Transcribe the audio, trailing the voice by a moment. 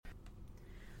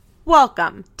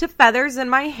Welcome to Feathers in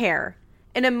My Hair,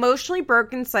 an Emotionally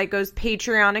Broken Psycho's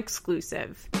Patreon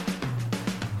exclusive.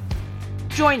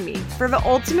 Join me for the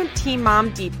ultimate teen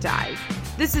mom deep dive.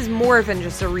 This is more than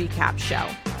just a recap show.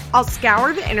 I'll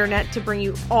scour the internet to bring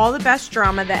you all the best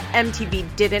drama that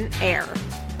MTV didn't air.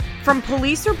 From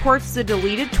police reports to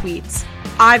deleted tweets,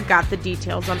 I've got the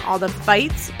details on all the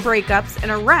fights, breakups,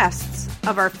 and arrests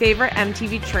of our favorite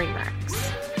MTV train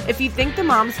wrecks. If you think the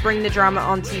moms bring the drama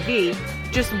on TV,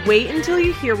 just wait until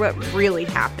you hear what really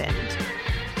happened.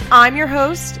 I'm your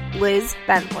host, Liz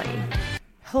Bentley.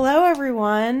 Hello,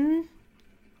 everyone.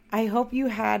 I hope you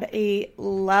had a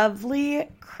lovely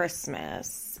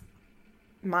Christmas.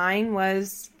 Mine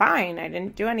was fine. I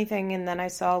didn't do anything, and then I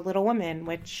saw Little Women,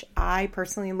 which I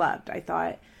personally loved. I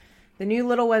thought the new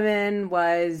Little Women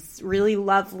was really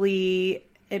lovely.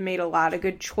 It made a lot of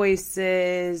good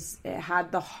choices. It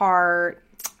had the heart.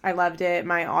 I loved it.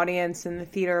 My audience in the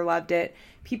theater loved it.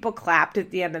 People clapped at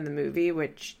the end of the movie,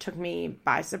 which took me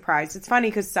by surprise. It's funny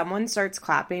because someone starts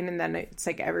clapping and then it's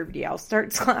like everybody else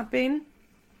starts clapping.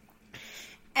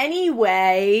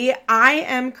 Anyway, I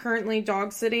am currently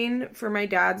dog sitting for my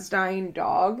dad's dying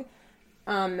dog.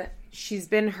 She's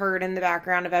been heard in the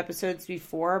background of episodes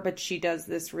before, but she does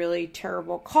this really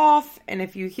terrible cough. And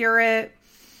if you hear it,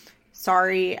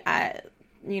 sorry,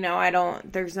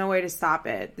 there's no way to stop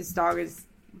it. This dog is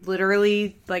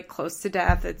literally like close to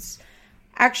death. It's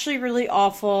actually really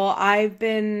awful. I've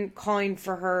been calling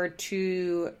for her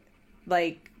to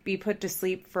like be put to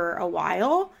sleep for a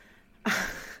while.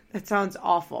 That sounds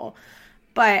awful.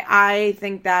 But I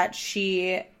think that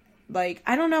she,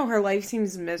 I don't know, her life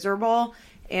seems miserable.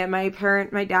 And my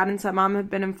dad and stepmom have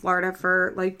been in Florida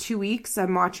for 2 weeks.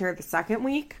 I'm watching her the second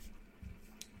week.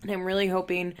 And I'm really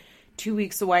hoping 2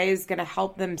 weeks away is going to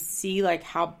help them see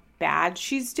how bad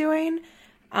she's doing.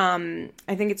 I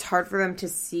think it's hard for them to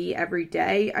see every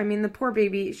day. I mean, the poor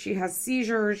baby, she has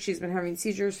seizures. She's been having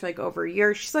seizures for over a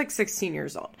year. She's 16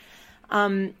 years old.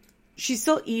 She's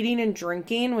still eating and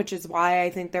drinking, which is why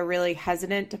I think they're really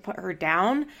hesitant to put her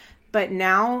down. But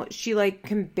now she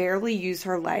can barely use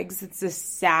her legs. It's the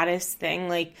saddest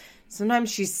thing. Sometimes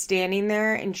she's standing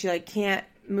there and she can't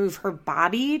move her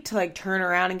body to turn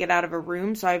around and get out of a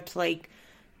room. So I have to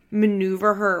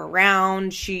maneuver her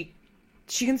around. She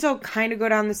can still kind of go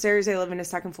down the stairs. I live in a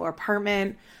second floor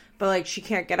apartment, but she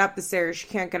can't get up the stairs. She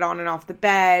can't get on and off the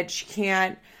bed. She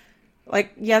can't,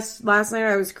 yes, last night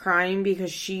I was crying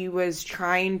because she was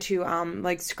trying to,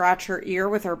 scratch her ear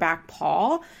with her back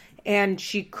paw and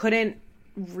she couldn't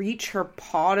reach her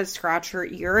paw to scratch her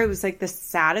ear. It was the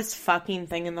saddest fucking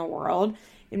thing in the world.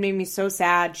 It made me so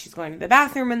sad. She's going to the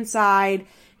bathroom inside.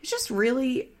 It's just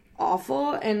really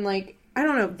awful. And I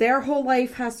don't know, their whole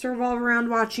life has to revolve around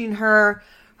watching her.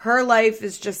 Her life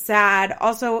is just sad.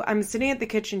 Also, I'm sitting at the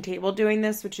kitchen table doing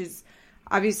this, which is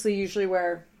obviously usually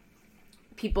where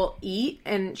people eat.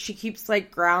 And she keeps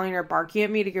growling or barking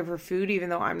at me to give her food, even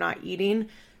though I'm not eating.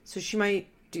 So she might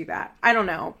do that. I don't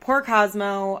know. Poor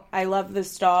Cosmo. I love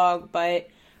this dog, but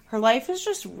her life is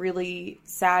just really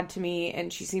sad to me.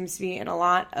 And she seems to be in a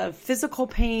lot of physical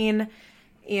pain.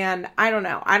 And I don't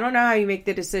know. I don't know how you make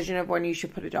the decision of when you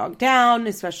should put a dog down,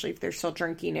 especially if they're still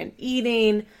drinking and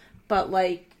eating. But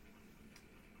when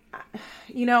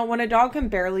a dog can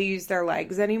barely use their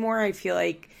legs anymore, I feel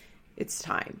like it's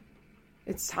time.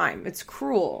 It's time. It's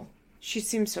cruel. She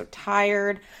seems so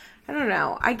tired. I don't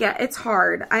know. It's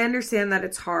hard. I understand that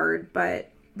it's hard, but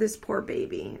this poor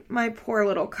baby, my poor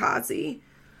little Kazi.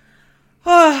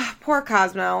 Oh, poor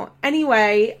Cosmo.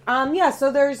 Anyway,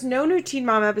 so there's no new Teen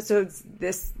Mom episodes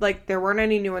there weren't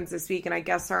any new ones this week, and I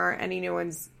guess there aren't any new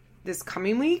ones this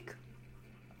coming week.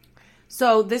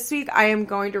 So this week I am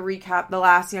going to recap the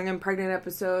last Young and Pregnant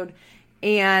episode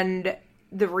and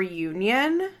the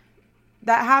reunion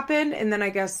that happened, and then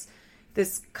I guess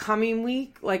this coming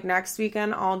week, next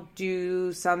weekend, I'll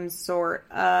do some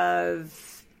sort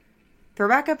of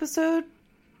throwback episode.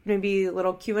 Maybe a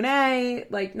little Q&A,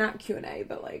 not Q&A,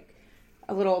 but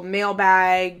a little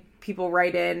mailbag. People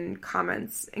write in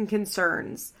comments and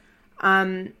concerns.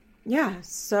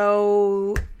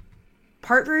 So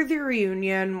part 3 of the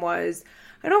reunion was,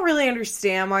 I don't really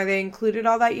understand why they included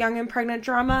all that Young and Pregnant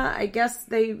drama. I guess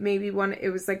they maybe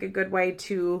it was a good way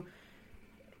to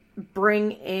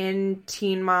bring in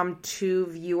Teen Mom 2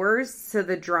 viewers to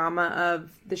the drama of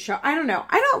the show. I don't know.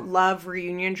 I don't love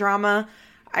reunion drama.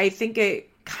 I think it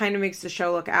kind of makes the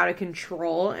show look out of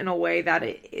control in a way that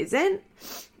it isn't.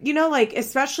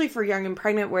 Especially for Young and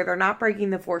Pregnant where they're not breaking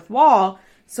the fourth wall.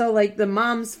 So, the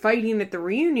moms fighting at the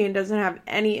reunion doesn't have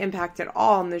any impact at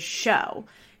all on the show.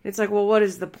 It's well, what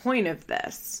is the point of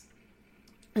this?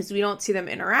 Is we don't see them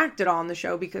interact at all on the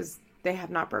show because they have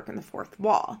not broken the fourth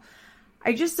wall.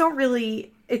 I just don't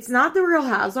really, it's not the Real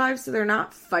Housewives, so they're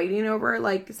not fighting over,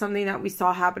 like, something that we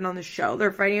saw happen on the show.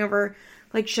 They're fighting over,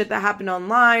 like, shit that happened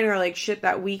online or, like, shit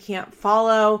that we can't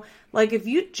follow. Like, if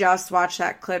you just watched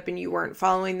that clip and you weren't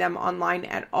following them online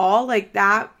at all, like,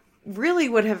 that really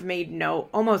would have made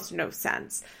almost no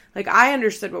sense. Like, I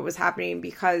understood what was happening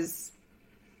because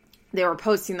they were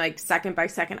posting, like,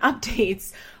 second-by-second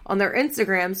updates on their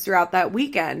Instagrams throughout that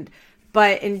weekend.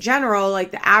 But in general,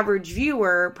 like, the average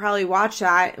viewer probably watched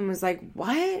that and was like,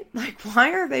 what? Like,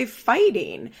 why are they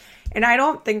fighting? And I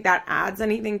don't think that adds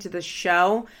anything to the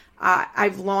show.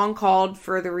 I've long called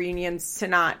for the reunions to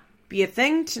not be a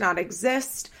thing, to not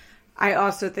exist. I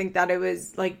also think that it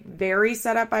was, like, very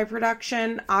set up by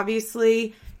production,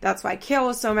 obviously. That's why Kale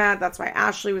was so mad. That's why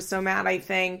Ashley was so mad, I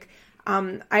think.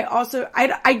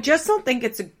 I just don't think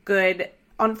it's a good,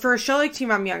 for a show like Teen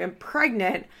Mom Young and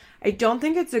Pregnant, I don't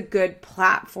think it's a good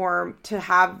platform to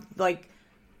have, like,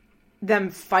 them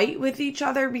fight with each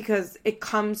other because it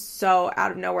comes so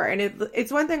out of nowhere. And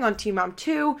it's one thing on Teen Mom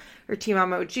 2 or Teen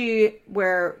Mom OG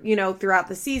where, you know, throughout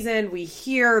the season, we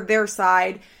hear their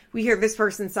side, we hear this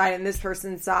person's side and this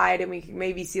person's side, and we can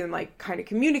maybe see them, like, kind of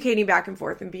communicating back and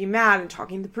forth and being mad and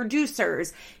talking to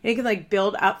producers, and it can, like,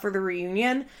 build up for the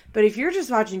reunion. But if you're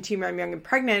just watching Teen Mom Young and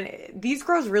Pregnant, these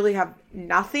girls really have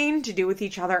nothing to do with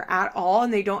each other at all,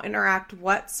 and they don't interact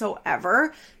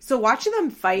whatsoever. So watching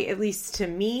them fight, at least to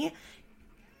me,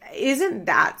 isn't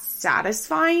that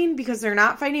satisfying because they're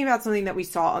not fighting about something that we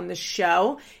saw on the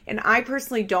show. And I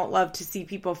personally don't love to see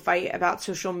people fight about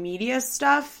social media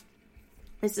stuff.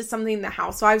 This is something the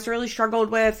Housewives really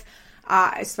struggled with.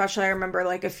 Especially I remember,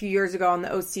 like, a few years ago on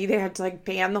the OC, they had to, like,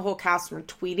 ban the whole cast from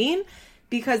tweeting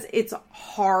because it's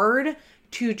hard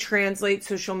to translate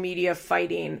social media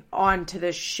fighting onto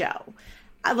this show.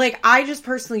 Like, I just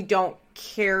personally don't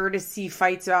care to see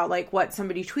fights about, like, what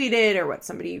somebody tweeted or what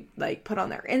somebody, like, put on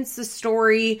their Insta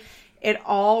story. It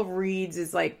all reads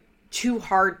as, like, too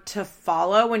hard to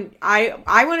follow. And I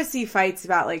want to see fights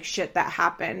about, like, shit that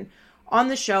happened on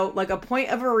the show. Like, a point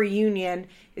of a reunion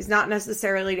is not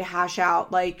necessarily to hash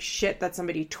out, like, shit that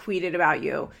somebody tweeted about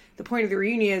you. The point of the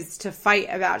reunion is to fight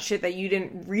about shit that you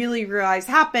didn't really realize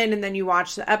happened, and then you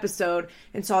watched the episode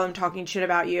and saw them talking shit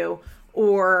about you,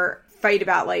 or fight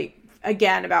about, like,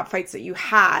 again, about fights that you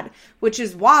had, which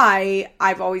is why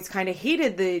I've always kind of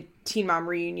hated the Teen Mom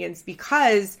reunions,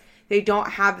 because they don't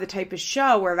have the type of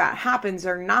show where that happens.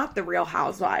 They're not the Real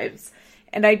Housewives.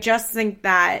 And I just think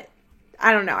that,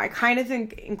 I don't know, I kind of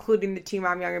think including the Teen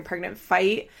Mom Young and Pregnant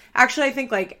fight, actually I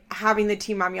think, like, having the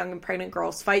Teen Mom Young and Pregnant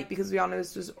girls fight, because we all know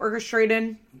this was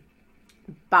orchestrated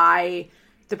by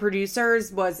the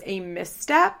producers, was a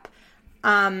misstep.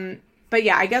 But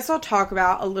yeah, I guess I'll talk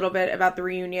about a little bit about the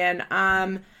reunion.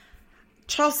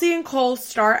 Chelsea and Cole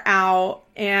start out,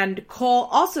 and Cole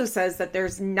also says that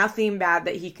there's nothing bad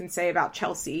that he can say about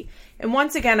Chelsea. And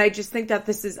once again, I just think that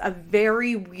this is a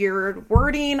very weird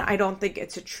wording. I don't think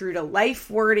it's a true to life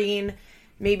wording.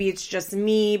 Maybe it's just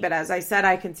me, but as I said,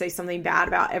 I can say something bad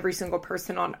about every single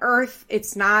person on earth.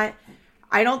 It's not,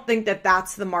 I don't think that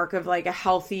that's the mark of, like, a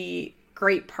healthy,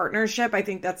 great partnership. I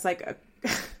think that's, like,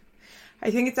 I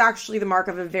think it's actually the mark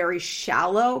of a very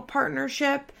shallow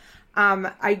partnership.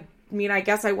 I mean, I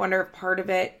guess I wonder if part of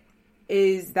it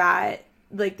is that,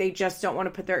 like, they just don't want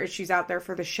to put their issues out there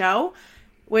for the show,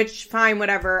 which, fine,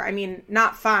 whatever. I mean,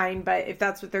 not fine, but if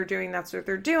that's what they're doing, that's what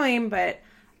they're doing. But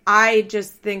I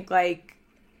just think, like,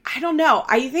 I don't know.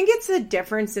 I think it's a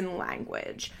difference in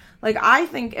language. Like, I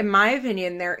think, in my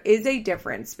opinion, there is a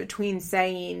difference between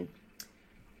saying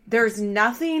there's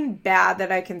nothing bad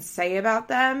that I can say about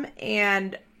them,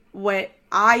 and what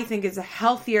I think is a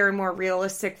healthier and more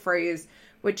realistic phrase,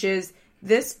 which is,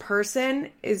 this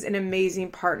person is an amazing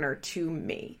partner to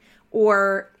me.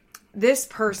 Or, this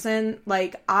person,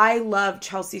 like, I love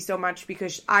Chelsea so much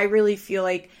because I really feel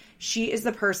like she is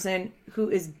the person who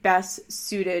is best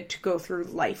suited to go through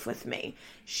life with me.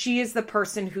 She is the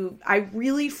person who I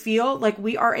really feel like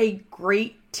we are a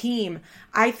great team.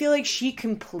 I feel like she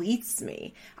completes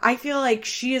me. I feel like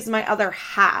she is my other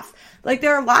half. Like,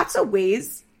 there are lots of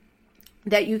ways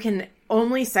that you can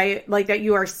only say, like, that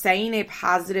you are saying a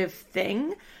positive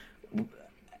thing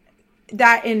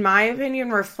that, in my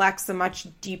opinion, reflects a much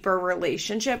deeper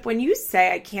relationship. When you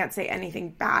say, I can't say anything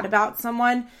bad about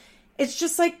someone, it's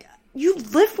just like, you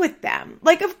live with them.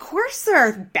 Like, of course there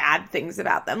are bad things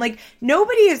about them. Like,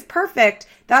 nobody is perfect.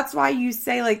 That's why you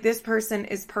say, like, this person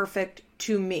is perfect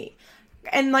to me.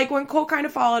 And, like, when Cole kind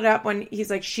of followed up when he's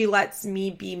like, she lets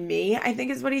me be me, I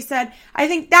think is what he said. I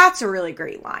think that's a really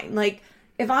great line. Like,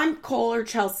 if I'm Cole or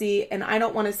Chelsea and I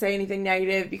don't want to say anything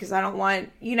negative because I don't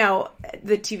want, you know,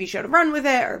 the TV show to run with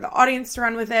it or the audience to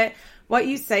run with it, what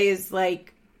you say is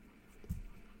like,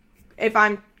 if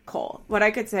I'm Cole, what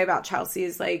I could say about Chelsea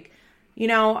is like, you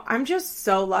know, I'm just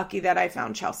so lucky that I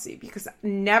found Chelsea because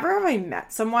never have I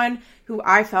met someone who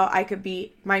I felt I could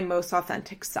be my most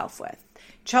authentic self with.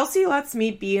 Chelsea lets me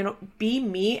be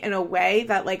me in a way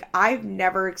that like I've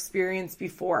never experienced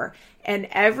before. And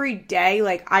every day,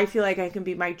 like I feel like I can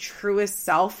be my truest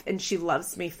self and she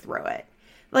loves me through it.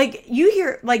 Like you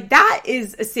hear, like that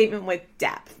is a statement with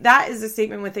depth. That is a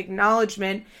statement with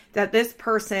acknowledgement that this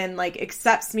person like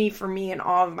accepts me for me and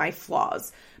all of my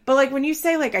flaws. But like when you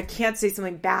say like I can't say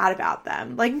something bad about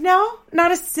them, like no,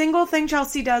 not a single thing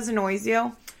Chelsea does annoys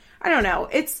you. I don't know.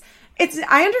 It's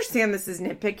I understand this is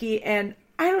nitpicky, and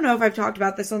I don't know if I've talked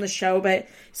about this on the show, but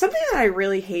something that I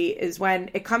really hate is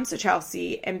when it comes to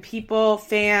Chelsea and people,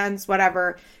 fans,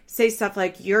 whatever, say stuff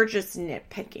like, you're just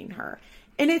nitpicking her.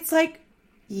 And it's like,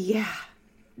 yeah,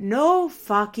 no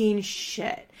fucking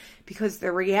shit. Because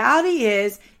the reality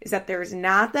is that there's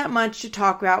not that much to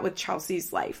talk about with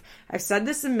Chelsea's life. I've said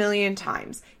this a million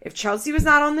times. If Chelsea was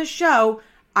not on the show,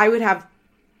 I would have,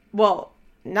 well,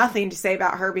 nothing to say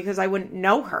about her because I wouldn't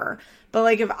know her. But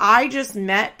like if I just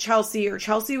met Chelsea or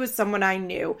Chelsea was someone I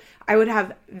knew, I would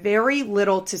have very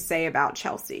little to say about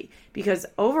Chelsea because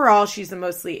overall she's the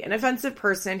mostly inoffensive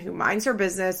person who minds her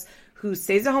business, who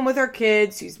stays at home with her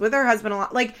kids, who's with her husband a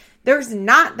lot. Like there's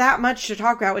not that much to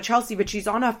talk about with Chelsea, but she's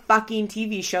on a fucking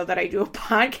TV show that I do a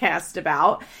podcast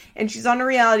about. And she's on a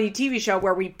reality TV show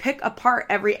where we pick apart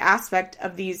every aspect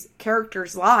of these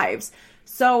characters' lives.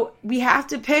 So we have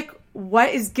to pick what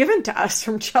is given to us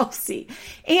from Chelsea.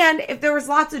 And if there was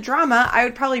lots of drama, I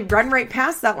would probably run right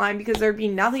past that line because there'd be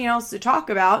nothing else to talk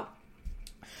about.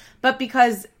 But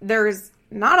because there's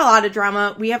not a lot of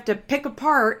drama, we have to pick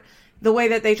apart the way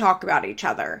that they talk about each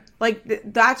other. Like,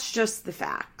 that's just the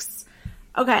facts.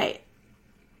 Okay.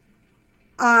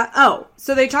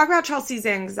 So they talk about Chelsea's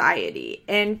anxiety.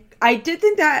 And I did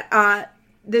think that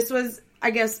this was,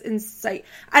 I guess, insight.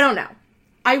 I don't know.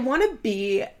 I want to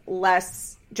be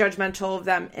less judgmental of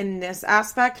them in this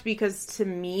aspect because to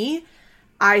me,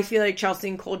 I feel like Chelsea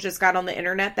and Cole just got on the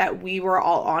internet that we were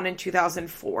all on in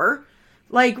 2004.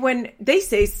 Like when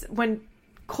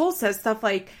Cole says stuff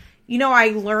like, you know, I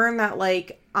learned that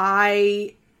like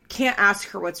I can't ask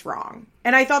her what's wrong.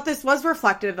 And I thought this was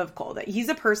reflective of Cole, that he's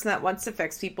a person that wants to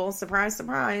fix people. Surprise,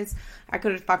 surprise. I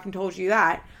could have fucking told you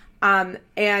that.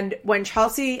 And when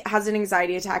Chelsea has an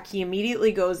anxiety attack, he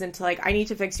immediately goes into like, I need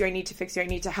to fix you. I need to fix you. I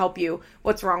need to help you.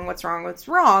 What's wrong? What's wrong? What's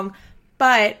wrong?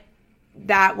 But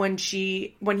that when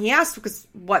he asks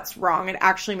what's wrong, it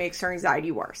actually makes her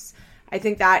anxiety worse. I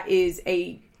think that is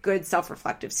a good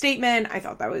self-reflective statement. I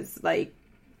thought that was like,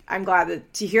 I'm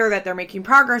glad to hear that they're making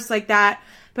progress like that.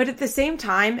 But at the same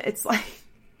time, it's like,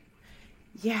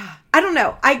 yeah, I don't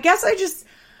know. I guess I just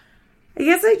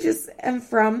am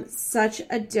from such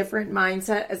a different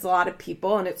mindset as a lot of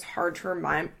people, and it's hard to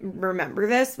remember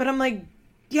this, but I'm like,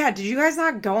 yeah, did you guys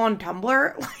not go on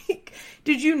Tumblr? Like,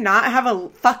 did you not have a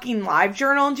fucking live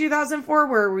journal in 2004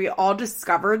 where we all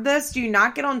discovered this? Do you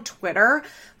not get on Twitter?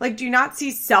 Like, do you not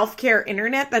see self-care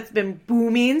internet that's been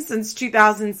booming since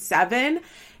 2007?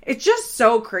 It's just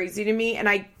so crazy to me, and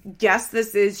I guess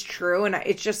this is true, and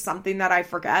it's just something that I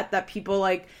forget, that people,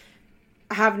 like,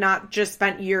 have not just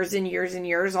spent years and years and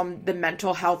years on the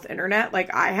mental health internet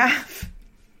like I have.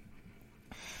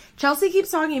 Chelsea keeps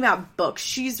talking about books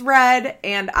she's read,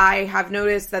 and I have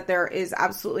noticed that there is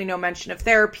absolutely no mention of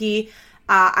therapy.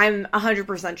 I'm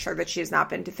 100% sure that she has not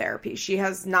been to therapy. She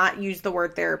has not used the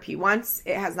word therapy once.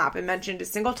 It has not been mentioned a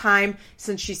single time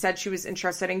since she said she was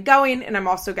interested in going, and I'm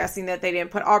also guessing that they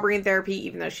didn't put Aubrey in therapy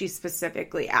even though she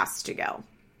specifically asked to go.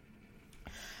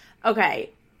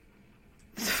 Okay.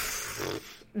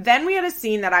 Then we had a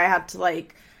scene that I had to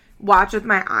like watch with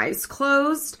my eyes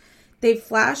closed. They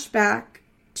flash back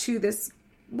to this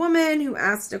woman who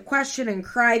asked a question and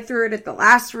cried through it at the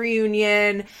last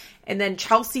reunion. And then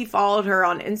Chelsea followed her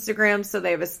on Instagram, so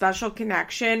they have a special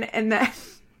connection. And then,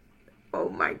 oh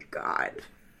my God.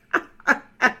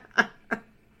 Okay.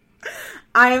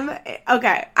 I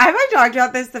haven't talked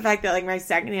about this, the fact that like my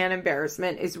secondhand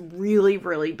embarrassment is really,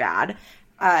 really bad.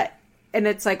 And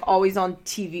it's like always on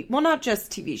TV. Well, not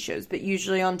just TV shows, but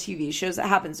usually on TV shows. It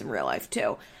happens in real life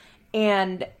too.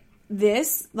 And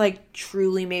this like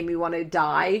truly made me want to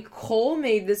die. Cole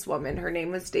made this woman, her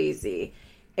name was Daisy,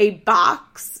 a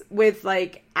box with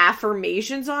like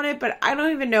affirmations on it, but I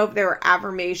don't even know if they were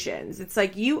affirmations. It's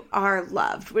like, you are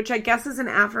loved, which I guess is an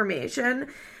affirmation.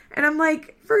 And I'm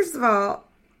like, first of all,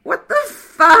 what the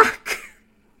fuck?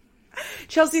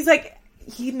 Chelsea's like,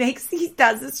 he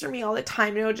does this for me all the time.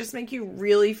 And it'll just make you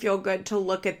really feel good to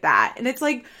look at that. And it's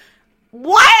like,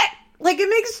 what? Like, it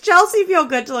makes Chelsea feel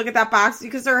good to look at that box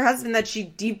because her husband that she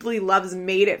deeply loves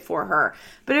made it for her.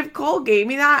 But if Cole gave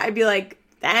me that, I'd be like,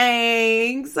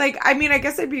 thanks. Like, I mean, I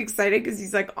guess I'd be excited because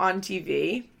he's, like, on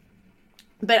TV.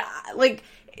 But, like,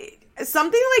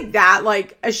 something like that,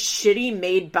 like, a shitty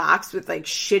made box with, like,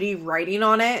 shitty writing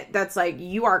on it, that's like,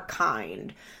 you are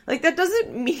kind. Like, that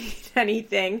doesn't mean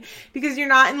anything because you're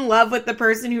not in love with the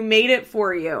person who made it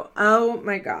for you. Oh,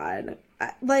 my God.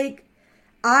 Like,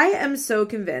 I am so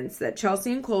convinced that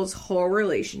Chelsea and Cole's whole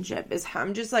relationship is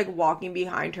him just, like, walking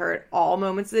behind her at all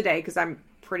moments of the day because I'm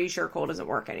pretty sure Cole doesn't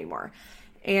work anymore.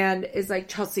 And is like,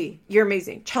 Chelsea, you're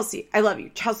amazing. Chelsea, I love you.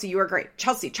 Chelsea, you are great.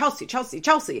 Chelsea, Chelsea, Chelsea,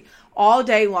 Chelsea. All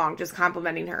day long, just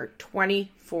complimenting her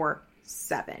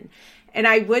 24/7. And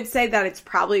I would say that it's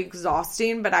probably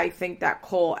exhausting, but I think that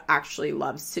Cole actually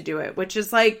loves to do it, which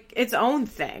is like its own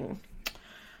thing.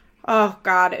 Oh,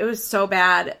 God, it was so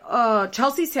bad. Oh,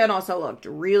 Chelsea's tan also looked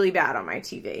really bad on my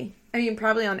TV. I mean,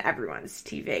 probably on everyone's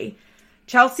TV.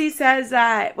 Chelsea says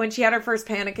that when she had her first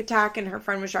panic attack and her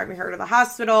friend was driving her to the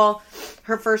hospital,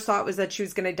 her first thought was that she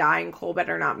was going to die and Cole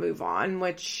better not move on,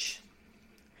 which,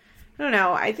 I don't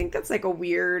know. I think that's like a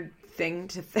weird thing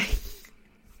to think.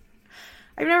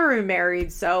 I've never been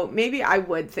married, so maybe I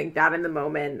would think that in the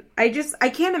moment. I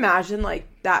can't imagine like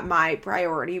that my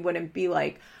priority wouldn't be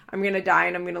like, I'm going to die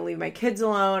and I'm going to leave my kids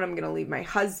alone. I'm going to leave my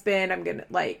husband. I'm going to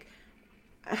like...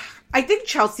 I think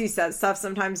Chelsea says stuff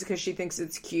sometimes because she thinks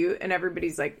it's cute and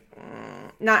everybody's like,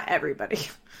 not everybody.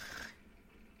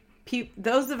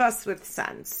 Those of us with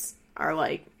sense are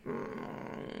like,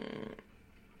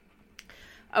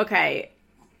 Okay.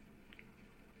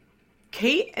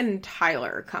 Kate and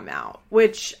Tyler come out,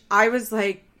 which I was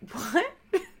like, what?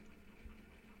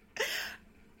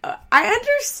 I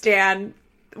understand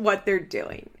what they're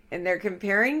doing, and they're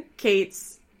comparing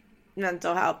Kate's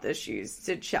mental health issues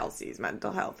to Chelsea's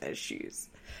mental health issues.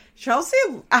 Chelsea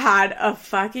had a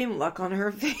fucking look on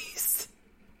her face.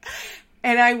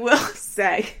 And I will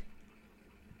say,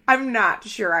 I'm not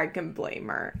sure I can blame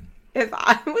her. If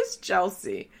I was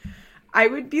Chelsea, I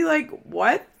would be like,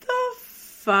 what the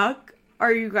fuck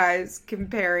are you guys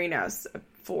comparing us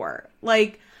for?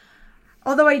 Like,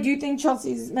 although I do think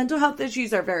Chelsea's mental health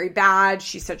issues are very bad.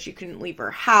 She said she couldn't leave her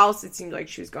house. It seemed like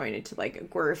she was going into like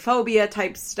agoraphobia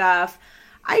type stuff.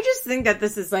 I just think that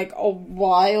this is like a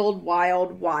wild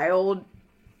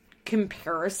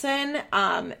comparison.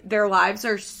 Their lives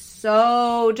are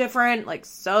so different, like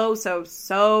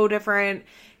so different.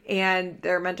 And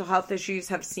their mental health issues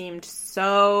have seemed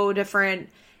so different.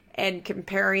 And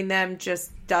comparing them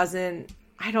just doesn't,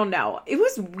 I don't know. It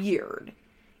was weird.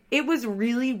 It was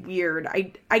really weird.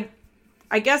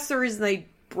 I guess the reason they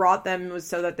brought them was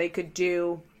so that they could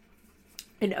do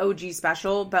an OG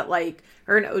special, but like,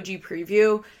 or an OG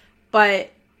preview.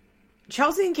 But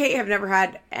Chelsea and Kate have never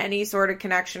had any sort of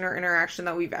connection or interaction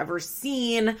that we've ever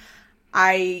seen.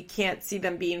 I can't see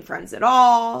them being friends at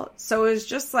all. So it was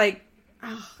just like,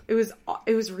 it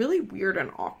was really weird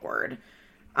and awkward.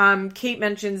 Kate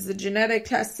mentions the genetic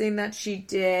testing that she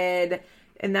did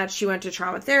and that she went to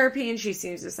trauma therapy and she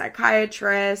seems a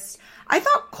psychiatrist. I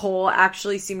thought Cole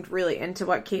actually seemed really into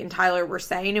what Kate and Tyler were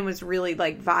saying and was really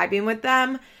like vibing with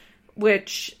them,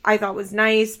 which I thought was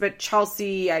nice. But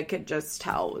Chelsea, I could just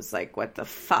tell, was like, what the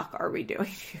fuck are we doing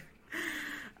here?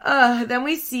 Then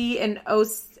we see an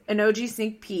OG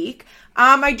sneak peek.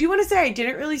 I do want to say I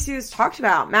didn't really see this talked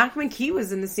about. Mac McKee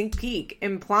was in the sneak peek,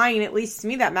 implying, at least to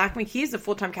me, that Mac McKee is a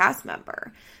full-time cast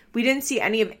member. We didn't see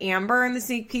any of Amber in the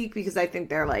sneak peek because I think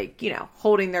they're like,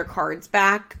 holding their cards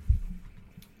back.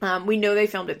 We know they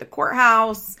filmed at the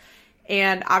courthouse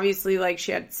and obviously like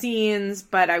she had scenes,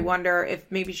 but I wonder if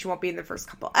maybe she won't be in the first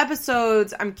couple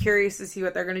episodes. I'm curious to see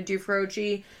what they're going to do for OG.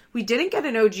 We didn't get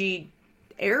an OG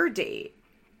air date.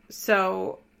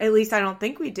 So at least I don't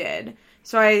think we did.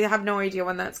 So I have no idea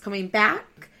when that's coming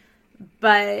back,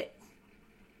 but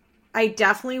I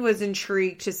definitely was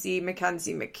intrigued to see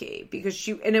Mackenzie McKee because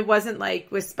and it wasn't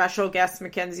like with special guest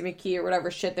Mackenzie McKee or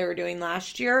whatever shit they were doing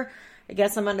last year. I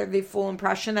guess I'm under the full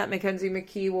impression that Mackenzie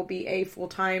McKee will be a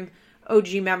full-time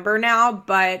OG member now,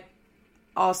 but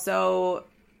also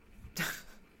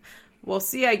we'll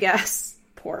see, I guess.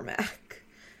 Poor Mac.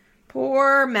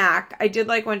 Poor Mac. I did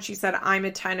like when she said, I'm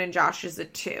a 10 and Josh is a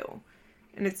 2.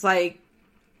 And it's like,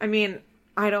 I mean,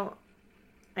 I don't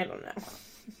know.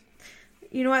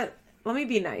 You know what? Let me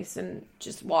be nice and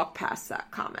just walk past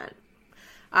that comment.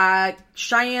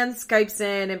 Cheyenne Skypes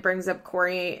in and brings up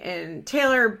Corey and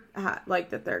Taylor,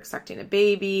 like that they're expecting a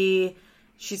baby.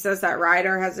 She says that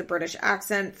Ryder has a British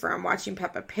accent from watching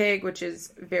Peppa Pig, which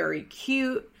is very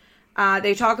cute.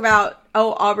 They talk about,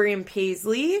 Aubrey and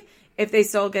Paisley, if they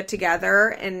still get together,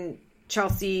 and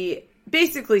Chelsea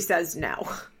basically says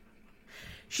no.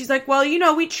 She's like, well,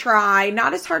 we try.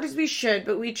 Not as hard as we should,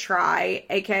 but we try.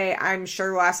 AKA, I'm sure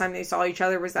the last time they saw each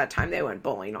other was that time they went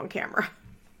bowling on camera.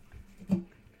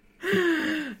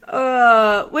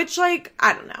 Which, I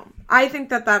don't know. I think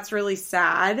that that's really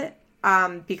sad,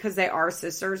 because they are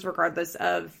sisters, regardless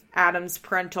of Adam's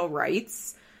parental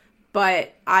rights.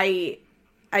 But I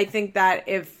think that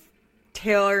if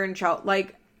Taylor and Chelsea,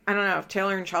 I don't know, if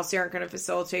Taylor and Chelsea aren't going to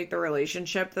facilitate the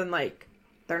relationship, then,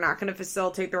 they're not going to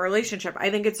facilitate the relationship. I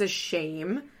think it's a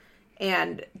shame.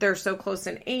 And they're so close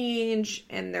in age,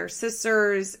 and they're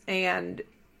sisters, and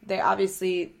they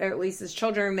obviously, at least as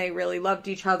children, they really loved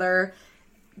each other.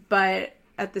 But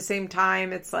at the same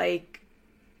time, it's I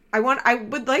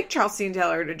would like Chelsea and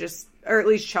Taylor to just, or at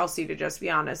least Chelsea to just be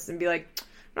honest and be like,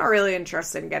 I'm not really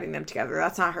interested in getting them together.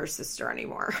 That's not her sister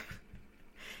anymore.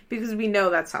 Because we know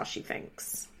that's how she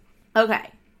thinks.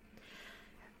 Okay.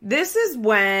 This is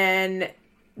when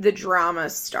the drama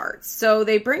starts. So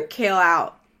they bring Kale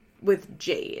out with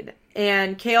Jade.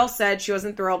 And Kale said she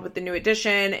wasn't thrilled with the new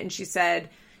addition. And she said,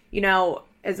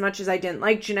 as much as I didn't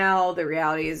like Janelle, the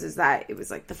reality is that it was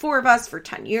the four of us for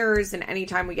 10 years. And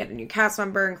anytime we get a new cast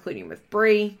member, including with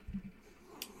Brie,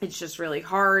 it's just really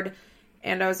hard.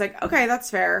 And I was like, okay, that's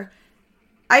fair.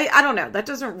 I don't know. That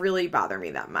doesn't really bother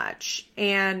me that much.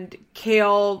 And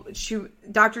Kale,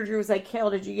 Dr. Drew was like, Kale,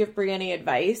 did you give Brie any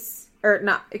advice? Or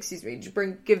not, excuse me, did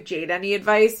you give Jade any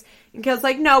advice? And Kale's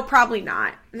like, no, probably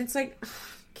not. And it's like,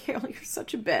 Kale, you're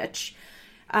such a bitch.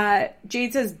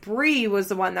 Jade says Brie was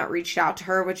the one that reached out to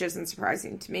her, which isn't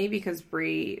surprising to me because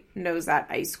Brie knows that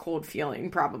ice cold feeling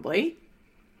probably.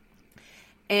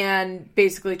 And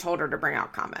basically told her to bring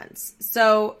out comments.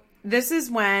 So this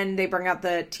is when they bring out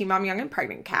the Teen Mom Young and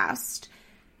Pregnant cast.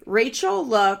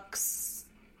 Rachel's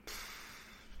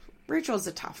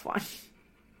a tough one.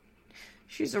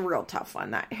 She's a real tough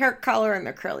one. That hair color and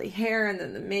the curly hair and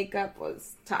then the makeup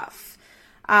was tough.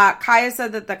 Kaya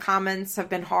said that the comments have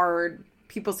been hard.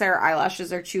 People say her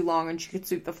eyelashes are too long and she could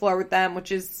sweep the floor with them,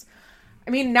 which is,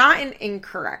 not an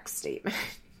incorrect statement.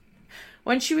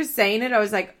 When she was saying it, I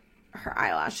was like, her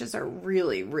eyelashes are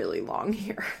really, really long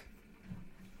here.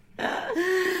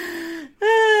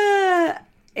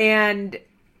 And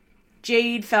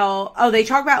Jade they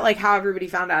talk about how everybody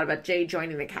found out about Jade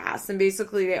joining the cast. And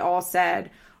basically they all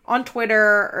said on Twitter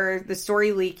or the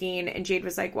story leaking. And Jade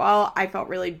was like, well, I felt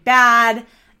really bad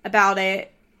about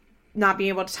it, not being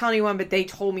able to tell anyone, but they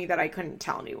told me that I couldn't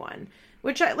tell anyone.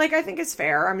 Which I think is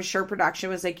fair. I'm sure production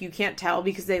was like, you can't tell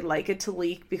because they like it to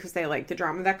leak because they like the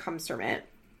drama that comes from it.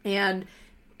 And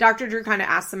Dr. Drew kind of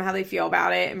asked them how they feel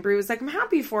about it. And Brie was like, I'm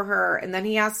happy for her. And then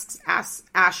he asks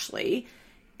Ashley.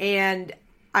 And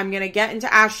I'm going to get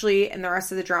into Ashley and the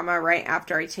rest of the drama right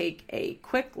after I take a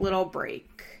quick little break.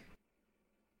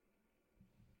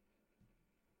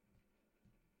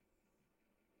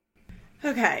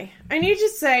 Okay, I need to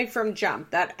say from jump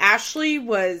that Ashley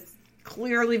was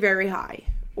clearly very high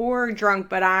or drunk,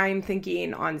 but I'm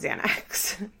thinking on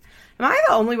Xanax. Am I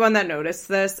the only one that noticed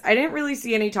this? I didn't really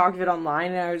see any talk of it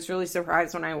online, and I was really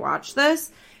surprised when I watched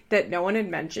this that no one had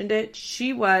mentioned it.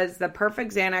 She was the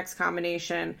perfect Xanax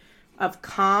combination of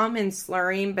calm and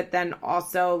slurring, but then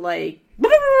also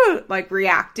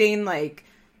reacting.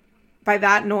 By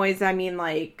that noise, I mean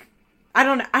I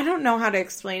don't know how to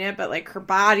explain it, but her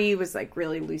body was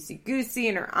really loosey-goosey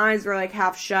and her eyes were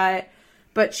half shut,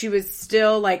 but she was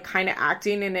still kind of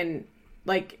acting in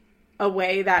a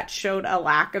way that showed a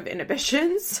lack of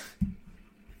inhibitions.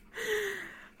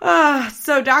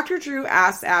 So Dr. Drew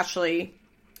asked Ashley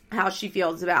how she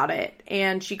feels about it,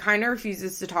 and she kind of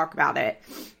refuses to talk about it.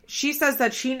 She says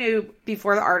that she knew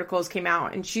before the articles came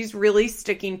out, and she's really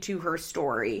sticking to her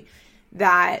story,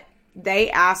 that they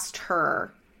asked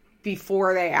her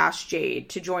before they asked Jade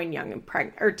to join Young and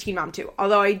Pregnant, or Teen Mom 2.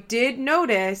 Although I did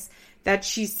notice that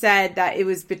she said that it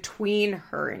was between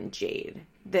her and Jade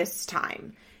this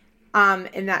time.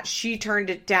 And that she turned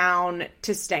it down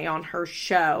to stay on her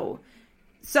show.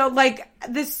 So,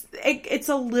 it's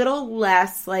a little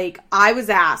less, I was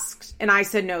asked, and I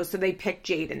said no, so they picked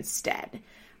Jade instead.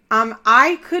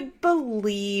 I could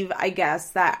believe, I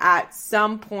guess, that at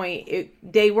some point,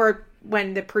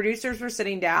 when the producers were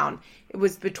sitting down, it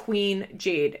was between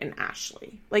Jade and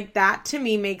Ashley. That to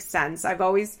me makes sense. I've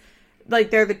always,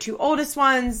 they're the two oldest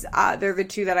ones. They're the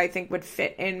two that I think would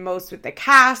fit in most with the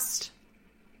cast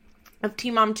of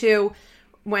Teen Mom 2.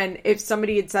 If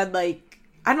somebody had said,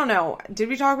 I don't know, did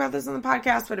we talk about this on the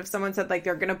podcast? But if someone said, like,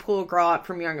 they're going to pull a girl up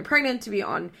from Young and Pregnant to be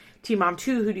on Teen Mom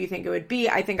 2, who do you think it would be?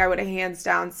 I think I would have hands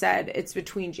down said it's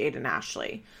between Jade and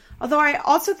Ashley. Although I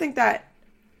also think that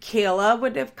Kayla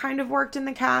would have kind of worked in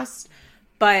the cast,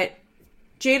 but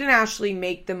Jade and Ashley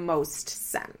make the most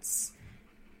sense.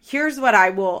 Here's what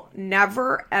I will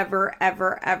never, ever,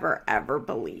 ever, ever, ever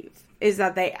believe, is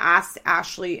that they asked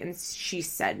Ashley and she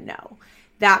said no.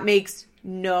 That makes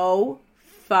no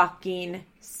fucking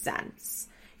sense.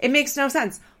 It makes no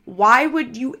sense. Why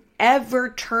would you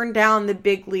ever turn down the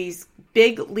big leagues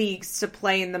to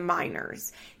play in the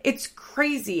minors? It's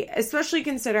crazy, especially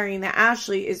considering that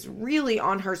Ashley is really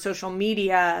on her social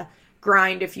media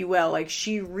grind, if you will. Like,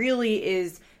 she really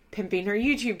is pimping her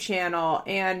YouTube channel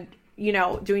and, you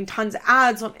know, doing tons of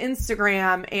ads on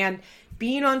Instagram, and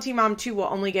being on Teen Mom 2 will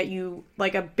only get you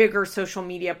like a bigger social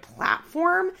media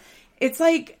platform. It's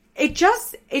like, it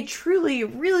truly,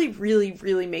 really, really,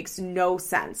 really makes no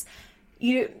sense.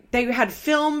 They had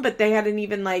film, but they hadn't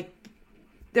even, like,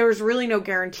 there was really no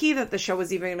guarantee that the show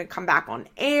was even going to come back on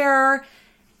air.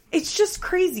 It's just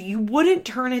crazy. You wouldn't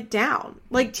turn it down.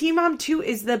 Like, Teen Mom 2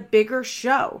 is the bigger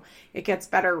show. It gets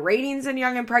better ratings than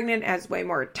Young and Pregnant, has way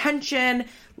more attention.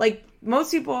 Like,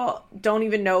 most people don't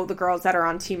even know the girls that are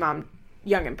on Teen Mom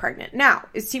Young and Pregnant. Now,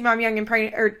 is Teen Mom Young and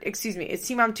Pregnant, is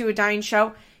Teen Mom 2 a dying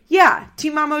show? Yeah,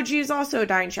 Teen Mom OG is also a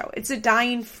dying show. It's a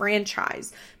dying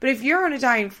franchise. But if you're on a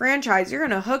dying franchise, you're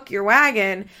going to hook your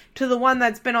wagon to the one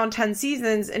that's been on 10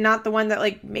 seasons and not the one that,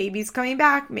 like, maybe it's coming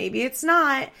back, maybe it's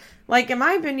not. Like, in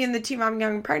my opinion, the Teen Mom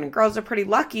Young and Pregnant girls are pretty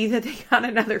lucky that they got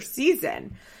another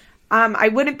season. I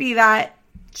wouldn't be that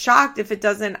shocked if it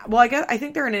doesn't. Well, I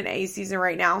think they're in an A season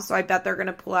right now, so I bet they're going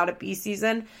to pull out a B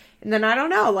season. And then I don't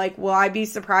know, like, will I be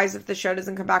surprised if the show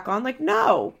doesn't come back on? Like,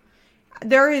 no.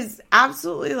 There is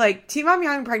absolutely, like, Teen Mom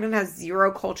Young and Pregnant has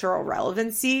zero cultural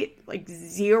relevancy, like,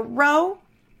 zero.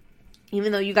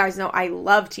 Even though you guys know I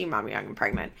love Teen Mom Young and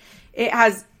Pregnant. It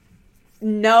has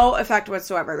no effect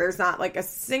whatsoever. There's not, like, a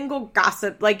single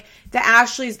gossip. Like, the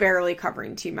Ashley's barely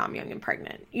covering Teen Mom Young and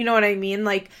Pregnant. You know what I mean?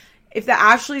 Like, if the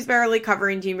Ashley's barely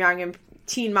covering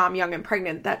Teen Mom Young and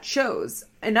Pregnant, that shows.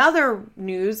 In other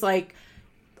news, like,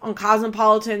 on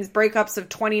Cosmopolitan's breakups of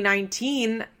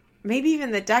 2019, maybe even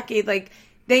the decade, like,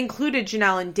 they included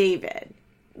Janelle and David.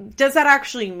 Does that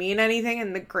actually mean anything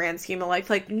in the grand scheme of life?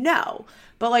 Like, no.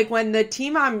 But, like, when the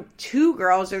Teen Mom 2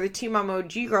 girls or the Teen Mom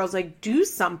OG girls, like, do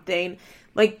something,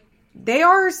 like, they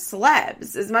are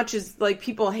celebs. As much as, like,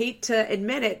 people hate to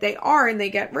admit it, they are, and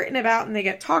they get written about and they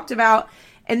get talked about,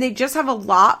 and they just have a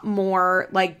lot more,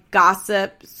 like,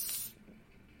 gossip,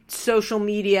 social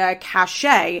media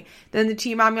cachet than the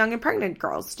Teen Mom Young and Pregnant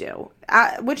girls do,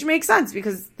 which makes sense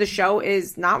because the show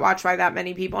is not watched by that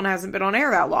many people and hasn't been on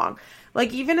air that long.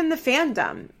 Like, even in the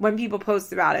fandom, when people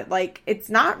post about it, like, it's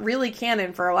not really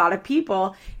canon for a lot of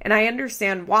people, and I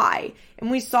understand why. And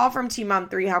we saw from Teen Mom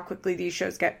 3 how quickly these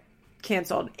shows get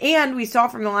canceled, and we saw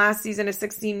from the last season of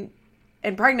 16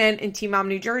 and Pregnant in Teen Mom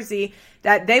New Jersey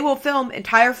that they will film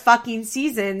entire fucking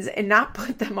seasons and not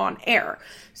put them on air.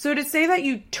 So to say that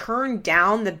you turn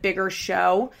down the bigger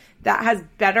show that has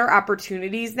better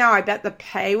opportunities now, I bet the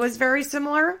pay was very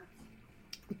similar,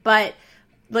 but,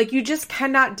 like, you just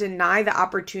cannot deny the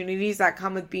opportunities that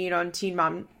come with being on Teen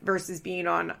Mom versus being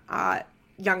on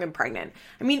Young and Pregnant.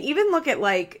 I mean, even look at,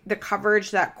 like, the coverage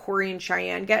that Corey and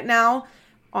Cheyenne get now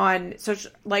on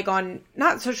social, like, on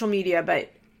not social media,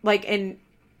 but, like, in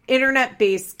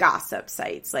internet-based gossip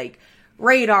sites like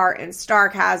Radar and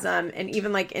Starcasm, and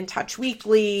even, like, In Touch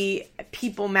Weekly,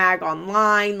 People Mag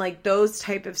Online, like, those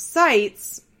type of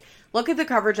sites. Look at the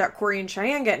coverage that Corey and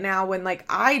Cheyenne get now, when, like,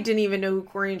 I didn't even know who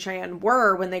Corey and Cheyenne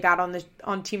were when they got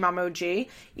on Teen Mom OG,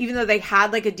 even though they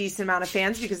had, like, a decent amount of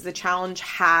fans, because the challenge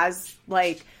has,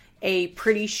 like, a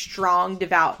pretty strong,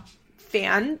 devout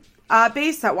fan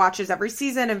base that watches every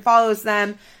season and follows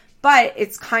them. But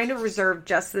it's kind of reserved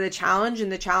just for the challenge,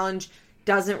 and the challenge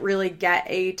doesn't really get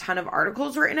a ton of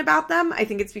articles written about them. I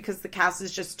think it's because the cast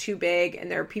is just too big, and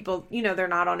there are people, you know, they're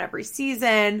not on every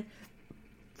season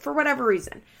for whatever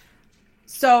reason.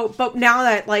 So, but now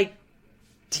that, like,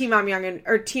 Teen Mom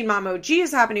OG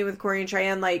is happening with Corey and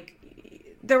Cheyenne, like,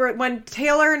 when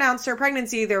Taylor announced her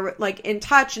pregnancy, they were, like, In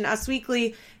Touch and Us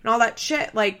Weekly and all that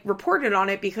shit, like, reported on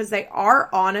it, because they are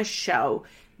on a show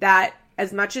that,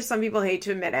 as much as some people hate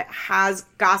to admit it, has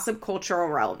gossip cultural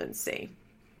relevancy.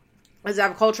 Does it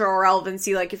have cultural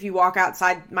relevancy, like, if you walk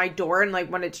outside my door and,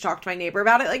 like, wanted to talk to my neighbor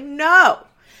about it? Like, no.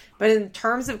 But in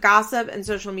terms of gossip and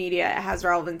social media, it has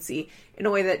relevancy in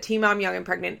a way that Teen Mom Young and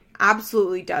Pregnant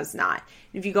absolutely does not.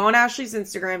 If you go on Ashley's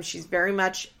Instagram, she's very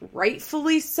much,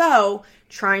 rightfully so,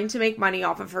 trying to make money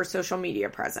off of her social media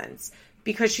presence.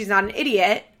 because she's not an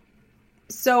idiot.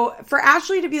 So for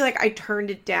Ashley to be like, I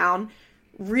turned it down,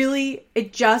 really,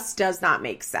 it just does not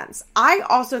make sense. I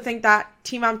also think that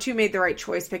Teen Mom 2 made the right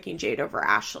choice picking Jade over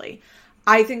Ashley.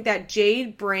 I think that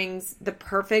Jade brings the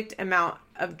perfect amount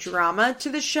of drama to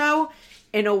the show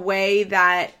in a way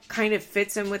that kind of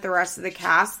fits in with the rest of the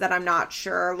cast that I'm not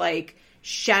sure, like,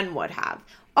 Shen would have.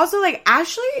 Also, like,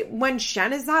 Ashley, when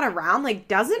Shen is not around, like,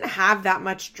 doesn't have that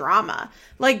much drama.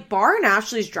 Like, Bar and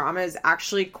Ashley's drama is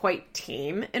actually quite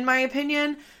tame, in my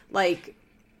opinion. Like,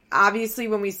 obviously,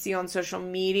 when we see on social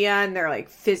media and they're, like,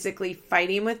 physically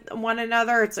fighting with one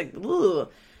another, it's like, ugh.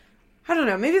 I don't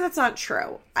know. Maybe that's not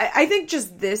true. I think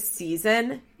just this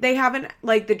season, they haven't,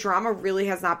 like, the drama really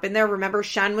has not been there. Remember,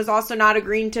 Shen was also not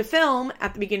agreeing to film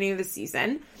at the beginning of the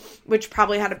season, which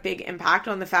probably had a big impact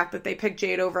on the fact that they picked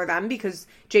Jade over them because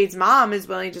Jade's mom is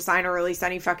willing to sign a release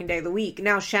any fucking day of the week.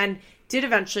 Now, Shen did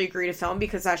eventually agree to film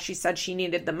because, as she said, she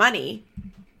needed the money.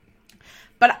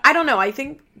 But I don't know. I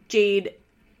think Jade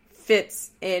fits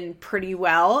in pretty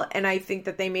well, and I think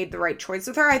that they made the right choice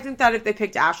with her. I think that if they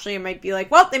picked Ashley, it might be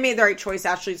like, well, they made the right choice.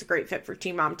 Ashley's a great fit for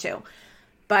Teen Mom 2.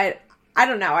 But I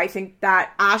don't know. I think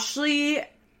that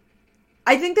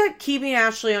keeping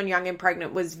Ashley on Young and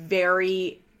Pregnant was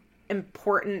very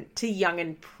important to Young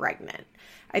and Pregnant.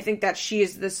 I think that she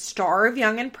is the star of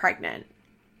Young and Pregnant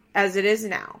as it is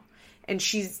now. And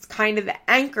she's kind of the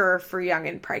anchor for Young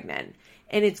and Pregnant.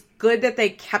 And it's good that they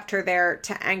kept her there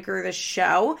to anchor the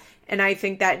show. And I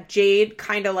think that Jade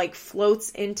kind of like floats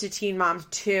into Teen Mom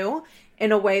 2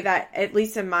 in a way that, at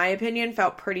least in my opinion,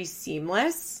 felt pretty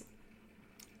seamless.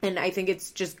 And I think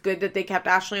it's just good that they kept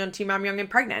Ashley on Teen Mom Young and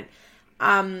Pregnant.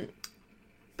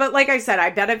 But like I said, I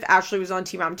bet if Ashley was on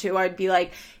Teen Mom 2, I'd be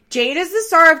like, Jade is the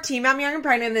star of Teen Mom Young and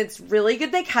Pregnant, and it's really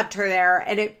good they kept her there,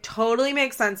 and it totally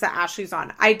makes sense that Ashley's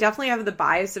on. I definitely have the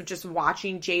bias of just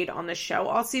watching Jade on the show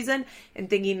all season and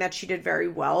thinking that she did very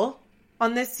well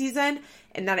on this season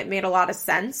and that it made a lot of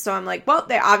sense. So I'm like, well,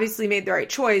 they obviously made the right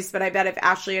choice, but I bet if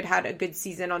Ashley had had a good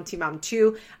season on Teen Mom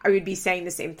 2, I would be saying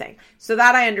the same thing. So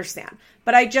that I understand.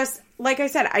 But I just, like I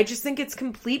said, I just think it's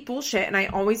complete bullshit, and I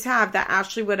always have, that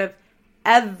Ashley would have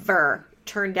ever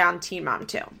turned down Teen Mom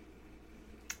 2.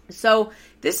 So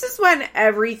this is when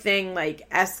everything like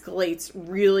escalates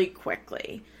really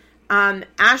quickly.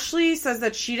 Ashley says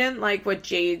that she didn't like what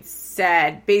Jade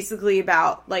said, basically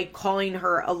about like calling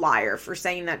her a liar for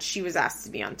saying that she was asked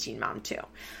to be on Teen Mom 2.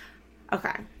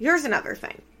 Okay, here's another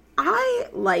thing. I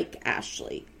like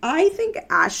Ashley. I think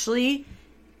Ashley,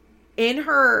 in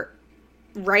her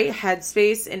right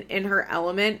headspace and in her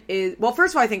element, is, well,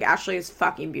 first of all, I think Ashley is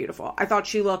fucking beautiful. I thought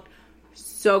she looked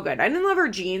so good. I didn't love her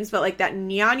jeans, but like that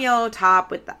neon yellow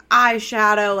top with the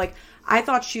eyeshadow, like I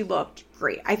thought she looked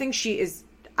great. I think she's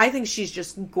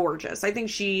just gorgeous. I think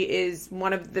she is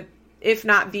one of the, if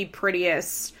not the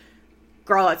prettiest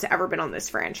girl that's ever been on this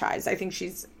franchise. I think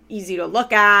she's easy to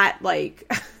look at.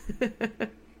 Like,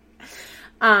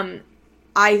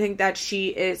 I think that she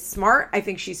is smart. I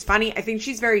think she's funny. I think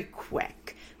she's very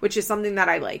quick, which is something that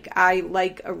I like. I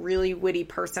like a really witty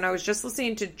person. I was just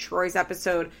listening to Troy's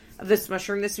episode of The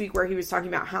Smushroom this week where he was talking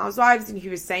about housewives, and he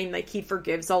was saying like he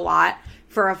forgives a lot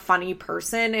for a funny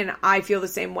person, and I feel the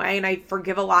same way, and I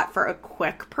forgive a lot for a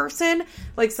quick person.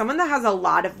 Like someone that has a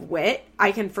lot of wit,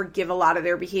 I can forgive a lot of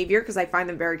their behavior because I find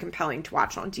them very compelling to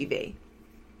watch on TV.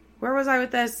 Where was I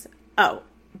with this? Oh,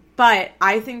 but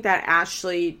I think that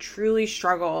Ashley truly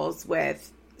struggles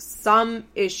with some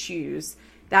issues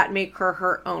that make her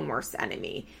her own worst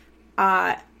enemy.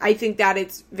 I think that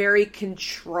it's very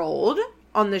controlled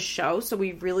on the show, so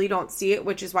we really don't see it,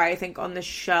 which is why I think on the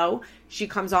show she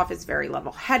comes off as very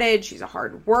level-headed. She's a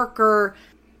hard worker,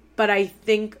 but I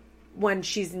think when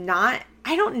she's not,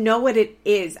 I don't know what it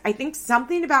is. I think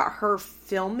something about her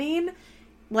filming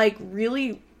like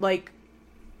really like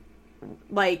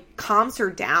calms her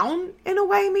down in a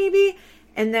way, maybe.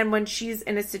 And then when she's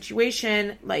in a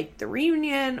situation like the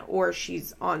reunion, or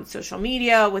she's on social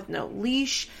media with no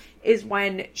leash, is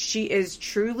when she is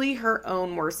truly her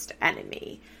own worst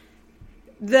enemy.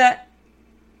 The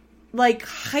like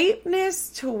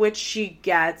hypeness to which she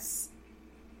gets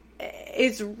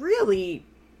is really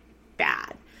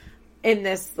bad in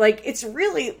this. Like, it's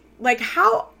really like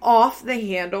how off the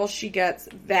handle she gets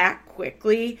that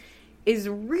quickly is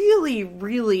really,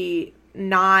 really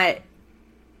not,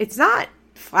 it's not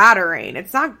flattering.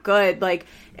 It's not good. Like,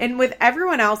 and with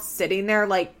everyone else sitting there,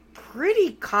 like,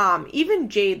 pretty calm. Even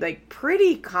Jade, like,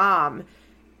 pretty calm.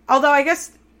 Although, I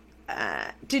guess,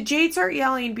 did Jade start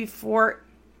yelling before?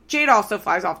 Jade also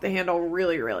flies off the handle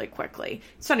really, really quickly.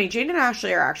 It's funny. Jade and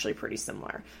Ashley are actually pretty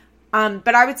similar.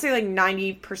 But I would say, like,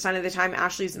 90% of the time,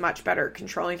 Ashley's much better at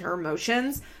controlling her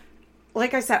emotions.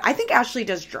 like I said, I think Ashley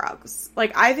does drugs.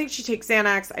 Like, I think she takes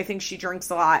Xanax. I think she drinks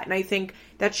a lot. And I think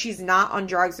that she's not on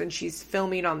drugs when she's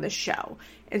filming on the show.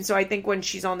 And so I think when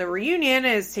she's on the reunion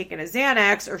and is taking a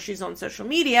Xanax, or she's on social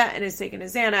media and is taking a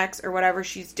Xanax, or whatever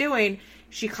she's doing,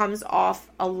 she comes off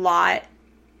a lot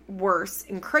worse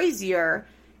and crazier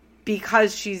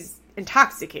because she's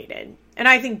intoxicated. And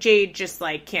I think Jade just,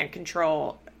 like, can't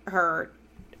control her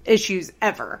issues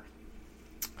ever.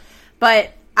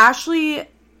 But Ashley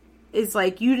is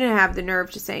like, you didn't have the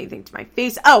nerve to say anything to my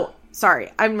face. Oh,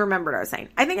 sorry. I remembered what I was saying.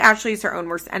 I think Ashley is her own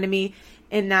worst enemy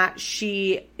in that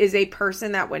she is a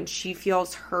person that when she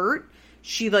feels hurt,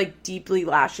 she, like, deeply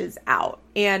lashes out.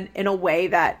 And in a way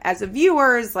that, as a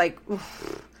viewer, is like,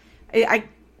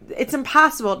 it's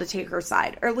impossible to take her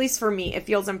side. Or at least for me, it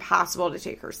feels impossible to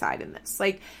take her side in this.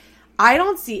 Like, I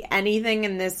don't see anything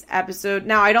in this episode.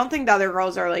 Now, I don't think the other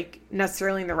girls are, like,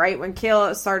 necessarily in the right. When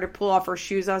Kayla started to pull off her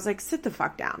shoes, I was like, sit the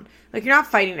fuck down. Like, you're not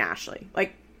fighting Ashley.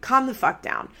 Like, calm the fuck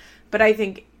down. But I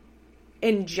think,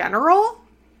 in general,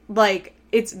 like,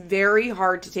 it's very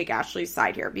hard to take Ashley's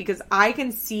side here. Because I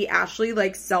can see Ashley,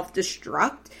 like,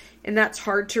 self-destruct. And that's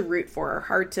hard to root for her.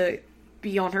 Hard to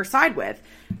be on her side with.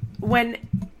 When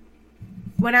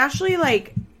Ashley,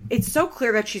 like, it's so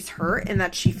clear that she's hurt and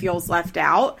that she feels left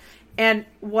out. And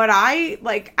what I,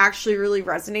 like, actually really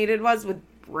resonated was with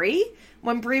Brie.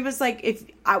 When Brie was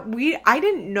like, I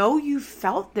didn't know you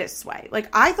felt this way. Like,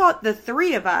 I thought the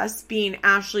three of us, being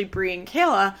Ashley, Brie, and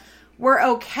Kayla, were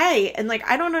okay. And, like,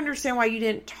 I don't understand why you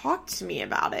didn't talk to me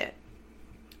about it.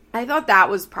 I thought that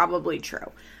was probably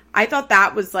true. I thought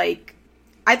that was, like,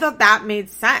 I thought that made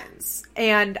sense.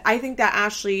 And I think that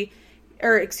Ashley...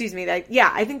 I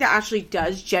think that Ashley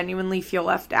does genuinely feel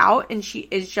left out, and she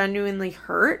is genuinely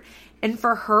hurt. And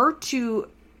for her to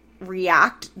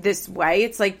react this way,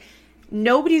 it's like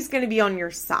nobody's going to be on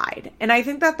your side. And I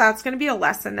think that that's going to be a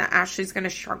lesson that Ashley's going to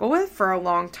struggle with for a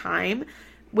long time,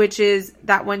 which is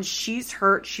that when she's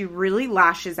hurt, she really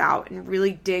lashes out and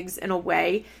really digs in a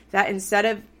way that instead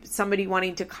of somebody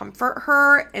wanting to comfort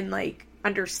her and, like,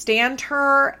 understand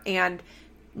her and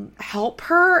help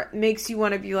her, makes you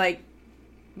want to be like,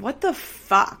 what the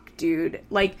fuck, dude?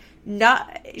 Like,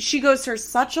 she goes to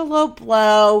such a low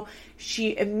blow.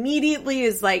 She immediately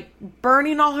is, like,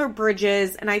 burning all her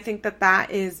bridges. And I think that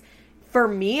that is, for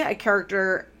me, a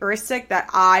characteristic that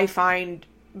I find,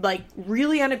 like,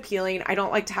 really unappealing. I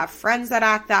don't like to have friends that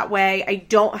act that way. I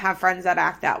don't have friends that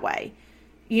act that way.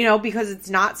 You know, because it's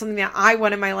not something that I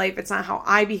want in my life. It's not how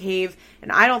I behave.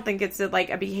 And I don't think it's, a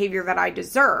behavior that I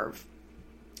deserve.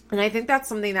 And I think that's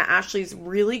something that Ashley's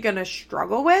really going to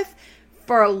struggle with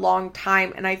for a long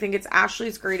time. And I think it's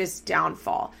Ashley's greatest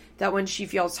downfall. That when she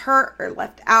feels hurt or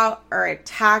left out or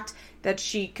attacked, that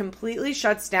she completely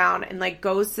shuts down and, like,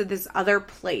 goes to this other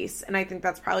place. And I think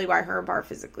that's probably why her and Bar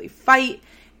physically fight.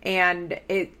 And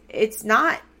it's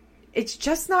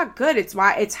just not good.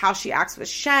 It's how she acts with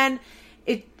Shen.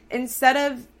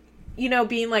 Instead of, you know,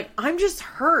 being like, I'm just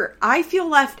hurt, I feel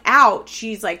left out,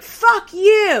 she's like, fuck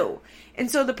you. And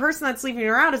so the person that's leaving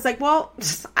her out is like, well,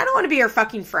 I don't want to be your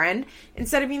fucking friend.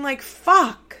 Instead of being like,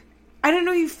 fuck, I didn't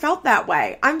know you felt that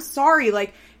way. I'm sorry.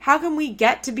 Like, how can we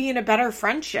get to be in a better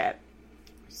friendship?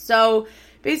 So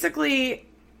basically,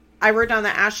 I wrote down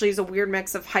that Ashley is a weird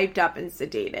mix of hyped up and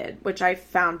sedated, which I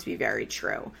found to be very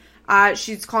true.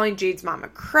 She's calling Jade's mom a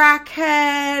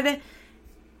crackhead,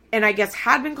 and I guess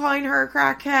had been calling her a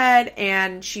crackhead,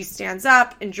 and she stands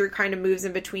up, and Drew kind of moves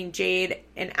in between Jade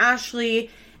and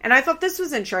Ashley. And I thought this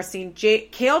was interesting.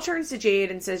 Kale turns to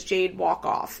Jade and says, Jade, walk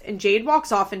off. And Jade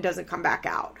walks off and doesn't come back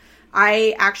out.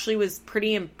 I actually was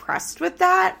pretty impressed with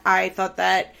that. I thought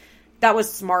that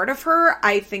was smart of her.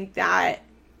 I think that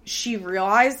she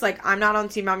realized, like, I'm not on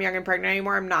Team Mom Young and Pregnant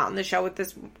anymore. I'm not on the show with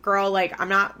this girl. Like,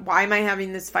 why am I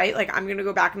having this fight? Like, I'm going to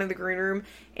go back into the green room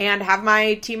and have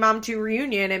my Team Mom 2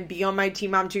 reunion and be on my Team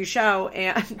Mom 2 show.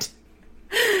 And,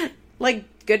 like,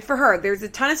 good for her. There's a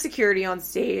ton of security on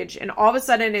stage, and all of a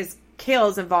sudden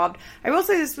Kale's involved. I will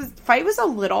say this fight was a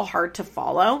little hard to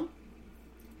follow.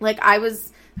 Like, I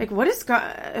was like,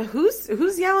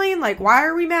 who's yelling? Like, why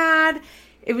are we mad?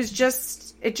 It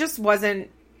just wasn't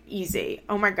easy.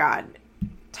 Oh my God.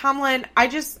 Tomlin, I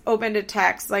just opened a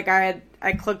text. Like, I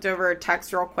clicked over a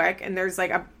text real quick, and there's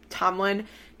like Tomlin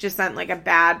just sent like a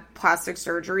bad plastic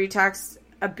surgery text,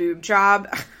 a boob job.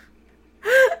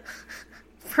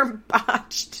 From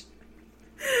Botched.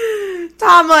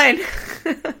 Tomlin.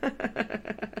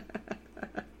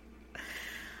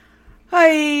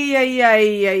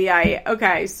 Ay.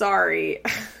 Okay, sorry.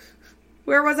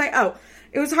 Where was I? Oh,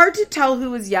 it was hard to tell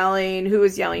who was yelling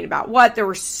about what. There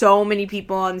were so many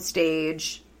people on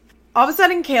stage. all of a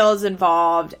sudden, Kayla's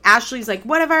involved. Ashley's like,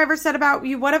 what have I ever said about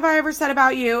you? What have I ever said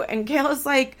about you? And Kayla's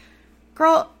like,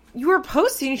 girl, you were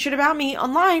posting shit about me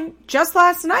online just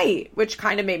last night, which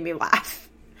kind of made me laugh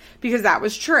because that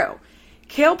was true.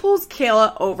 Kale pulls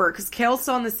Kayla over because Kayla's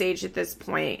still on the stage at this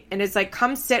point and is like,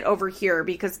 come sit over here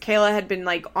because Kayla had been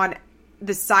like on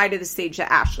the side of the stage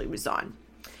that Ashley was on.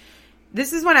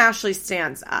 This is when Ashley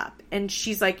stands up and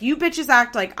she's like, you bitches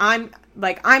act like I'm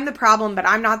the problem, but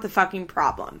I'm not the fucking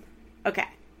problem. Okay.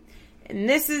 And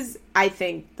this is, I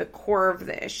think, the core of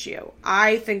the issue.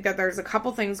 I think that there's a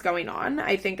couple things going on.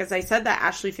 I think, as I said, that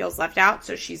Ashley feels left out,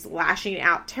 so she's lashing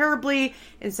out terribly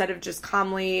instead of just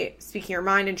calmly speaking her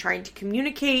mind and trying to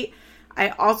communicate. I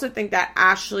also think that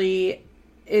Ashley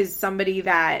is somebody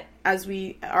that, as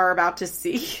we are about to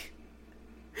see,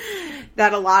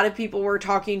 that a lot of people were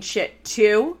talking shit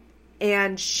to,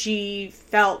 and she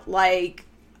felt like,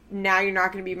 now you're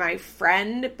not going to be my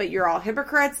friend, but you're all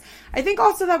hypocrites. I think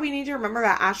also that we need to remember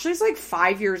that Ashley's like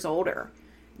 5 years older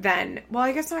than, well,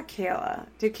 I guess not Kayla.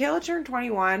 Did Kayla turn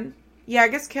 21? Yeah, I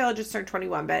guess Kayla just turned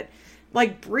 21, but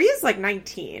like Brie is like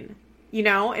 19, you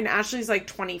know, and Ashley's like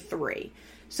 23.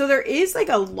 So there is like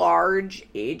a large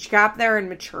age gap there in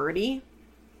maturity.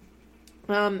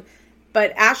 But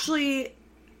Ashley,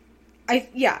 I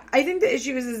think the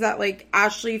issue is that like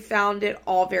Ashley found it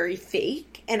all very fake.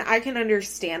 And I can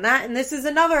understand that. And this is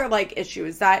another, like, issue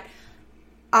is that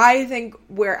I think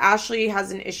where Ashley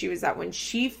has an issue is that when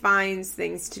she finds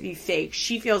things to be fake,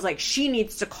 she feels like she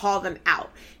needs to call them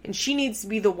out. And she needs to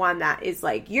be the one that is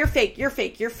like, you're fake, you're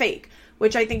fake, you're fake.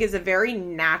 Which I think is a very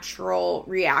natural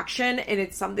reaction. And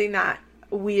it's something that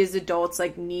we as adults,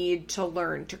 like, need to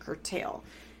learn to curtail.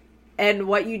 And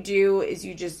what you do is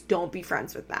you just don't be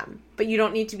friends with them. But you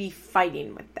don't need to be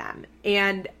fighting with them.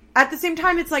 And at the same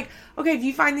time, it's like, okay, if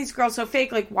you find these girls so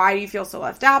fake, like, why do you feel so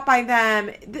left out by them?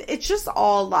 It's just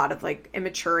all a lot of, like,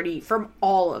 immaturity from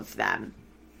all of them.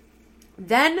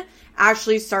 Then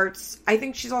Ashley starts, I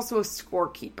think she's also a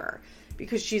scorekeeper,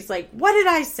 because she's like, what did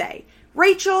I say?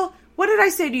 Rachel, what did I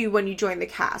say to you when you joined the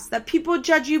cast? That people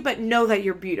judge you but know that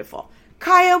you're beautiful.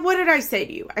 Kaya, what did I say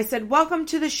to you? I said, welcome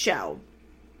to the show.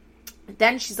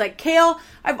 Then she's like, Kale,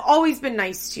 I've always been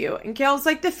nice to you. And Kale's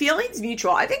like, the feeling's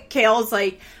mutual. I think Kale's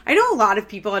like, I know a lot of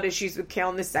people had issues with Kale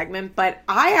in this segment, but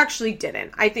I actually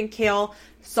didn't. I think Kale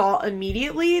saw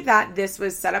immediately that this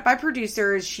was set up by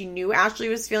producers. She knew Ashley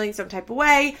was feeling some type of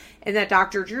way, and that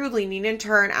Dr. Drew leaning into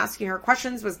her and asking her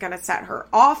questions was going to set her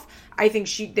off. I think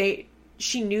she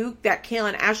knew that Kale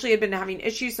and Ashley had been having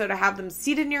issues, so to have them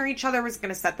seated near each other was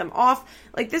going to set them off.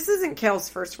 Like, this isn't Kale's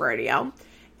first rodeo.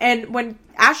 And when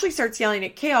Ashley starts yelling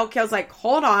at Kale, Kale's like,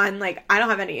 hold on, like, I don't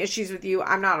have any issues with you.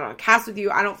 I'm not on a cast with you.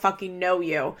 I don't fucking know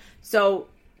you. So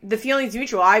the feeling's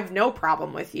mutual. I have no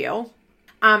problem with you.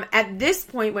 At this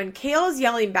point, when Kale is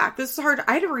yelling back, this is hard.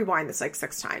 I had to rewind this like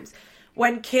 6 times.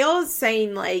 When Kale is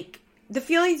saying, like, the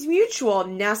feeling's mutual,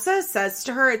 Nessa says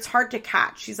to her, it's hard to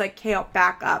catch. She's like, Kale,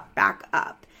 back up, back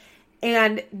up.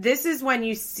 And this is when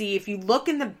you see, if you look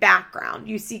in the background,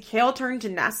 you see Kale turn to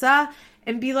Nessa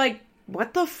and be like,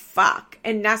 what the fuck?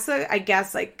 And Nessa, I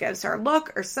guess, like, gives her a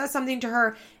look or says something to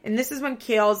her. And this is when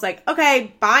Kale's like,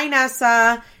 okay, bye,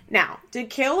 Nessa. Now, did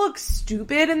Kale look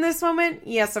stupid in this moment?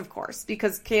 Yes, of course,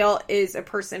 because Kale is a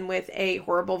person with a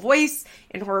horrible voice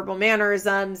and horrible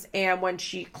mannerisms. And when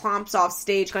she clomps off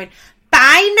stage going,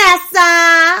 bye,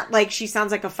 Nessa, like, she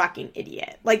sounds like a fucking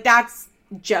idiot. Like, that's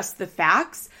just the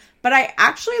facts. But I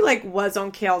actually, like, was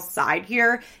on Kale's side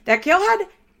here. That Kale had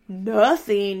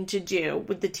nothing to do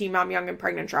with the Teen Mom Young and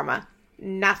Pregnant drama.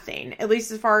 Nothing. At least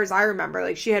as far as I remember.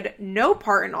 Like, she had no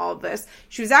part in all of this.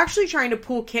 She was actually trying to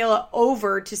pull Kayla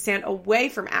over to stand away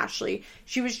from Ashley.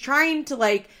 She was trying to,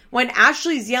 like, when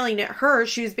Ashley's yelling at her,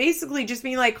 she was basically just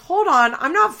being like, hold on,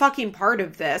 I'm not fucking part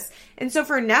of this. And so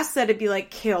for Nessa to be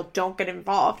like, Kale, don't get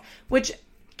involved, which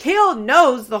Kale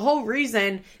knows the whole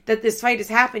reason that this fight is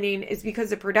happening is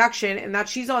because of production, and that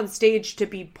she's on stage to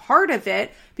be part of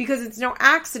it, because it's no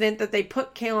accident that they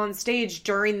put Kale on stage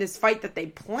during this fight that they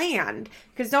planned.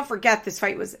 Because don't forget, this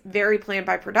fight was very planned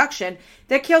by production.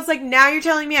 That Kale's like, now you're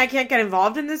telling me I can't get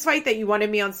involved in this fight that you wanted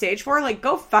me on stage for? Like,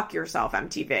 go fuck yourself,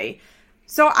 MTV.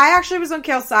 So I actually was on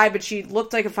Kale's side, but she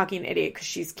looked like a fucking idiot because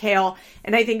she's Kale.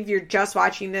 And I think if you're just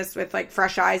watching this with, like,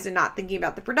 fresh eyes and not thinking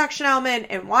about the production element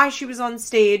and why she was on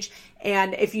stage,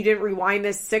 and if you didn't rewind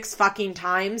this 6 fucking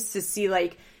times to see,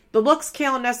 like, the looks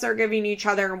Kale and Nessa are giving each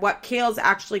other and what Kale's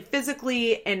actually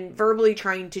physically and verbally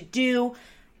trying to do,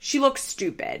 she looks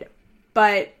stupid.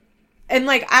 But, and,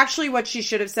 like, actually what she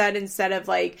should have said instead of,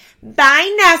 like,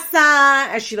 bye,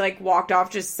 Nessa, as she, like, walked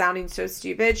off just sounding so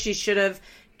stupid, she should have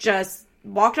just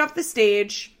walked off the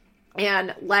stage,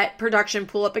 and let production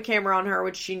pull up a camera on her,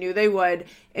 which she knew they would,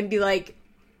 and be like,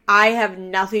 I have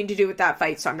nothing to do with that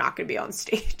fight, so I'm not going to be on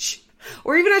stage.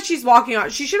 Or even as she's walking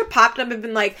out, she should have popped up and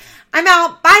been like, I'm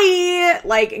out, bye!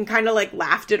 Like, and kind of like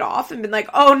laughed it off and been like,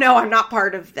 oh no, I'm not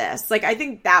part of this. Like, I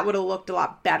think that would have looked a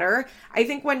lot better. I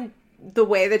think when the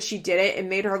way that she did it, it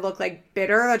made her look like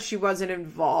bitter that she wasn't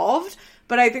involved.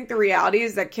 But I think the reality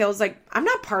is that Kayla's like, I'm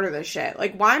not part of this shit.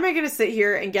 Like, why am I going to sit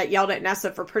here and get yelled at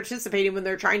Nessa for participating when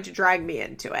they're trying to drag me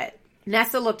into it?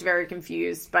 Nessa looked very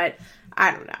confused, but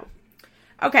I don't know.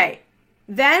 Okay,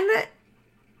 then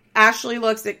Ashley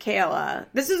looks at Kayla.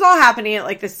 This is all happening at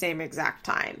like the same exact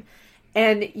time.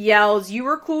 And yells, you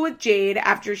were cool with Jade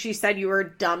after she said you were a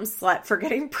dumb slut for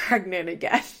getting pregnant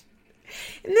again.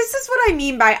 And this is what I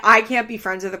mean by I can't be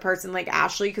friends with a person like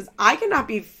Ashley, because I cannot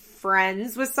be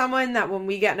friends with someone that when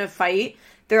we get in a fight,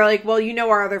 they're like, well, you know,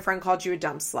 our other friend called you a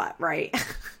dumb slut, right?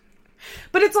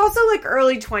 But it's also like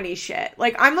early 20s shit.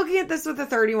 Like, I'm looking at this with a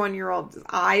 31-year-old's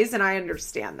eyes, and I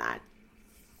understand that.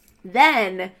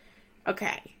 Then,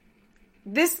 okay,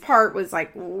 this part was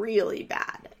like really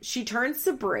bad. She turns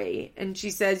to Brie and she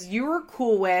says, you were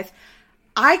cool with,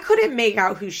 I couldn't make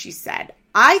out who she said.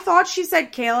 I thought she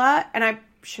said Kayla, and I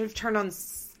should have turned on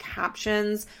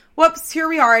captions. Whoops, here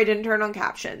we are. I didn't turn on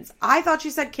captions. I thought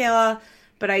she said Kayla,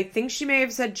 but I think she may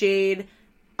have said Jade.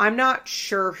 I'm not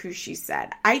sure who she said.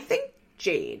 I think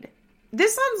Jade.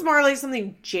 This sounds more like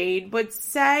something Jade would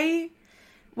say.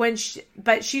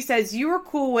 But she says, you were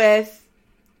cool with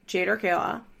Jade or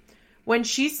Kayla when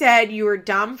she said you were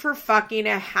dumb for fucking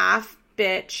a half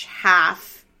bitch,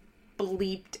 half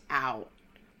bleeped out.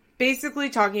 Basically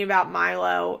talking about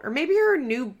Milo, or maybe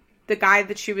the guy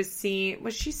that she was seeing.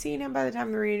 Was she seeing him by the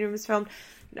time the reunion was filmed?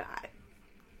 No.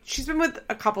 She's been with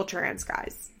a couple trans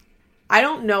guys. I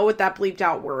don't know what that bleeped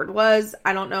out word was.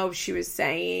 I don't know if she was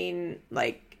saying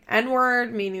like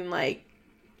N-word, meaning like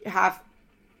half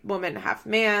woman, half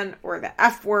man, or the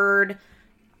F word.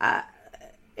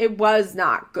 It was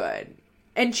not good.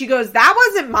 And she goes, that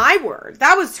wasn't my word.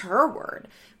 That was her word.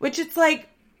 Which it's like,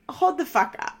 hold the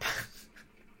fuck up.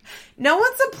 No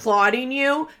one's applauding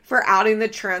you for outing the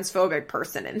transphobic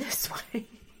person in this way.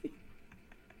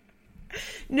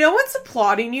 No one's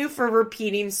applauding you for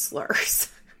repeating slurs.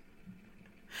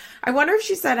 I wonder if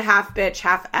she said half bitch,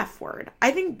 half F word. I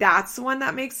think that's the one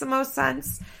that makes the most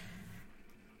sense.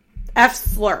 F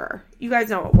slur. You guys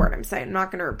know what word I'm saying. I'm not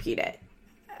going to repeat it.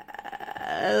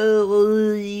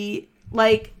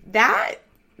 Like that?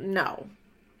 No.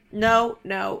 No.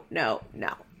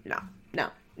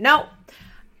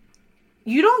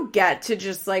 You don't get to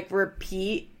just like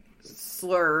repeat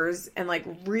slurs and like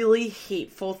really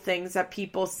hateful things that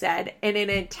people said in an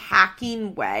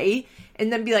attacking way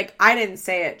and then be like, I didn't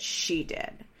say it, she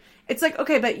did. It's like,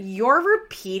 okay, but you're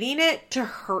repeating it to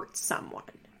hurt someone.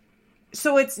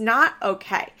 So it's not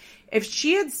okay. If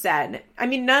she had said, I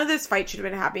mean, none of this fight should have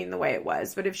been happening the way it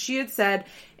was, but if she had said,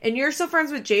 and you're still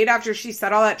friends with Jade after she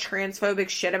said all that transphobic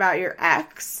shit about your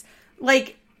ex,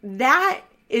 like, that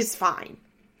is fine.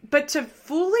 But to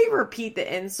fully repeat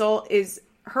the insult is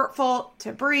hurtful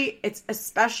to Brie. It's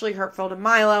especially hurtful to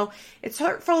Milo. It's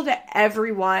hurtful to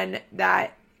everyone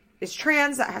that is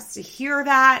trans that has to hear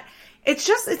that.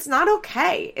 It's not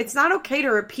okay. It's not okay to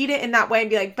repeat it in that way and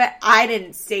be like, but I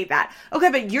didn't say that. Okay,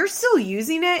 but you're still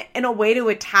using it in a way to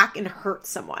attack and hurt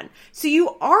someone. So you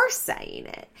are saying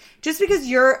it. Just because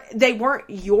they weren't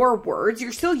your words,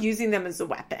 you're still using them as a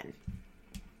weapon.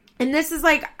 And this is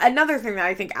like another thing that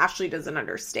I think Ashley doesn't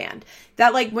understand.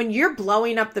 That like when you're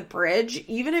blowing up the bridge,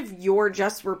 even if you're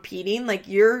just repeating, like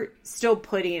you're still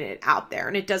putting it out there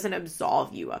and it doesn't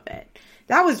absolve you of it.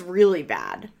 That was really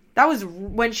bad. That was,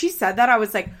 when she said that, I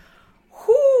was like,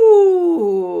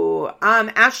 whoo.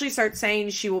 Ashley starts saying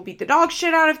she will beat the dog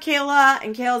shit out of Kayla.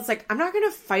 And Kayla's like, I'm not going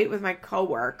to fight with my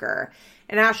coworker.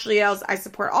 And Ashley yells, I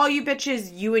support all you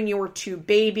bitches, you and your 2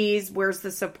 babies. Where's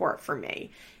the support for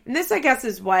me? And this, I guess,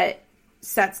 is what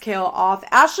sets Kayla off.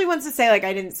 Ashley wants to say, like,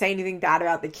 I didn't say anything bad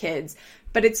about the kids.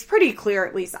 But it's pretty clear,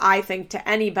 at least I think, to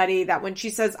anybody that when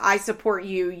she says, I support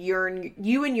you,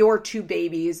 you and your 2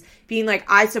 babies, being like,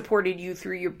 I supported you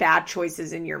through your bad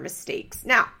choices and your mistakes.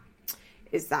 Now,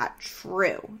 is that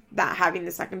true? That having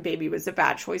the second baby was a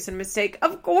bad choice and mistake?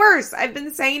 Of course! I've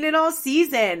been saying it all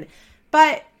season.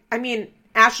 But, I mean,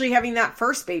 Ashley having that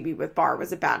first baby with Bar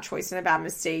was a bad choice and a bad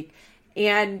mistake.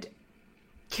 And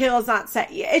Kayla's not saying...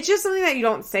 It's just something that you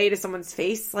don't say to someone's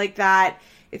face like that.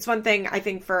 It's one thing, I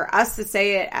think, for us to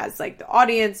say it as, like, the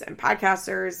audience and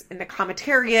podcasters and the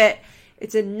commentariat.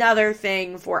 It's another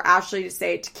thing for Ashley to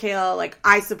say it to Kayla, like,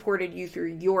 I supported you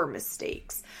through your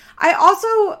mistakes. I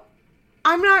also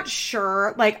I'm not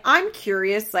sure. Like, I'm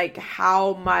curious, like,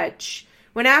 how much,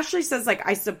 when Ashley says, like,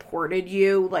 I supported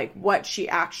you, like, what she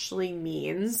actually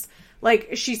means. Like,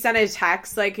 she sent a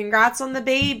text, like, congrats on the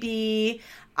baby.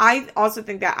 I also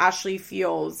think that Ashley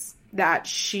feels that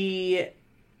she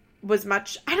was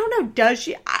much, I don't know, does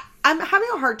she? I'm having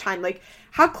a hard time. Like,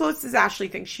 how close does Ashley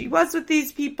think she was with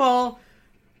these people?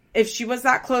 If she was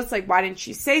that close, like, why didn't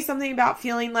she say something about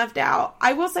feeling left out?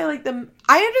 I will say, like,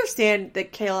 I understand the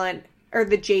Kayla or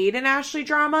the Jade and Ashley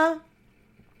drama,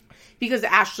 because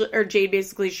Jade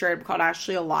basically straight up called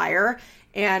Ashley a liar,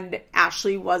 and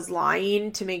Ashley was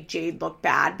lying to make Jade look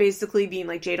bad, basically being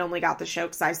like, Jade only got the show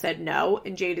because I said no,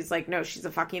 and Jade is like, no, she's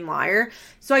a fucking liar.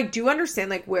 So I do understand,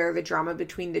 like, where the drama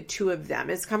between the two of them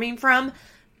is coming from,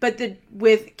 but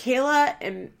with Kayla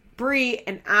and Bri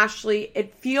and Ashley,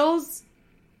 it feels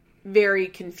very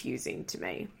confusing to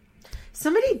me.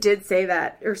 Somebody did say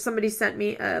that, or somebody sent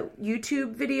me a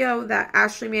YouTube video that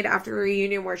Ashley made after the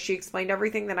reunion where she explained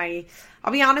everything that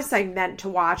I'll be honest, I meant to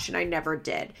watch and I never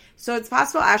did. So it's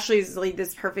possible Ashley's laid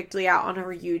this perfectly out on her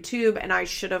YouTube and I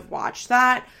should have watched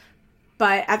that.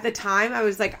 But at the time I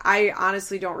was like, I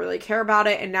honestly don't really care about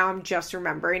it. And now I'm just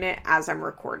remembering it as I'm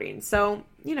recording. So,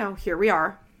 here we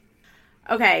are.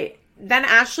 Okay. Then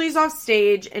Ashley's off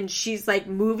stage and she's like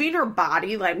moving her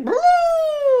body like,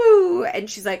 woo! And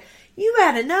she's like, you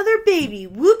had another baby.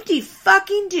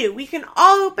 Whoop-de-fucking-do. We can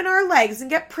all open our legs and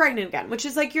get pregnant again. Which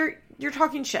is like, you're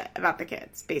talking shit about the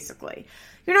kids, basically.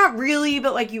 You're not really,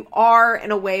 but like you are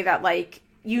in a way that like,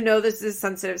 this is a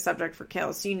sensitive subject for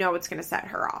Kayla, so it's going to set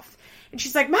her off. And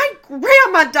she's like, my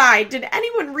grandma died. Did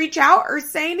anyone reach out or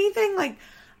say anything? Like,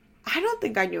 I don't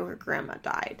think I knew her grandma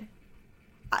died.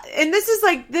 And this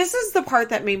is the part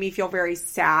that made me feel very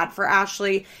sad for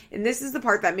Ashley. And this is the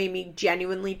part that made me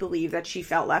genuinely believe that she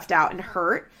felt left out and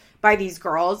hurt by these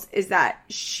girls, is that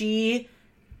she,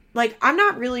 like, I'm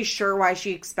not really sure why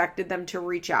she expected them to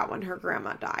reach out when her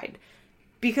grandma died.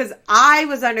 Because I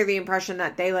was under the impression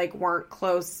that they, like, weren't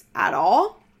close at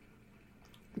all.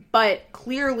 But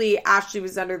clearly Ashley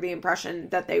was under the impression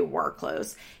that they were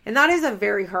close. And that is a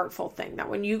very hurtful thing, that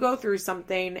when you go through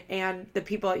something and the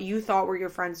people that you thought were your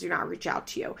friends do not reach out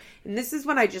to you. And this is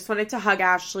when I just wanted to hug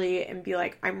Ashley and be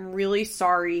like, I'm really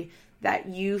sorry that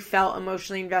you felt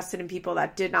emotionally invested in people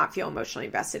that did not feel emotionally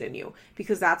invested in you.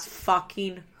 Because that's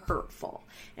fucking hurtful.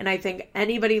 And I think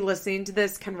anybody listening to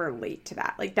this can relate to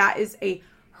that. Like, that is a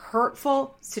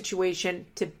hurtful situation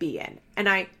to be in. And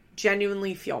I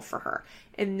genuinely feel for her.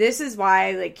 And this is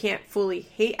why I can't fully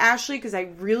hate Ashley, because I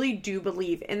really do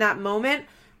believe in that moment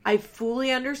I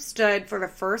fully understood for the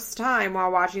first time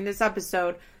while watching this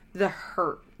episode the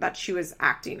hurt that she was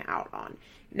acting out on.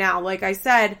 Now, like I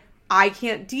said, I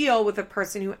can't deal with a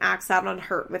person who acts out on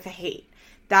hurt with hate.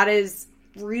 That is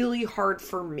really hard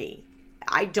for me.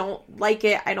 I don't like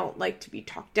it. I don't like to be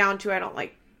talked down to. I don't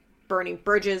like burning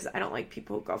bridges. I don't like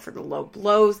people who go for the low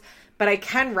blows. But I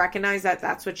can recognize that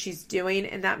that's what she's doing,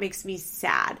 and that makes me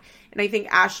sad. And I think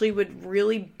Ashley would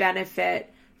really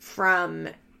benefit from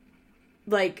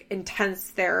intense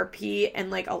therapy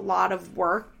and a lot of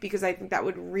work, because I think that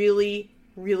would really,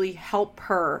 really help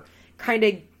her kind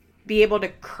of be able to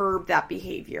curb that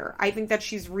behavior. I think that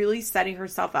she's really setting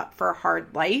herself up for a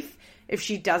hard life if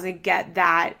she doesn't get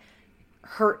that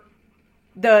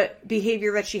the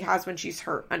behavior that she has when she's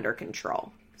hurt under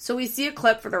control. So we see a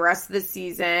clip for the rest of the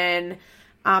season.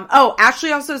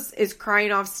 Ashley also is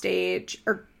crying off stage.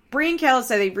 Or Bri and Kayla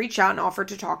said they reached out and offered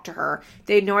to talk to her.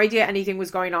 They had no idea anything was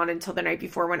going on until the night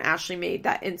before when Ashley made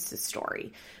that Insta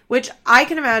story. Which I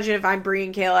can imagine if I'm Bri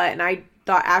and Kayla and I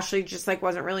thought Ashley just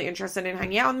wasn't really interested in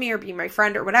hanging out with me or being my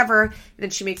friend or whatever. And then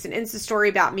she makes an Insta story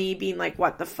about me being like,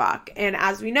 what the fuck? And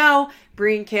as we know,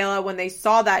 Bri and Kayla, when they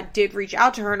saw that, did reach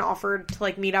out to her and offered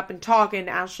to meet up and talk, and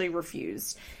Ashley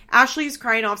refused. Ashley's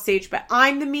crying off stage, but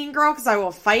I'm the mean girl because I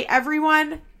will fight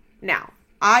everyone. Now,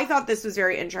 I thought this was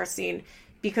very interesting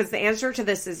because the answer to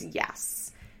this is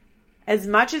yes. As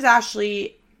much as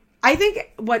Ashley, I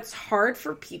think what's hard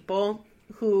for people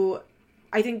who,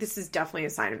 I think this is definitely a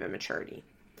sign of immaturity.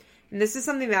 And this is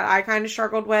something that I kind of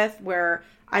struggled with, where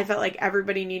I felt like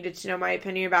everybody needed to know my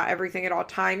opinion about everything at all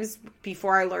times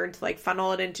before I learned to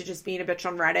funnel it into just being a bitch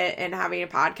on Reddit and having a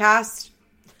podcast.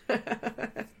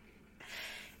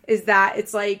 Is that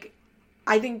it's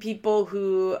I think people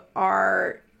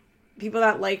that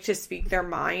like to speak their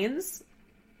minds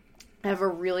have a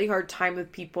really hard time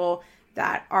with people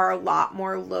that are a lot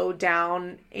more low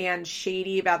down and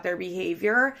shady about their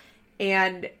behavior.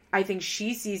 And I think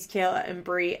she sees Kayla and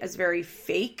Bri as very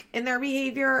fake in their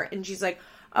behavior. And she's like,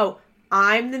 oh,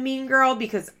 I'm the mean girl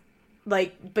because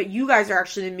like, but you guys are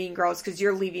actually the mean girls because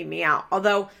you're leaving me out.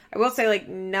 Although I will say, like,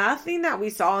 nothing that we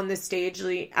saw on the stage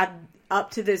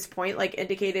up to this point, like,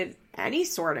 indicated any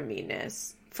sort of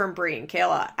meanness from Bri and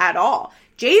Kayla at all.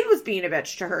 Jade was being a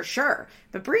bitch to her, sure.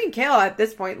 But Bri and Kayla at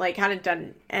this point, like, hadn't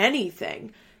done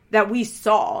anything that we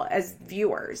saw as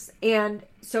viewers. And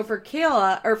so for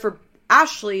Kayla, or for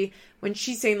Ashley, when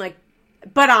she's saying, like,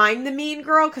 but I'm the mean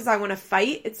girl because I want to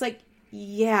fight, it's like,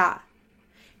 yeah,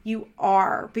 you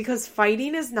are. Because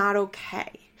fighting is not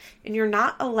okay. And you're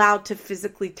not allowed to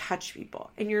physically touch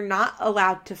people. And you're not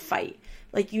allowed to fight.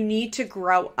 Like, you need to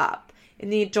grow up. In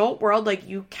the adult world, like,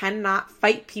 you cannot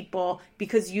fight people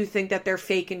because you think that they're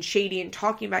fake and shady and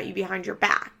talking about you behind your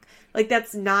back. Like,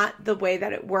 that's not the way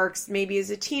that it works. Maybe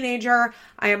as a teenager,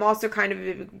 I am also kind of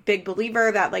a big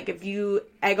believer that, like, if you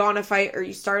egg on a fight or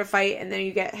you start a fight and then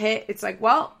you get hit, it's like,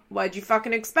 well, what'd you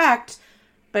fucking expect?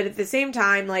 But at the same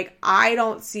time, like, I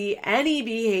don't see any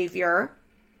behavior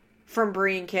from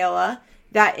Bri and Kayla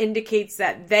that indicates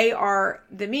that they are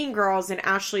the mean girls and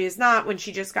Ashley is not, when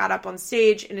she just got up on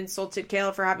stage and insulted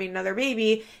Kayla for having another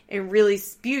baby and really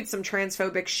spewed some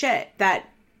transphobic shit that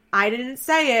I didn't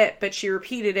say it, but she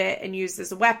repeated it and used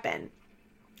as a weapon.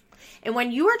 And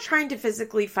when you are trying to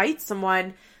physically fight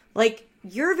someone, like,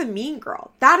 you're the mean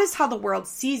girl. That is how the world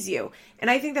sees you. And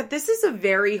I think that this is a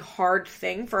very hard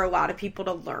thing for a lot of people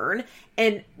to learn.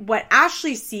 And what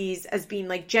Ashley sees as being,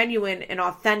 like, genuine and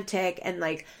authentic and,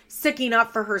 like, sticking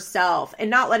up for herself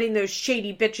and not letting those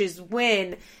shady bitches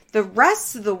win, the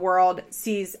rest of the world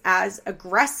sees as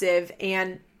aggressive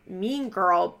and mean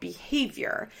girl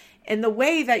behavior. And the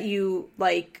way that you,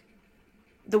 like,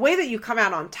 the way that you come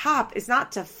out on top is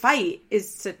not to fight,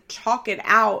 is to talk it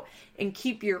out and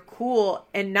keep your cool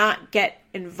and not get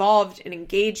involved and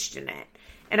engaged in it.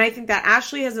 And I think that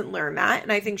Ashley hasn't learned that.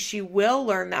 And I think she will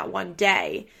learn that one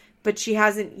day, but she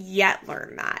hasn't yet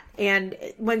learned that. And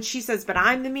when she says, but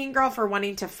I'm the mean girl for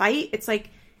wanting to fight, it's like,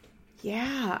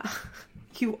 yeah,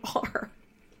 you are.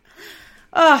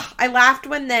 Ugh, I laughed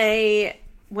when they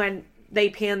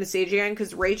panned the stage again,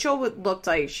 because Rachel looked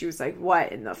like she was like,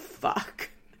 what in the fuck?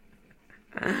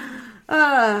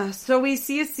 So we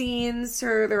see scenes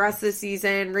for the rest of the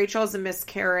season. Rachel has a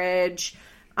miscarriage,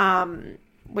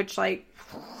 which, like,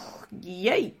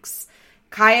 yikes.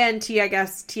 Kaya and T, I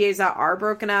guess Tiaza are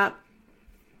broken up.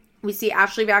 We see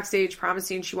Ashley backstage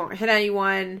promising she won't hit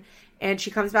anyone. And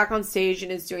she comes back on stage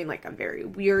and is doing, like, a very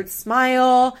weird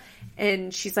smile.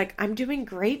 And she's like, I'm doing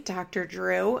great, Dr.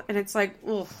 Drew. And it's like,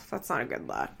 ugh, that's not a good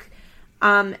look.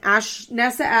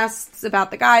 Nessa asks about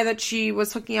the guy that she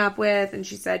was hooking up with. And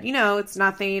she said, you know, it's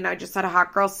nothing. I just had a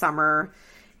hot girl summer.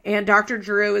 And Dr.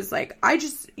 Drew is like, I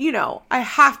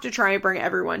have to try and bring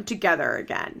everyone together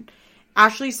again.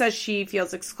 Ashley says she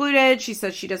feels excluded. She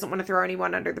says she doesn't want to throw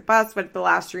anyone under the bus. But at the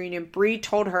last reunion, Bri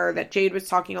told her that Jade was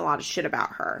talking a lot of shit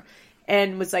about her.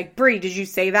 And was like, Bri, did you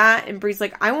say that? And Bri's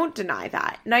like, I won't deny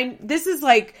that. And this is,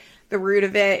 like, the root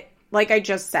of it. Like I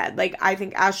just said, like, I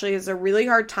think Ashley has a really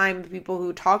hard time with people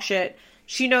who talk shit.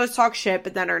 She knows talk shit,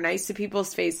 but then are nice to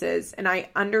people's faces. And I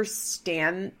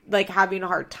understand, like, having a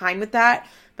hard time with that.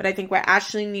 But I think what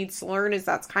Ashley needs to learn is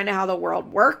that's kind of how the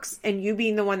world works. And you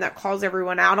being the one that calls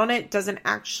everyone out on it doesn't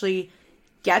actually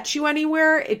get you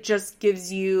anywhere. It just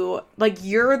gives you, like,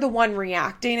 you're the one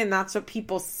reacting, and that's what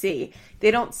people see.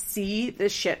 They don't see the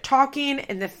shit talking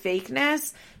and the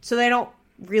fakeness, so they don't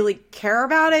really care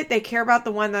about it. They care about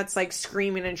the one that's, like,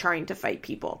 screaming and trying to fight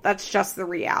people. That's just the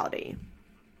reality.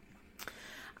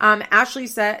 Ashley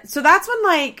said, so that's when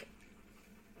I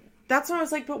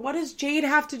was like, but what does Jade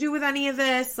have to do with any of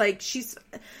this? Like,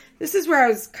 this is where I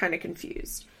was kind of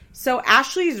confused. So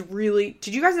Ashley's really,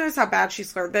 did you guys notice how bad she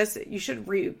slurred this? You should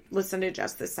listen to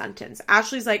just this sentence.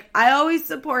 Ashley's like, I always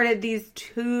supported these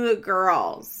two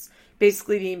girls,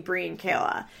 basically being Bri and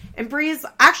Kayla. And Bri is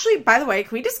actually, by the way,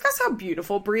 can we discuss how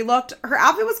beautiful Bri looked? Her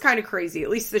outfit was kind of crazy, at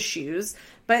least the shoes,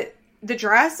 but the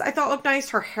dress I thought looked nice.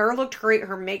 Her hair looked great.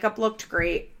 Her makeup looked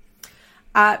great.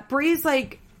 Bri's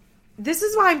like, this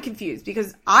is why I'm confused,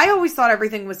 because I always thought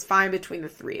everything was fine between the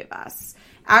three of us.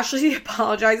 Ashley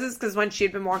apologizes because when she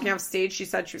had been walking off stage, she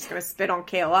said she was going to spit on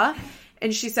Kayla.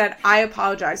 And she said, I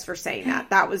apologize for saying that.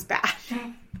 That was bad.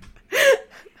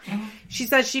 She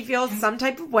says she feels some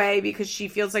type of way because she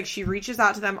feels like she reaches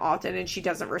out to them often and she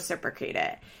doesn't reciprocate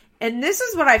it. And this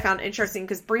is what I found interesting,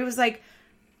 because Bri was like,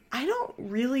 I don't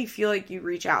really feel like you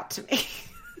reach out to me.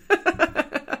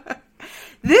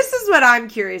 This is what I'm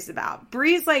curious about.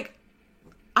 Bri's like,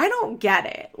 I don't get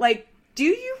it. Like, do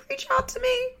you reach out to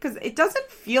me? Because it doesn't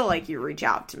feel like you reach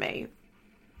out to me.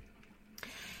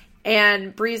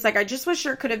 And Bree's like, I just wish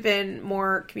there could have been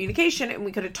more communication and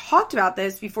we could have talked about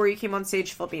this before you came on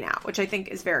stage flipping out, which I think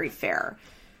is very fair.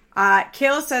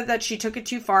 Kayla said that she took it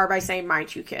too far by saying my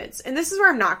two kids. And this is where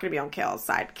I'm not going to be on Kayla's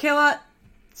side. Kayla,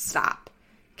 stop.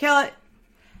 Kayla,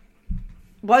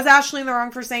 was Ashley in the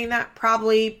wrong for saying that?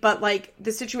 Probably. But, like,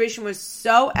 the situation was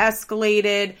so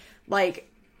escalated. Like,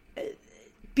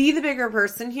 be the bigger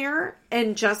person here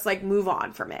and just, like, move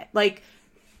on from it. Like,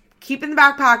 keep in the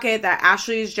back pocket that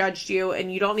Ashley has judged you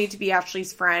and you don't need to be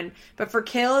Ashley's friend. But for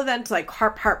Kayla then to, like,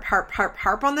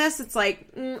 harp on this, it's like,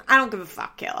 I don't give a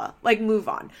fuck, Kayla. Like, move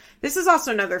on. This is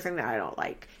also another thing that I don't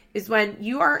like, is when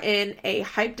you are in a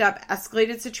hyped up,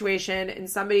 escalated situation and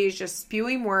somebody is just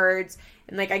spewing words.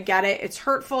 And, like, I get it. It's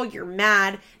hurtful. You're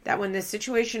mad that when the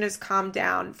situation has calmed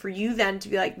down, for you then to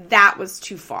be like, that was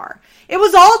too far. It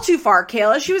was all too far,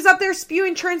 Kayla. She was up there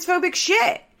spewing transphobic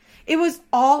shit. It was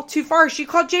all too far. She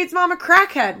called Jade's mom a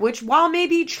crackhead, which, while may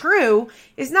be true,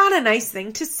 is not a nice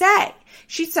thing to say.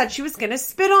 She said she was going to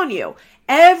spit on you.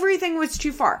 Everything was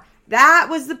too far. That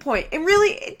was the point. And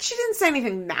really, she didn't say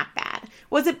anything that bad.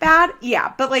 Was it bad?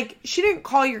 Yeah. But, like, she didn't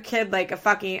call your kid, like, a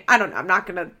fucking, I don't know. I'm not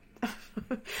going to.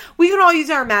 We can all use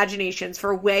our imaginations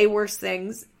for way worse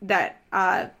things that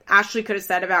Ashley could have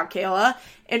said about Kayla,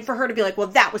 and for her to be like, well,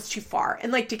 that was too far,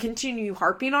 and, like, to continue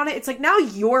harping on it. It's like, now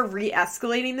you're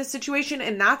re-escalating the situation,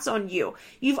 and that's on you.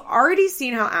 You've already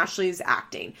seen how Ashley is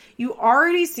acting. You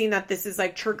already seen that this is,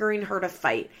 like, triggering her to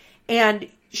fight, and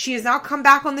she has now come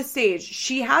back on the stage.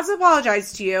 She has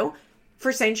apologized to you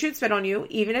for saying she would spit on you,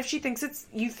 even if you think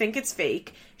it's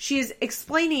fake. She is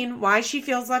explaining why she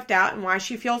feels left out and why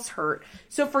she feels hurt.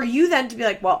 So for you then to be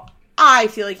like, well, I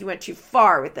feel like you went too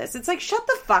far with this. It's like, shut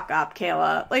the fuck up,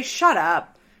 Kayla. Like, shut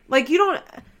up. Like, you don't,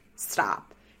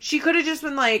 stop. She could have just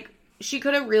been like,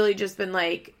 really just been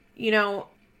like, you know,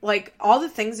 like, all the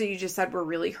things that you just said were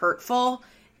really hurtful.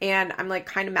 And I'm, like,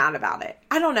 kind of mad about it.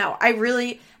 I don't know. I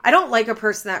don't like a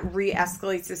person that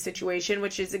re-escalates the situation,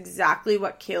 which is exactly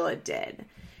what Kayla did.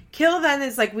 Kayla then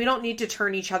is like, we don't need to tear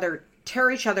each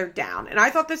other down. And I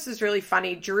thought this was really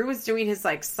funny. Drew was doing his,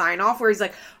 like, sign off where he's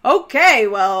like, okay,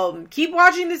 well, keep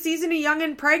watching the season of Young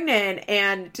and Pregnant.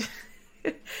 And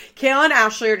Kayla and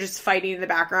Ashley are just fighting in the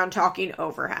background, talking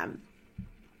over him.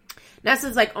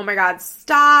 Nessa's like, oh my God,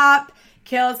 stop.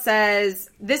 Kayla says,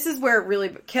 this is where it really,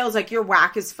 Kayla's like, you're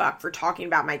whack as fuck for talking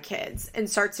about my kids, and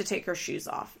starts to take her shoes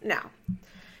off. Now,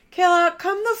 Kayla,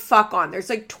 come the fuck on.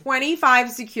 There's like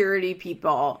 25 security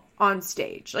people on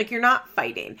stage. Like, you're not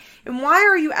fighting. And why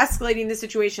are you escalating the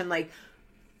situation? Like,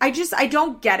 I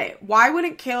don't get it. Why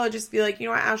wouldn't Kayla just be like, you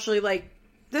know what, Ashley, like,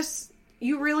 this,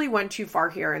 you really went too far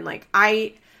here. And, like,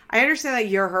 I understand that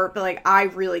you're hurt, but, like, I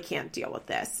really can't deal with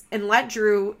this. And let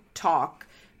Drew talk.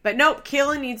 But nope,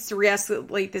 Kayla needs to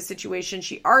re-escalate this situation.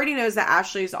 She already knows that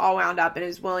Ashley is all wound up and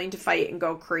is willing to fight and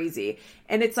go crazy.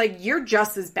 And it's like, you're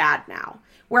just as bad now.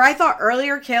 Where I thought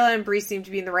earlier Kayla and Bree seemed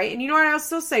to be in the right. And you know what? I'll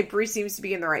still say Bree seems to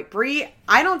be in the right. Bree,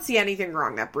 I don't see anything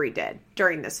wrong that Bree did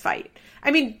during this fight.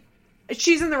 I mean,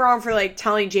 she's in the wrong for, like,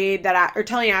 telling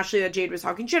Ashley that Jade was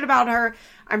talking shit about her.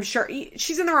 I'm sure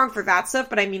she's in the wrong for that stuff.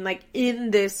 But I mean, like,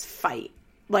 in this fight,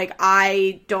 like,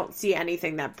 I don't see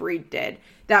anything that Bree did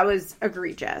that was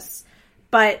egregious.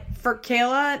 But for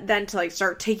Kayla then to, like,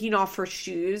 start taking off her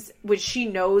shoes, which she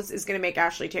knows is going to make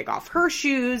Ashley take off her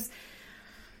shoes,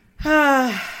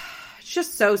 it's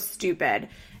just so stupid.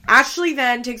 Ashley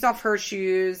then takes off her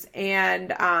shoes,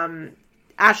 and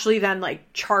Ashley then,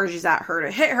 like, charges at her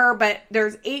to hit her, but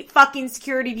there's 8 fucking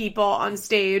security people on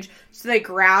stage, so they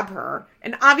grab her.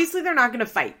 And obviously they're not going to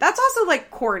fight. That's also,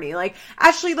 like, corny. Like,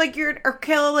 Ashley, like, or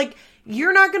Kayla, like,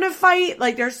 you're not going to fight.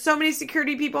 Like, there's so many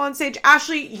security people on stage.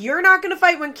 Ashley, you're not going to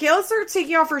fight. When Kayla starts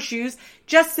taking off her shoes,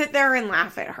 just sit there and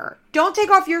laugh at her. Don't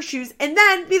take off your shoes and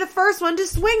then be the first one to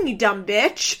swing, you dumb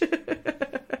bitch.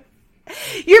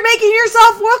 You're making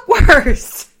yourself look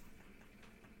worse.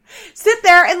 Sit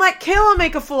there and let Kayla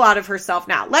make a fool out of herself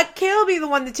now. Let Kayla be the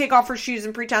one to take off her shoes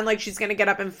and pretend like she's going to get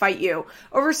up and fight you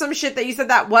over some shit that you said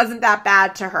that wasn't that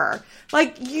bad to her.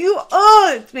 Like,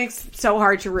 it makes it so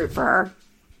hard to root for her.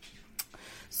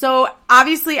 So,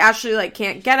 obviously, Ashley, like,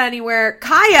 can't get anywhere.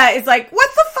 Kaya is like, what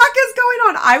the fuck is going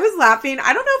on? I was laughing.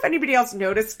 I don't know if anybody else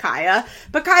noticed Kaya,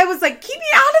 but Kaya was like, keep me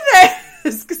out of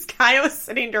this, because Kaya was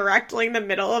sitting directly in the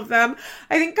middle of them.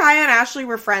 I think Kaya and Ashley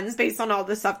were friends based on all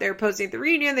the stuff they were posting at the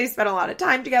reunion. They spent a lot of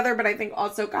time together, but I think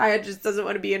also Kaya just doesn't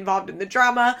want to be involved in the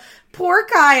drama. Poor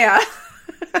Kaya.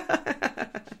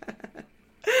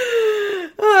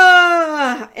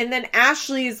 And then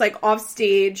Ashley's, like, off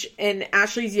stage, and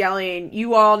Ashley's yelling,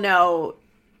 all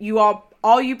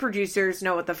you producers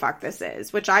know what the fuck this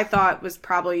is, which I thought was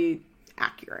probably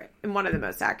accurate, and one of the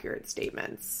most accurate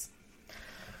statements.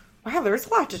 Wow, there's a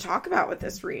lot to talk about with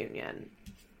this reunion.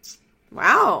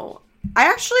 Wow. I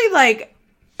actually,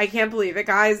 I can't believe it,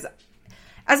 guys.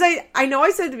 As I know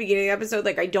I said at the beginning of the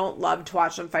episode, I don't love to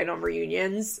watch them fight on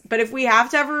reunions. But if we have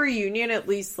to have a reunion, at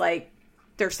least,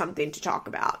 there's something to talk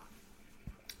about.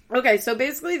 Okay, so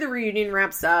basically the reunion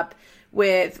wraps up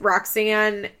with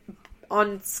Roxanne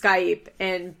on Skype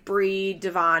and Brie,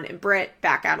 Devon, and Britt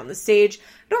back out on the stage.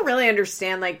 I don't really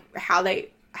understand, how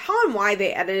and why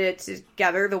they edited it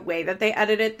together the way that they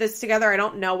edited this together. I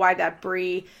don't know why that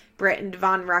Brie, Britt, and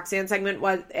Devon, Roxanne segment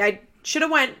was. I should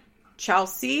have went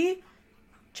Chelsea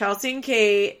and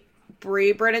Kate,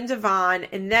 Brie, Britt, and Devon,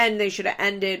 and then they should have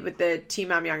ended with the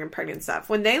Team I'm Young and Pregnant stuff.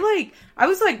 When they, I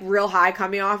was, real high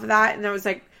coming off of that, and I was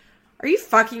like, are you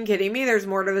fucking kidding me? There's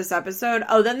more to this episode.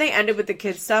 Oh, then they ended with the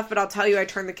kids stuff, but I'll tell you, I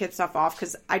turned the kids stuff off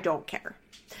because I don't care.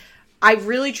 I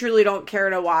really, truly don't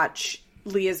care to watch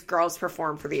Leah's girls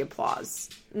perform for the applause.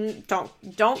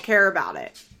 Don't care about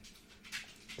it.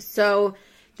 So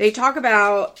they talk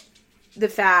about the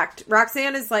fact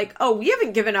Roxanne is like, oh, we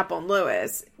haven't given up on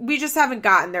Lewis. We just haven't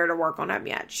gotten there to work on him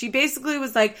yet. She basically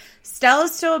was like,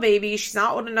 Stella's still a baby. She's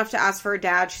not old enough to ask for a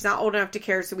dad. She's not old enough to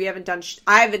care. So we haven't done,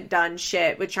 I haven't done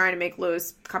shit with trying to make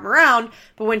Lewis come around.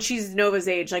 But when she's Nova's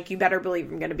age, you better believe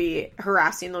I'm going to be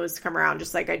harassing Lewis to come around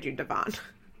just like I do Devon.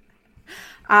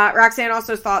 Roxanne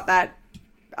also thought that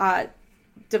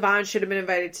Devon should have been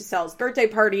invited to Stella's birthday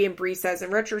party, and Brie says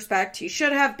in retrospect he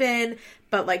should have been,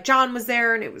 but John was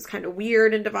there and it was kind of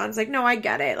weird, and Devon's like, no, I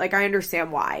get it. I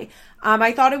understand why.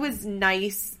 I thought it was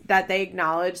nice that they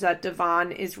acknowledged that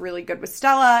Devon is really good with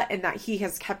Stella and that he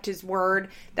has kept his word,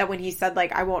 that when he said,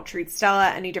 I won't treat Stella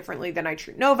any differently than I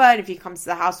treat Nova, and if he comes to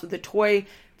the house with a toy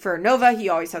for Nova, he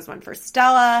always has one for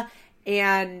Stella.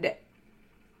 And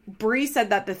Brie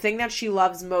said that the thing that she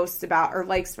loves most about, or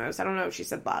likes most, I don't know if she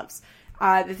said loves,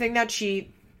 the thing that she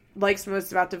likes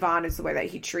most about Devon is the way that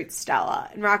he treats Stella.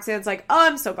 And Roxanne's like, oh,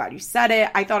 I'm so glad you said it.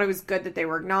 I thought it was good that they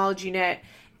were acknowledging it.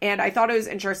 And I thought it was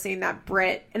interesting that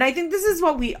Britt, and I think this is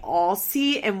what we all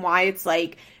see and why it's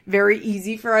very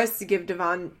easy for us to give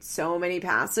Devon so many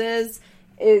passes,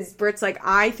 is Britt's like,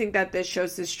 I think that this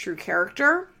shows his true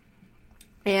character.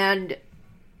 And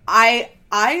I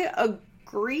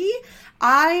agree.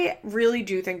 I really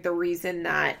do think the reason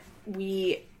that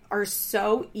we are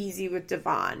so easy with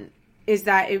Devon is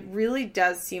that it really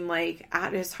does seem like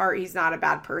at his heart he's not a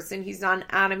bad person. He's not an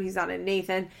Adam. He's not a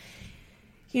Nathan.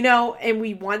 And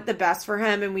we want the best for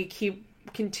him, and we keep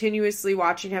continuously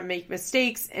watching him make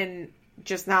mistakes and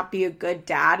just not be a good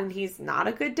dad, and he's not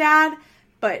a good dad.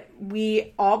 But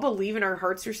we all believe in our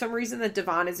hearts for some reason that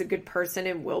Devon is a good person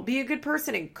and will be a good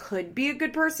person and could be a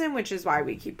good person, which is why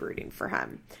we keep rooting for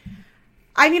him.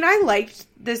 I mean, I liked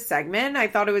this segment. I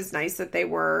thought it was nice that they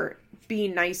were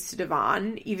being nice to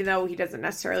Devon, even though he doesn't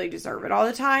necessarily deserve it all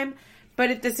the time. But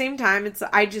at the same time, it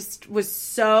was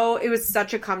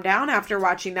such a come down after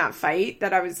watching that fight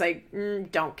that I was like,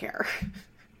 don't care.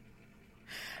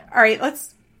 All right,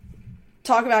 let's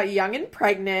talk about Young and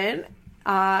Pregnant.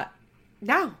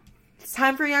 Now, it's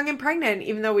time for Young and Pregnant,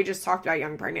 even though we just talked about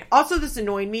Young and Pregnant. Also, this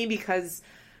annoyed me because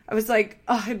I was like,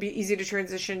 oh, it'd be easy to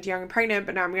transition to Young and Pregnant,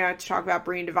 but now I'm going to have to talk about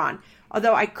Brie and Devon.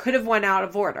 Although I could have went out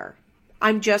of order.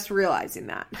 I'm just realizing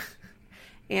that.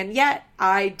 And yet,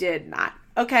 I did not.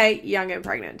 Okay, Young and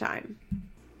Pregnant time.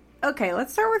 Okay,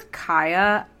 let's start with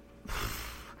Kaya.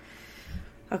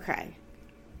 Okay.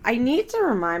 I need to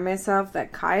remind myself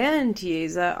that Kaya and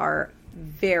Tiesa are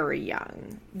very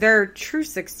young. They're true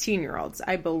 16-year-olds,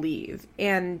 I believe.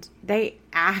 And they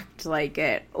act like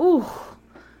it. Ooh.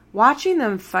 Watching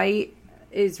them fight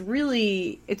is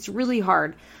really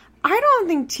hard. I don't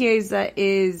think Tiesa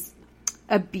is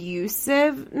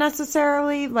abusive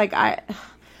necessarily. I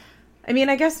mean,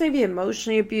 I guess maybe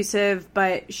emotionally abusive,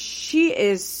 but she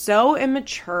is so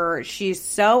immature. She's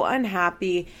so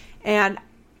unhappy. And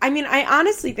I mean, I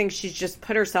honestly think she's just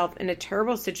put herself in a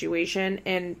terrible situation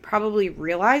and probably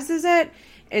realizes it.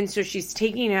 And so she's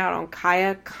taking it out on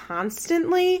Kaya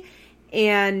constantly.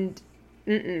 And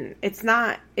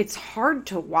it's hard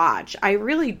to watch. I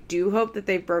really do hope that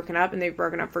they've broken up and they've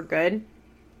broken up for good.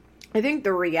 I think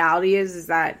the reality is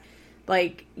that,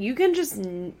 you can just,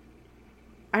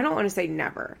 I don't want to say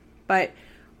never, but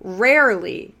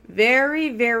rarely, very,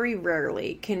 very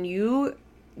rarely can you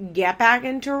get back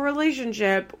into a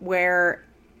relationship where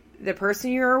the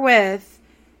person you were with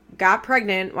got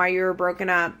pregnant while you were broken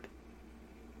up.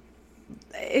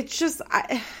 It's just,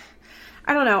 I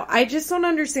don't know. I just don't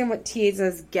understand what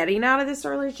Tiesa's getting out of this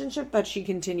relationship that she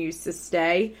continues to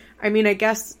stay. I mean, I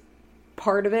guess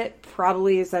part of it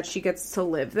probably is that she gets to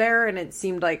live there, and it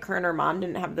seemed like her and her mom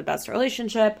didn't have the best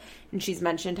relationship, and she's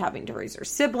mentioned having to raise her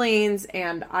siblings,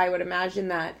 and I would imagine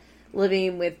that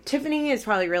living with Tiffany is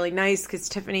probably really nice, because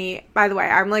Tiffany, by the way,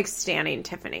 I'm like standing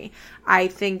Tiffany. I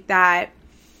think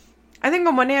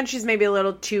on one hand she's maybe a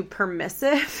little too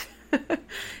permissive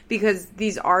because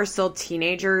these are still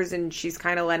teenagers and she's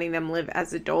kind of letting them live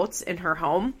as adults in her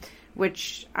home,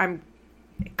 which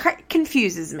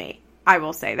confuses me. I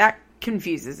will say that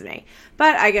confuses me.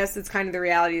 But I guess it's kind of the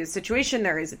reality of the situation.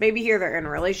 There is a baby here. They're in a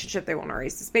relationship. They want to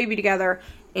raise this baby together.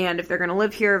 And if they're going to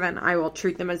live here, then I will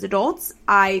treat them as adults.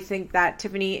 I think that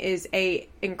Tiffany is a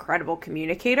incredible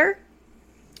communicator.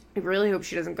 I really hope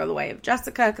she doesn't go the way of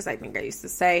Jessica, because I think I used to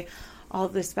say all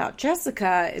of this about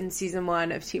Jessica in season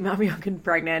 1 of Teen Mom Young and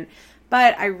Pregnant.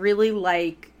 But I really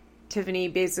like Tiffany.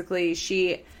 Basically,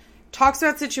 she talks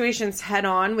about situations head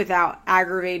on without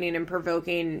aggravating and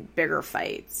provoking bigger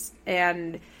fights.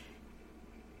 And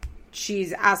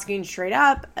she's asking straight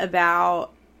up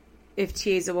about if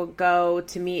Tiesa will go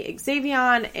to meet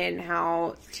Xavion and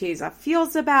how Tiesa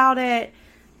feels about it.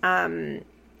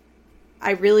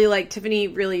 I really like Tiffany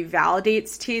really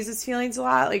validates Tiesa's feelings a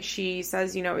lot. Like, she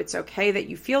says, it's okay that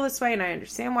you feel this way, and I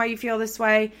understand why you feel this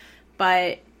way,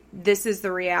 but this is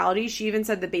the reality. She even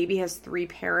said the baby has 3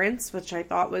 parents, which I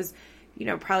thought was,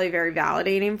 probably very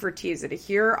validating for Tiesa to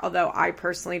hear, although I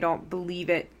personally don't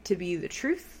believe it to be the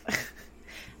truth.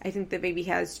 I think the baby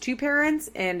has 2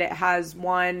 parents, and it has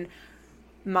 1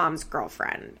 mom's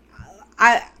girlfriend.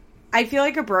 I feel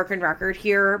like a broken record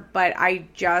here, but I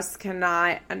just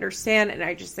cannot understand, and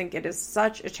I just think it is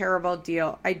such a terrible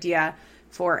idea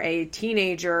for a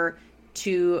teenager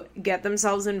to get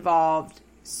themselves involved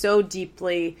so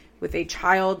deeply with a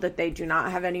child that they do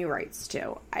not have any rights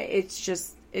to.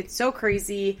 It's so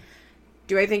crazy.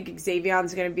 Do I think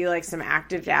Xavion's going to be like some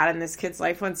active dad in this kid's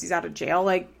life once he's out of jail?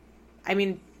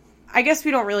 I guess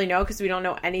we don't really know because we don't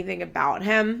know anything about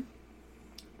him,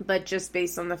 but just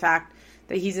based on the fact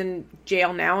that he's in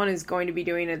jail now and is going to be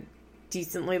doing a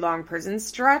decently long prison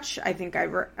stretch. I think I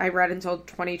read until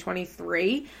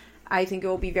 2023. I think it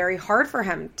will be very hard for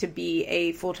him to be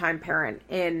a full-time parent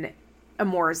in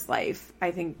Amour's life.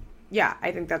 I think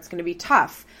that's going to be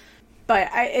tough. But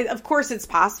of course it's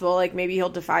possible. Like, maybe he'll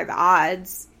defy the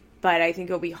odds, but I think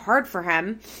it'll be hard for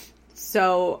him.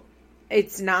 So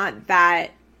it's not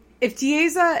that if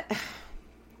Tiesa,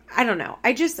 I don't know.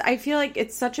 I feel like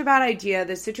it's such a bad idea.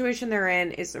 The situation they're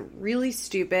in is really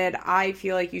stupid. I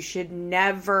feel like you should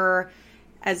never,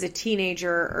 as a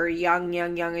teenager or a young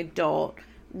adult,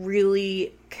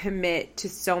 really commit to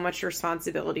so much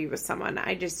responsibility with someone.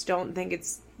 I just don't think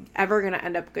it's ever going to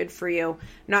end up good for you. I'm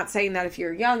not saying that if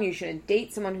you're young, you shouldn't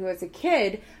date someone who has a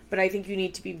kid, but I think you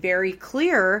need to be very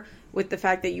clear with the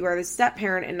fact that you are the step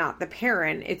parent and not the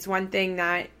parent. It's one thing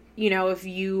that, if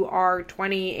you are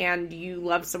 20 and you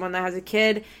love someone that has a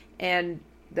kid and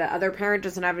the other parent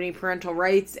doesn't have any parental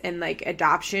rights and like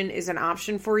adoption is an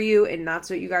option for you and that's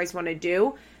what you guys want to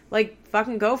do, like,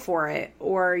 fucking go for it.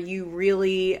 Or you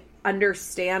really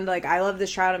understand, like, I love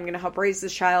this child, I'm going to help raise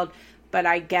this child, but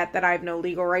I get that I have no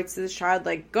legal rights to this child,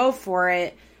 like, go for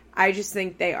it. I just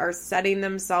think they are setting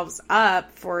themselves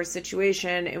up for a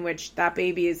situation in which that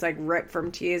baby is, like, ripped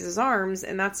from Tiesa's arms,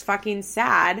 and that's fucking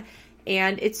sad,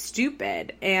 and it's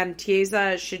stupid, and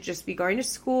Tiesa should just be going to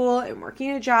school and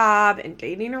working a job and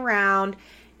dating around,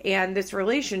 and this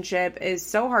relationship is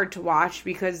so hard to watch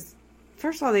because,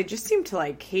 first of all, they just seem to,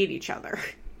 like, hate each other.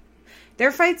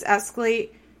 Their fights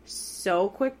escalate so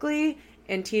quickly,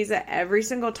 and Tiesa every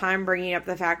single time bringing up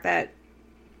the fact that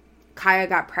Kaya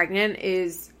got pregnant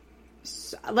is,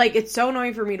 like, it's so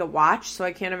annoying for me to watch, so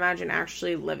I can't imagine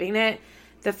actually living it.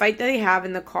 The fight that they have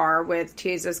in the car with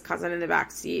Tiesa's cousin in the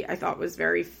backseat, I thought was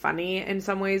very funny in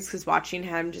some ways, because watching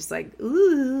him just, like,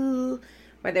 ooh,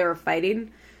 while they were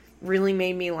fighting really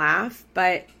made me laugh.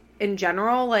 But in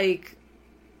general, like,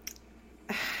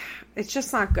 it's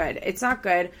just not good. It's not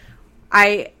good.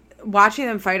 Watching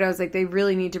them fight, I was like, they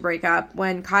really need to break up.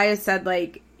 When Kaya said,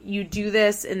 like, you do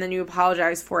this and then you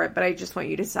apologize for it, but I just want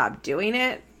you to stop doing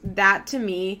it. That, to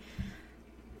me,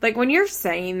 like, when you're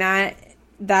saying that,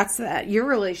 that's that your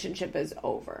relationship is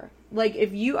over. Like,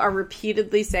 if you are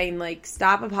repeatedly saying, like,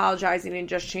 stop apologizing and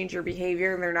just change your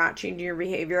behavior, and they're not changing your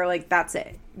behavior, like, that's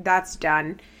it. That's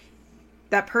done.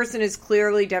 That person is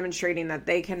clearly demonstrating that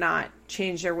they cannot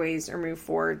change their ways or move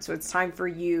forward. So it's time for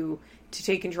you to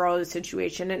take control of the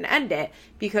situation and end it,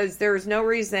 because there's no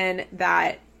reason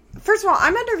that, first of all,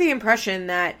 I'm under the impression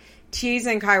that Tiesa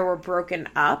and Kaya were broken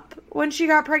up when she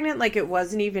got pregnant. Like, it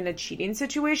wasn't even a cheating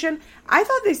situation. I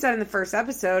thought they said in the first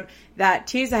episode that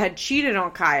Tiesa had cheated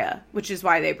on Kaya, which is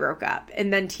why they broke up.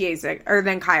 And then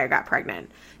then Kaya got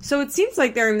pregnant. So it seems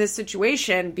like they're in this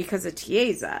situation because of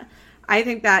Tiesa. I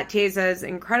think that Tiesa is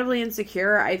incredibly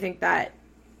insecure. I think that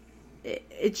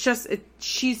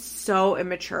she's so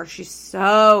immature. She's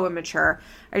so immature.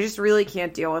 I just really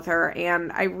can't deal with her.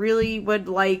 And I really would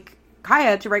like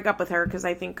Kaya to break up with her because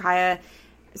I think Kaya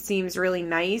seems really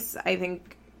nice. I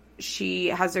think she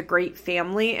has a great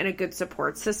family and a good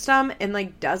support system and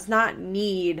like does not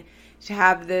need to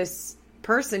have this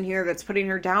person here that's putting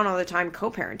her down all the time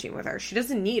co-parenting with her. She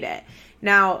doesn't need it.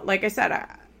 Now, like I said,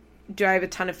 do I have a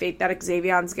ton of faith that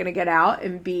Xavion's going to get out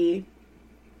and be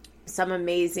some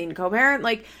amazing co-parent?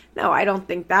 Like, no, I don't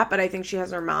think that, but I think she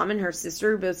has her mom and her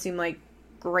sister who both seem like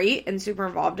great and super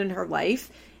involved in her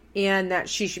life, and that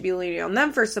she should be leaning on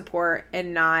them for support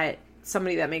and not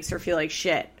somebody that makes her feel like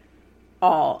shit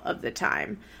all of the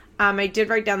time. I did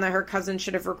write down that her cousin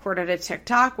should have recorded a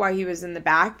TikTok while he was in the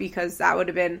back because that would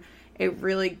have been a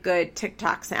really good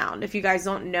TikTok sound. If you guys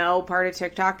don't know, part of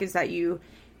TikTok is that you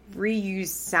reuse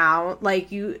sound.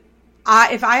 Like if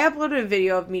I uploaded a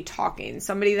video of me talking,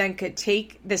 somebody then could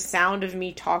take the sound of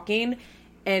me talking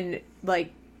and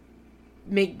like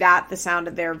make that the sound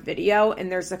of their video.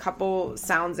 And there's a couple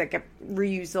sounds that get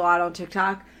reused a lot on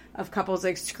TikTok of couples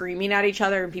like screaming at each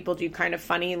other, and people do kind of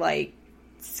funny like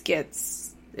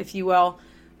skits, if you will,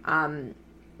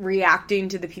 reacting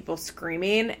to the people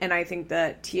screaming. And I think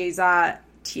that Tiesa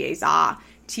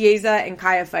and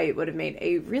Kaya fight would have made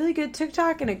a really good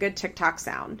TikTok and a good TikTok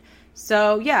sound.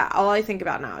 So yeah, all I think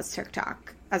about now is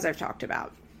TikTok, as I've talked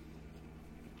about.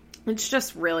 It's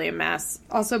just really a mess.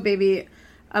 Also, baby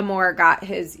Amor got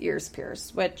his ears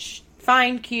pierced, which,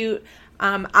 fine, cute.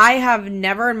 I have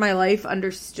never in my life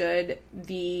understood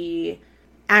the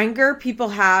anger people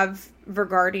have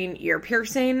regarding ear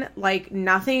piercing. Like,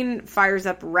 nothing fires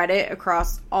up Reddit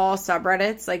across all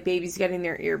subreddits like babies getting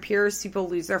their ear pierced. People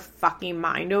lose their fucking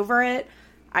mind over it.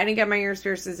 I didn't get my ears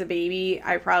pierced as a baby.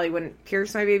 I probably wouldn't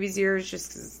pierce my baby's ears just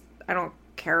because I don't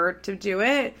care to do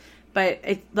it. But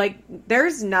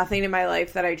there's nothing in my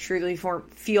life that I truly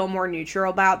feel more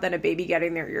neutral about than a baby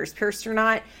getting their ears pierced or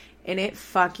not. And it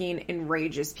fucking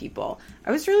enrages people. I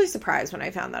was really surprised when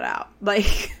I found that out.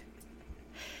 Like,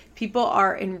 people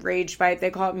are enraged by it.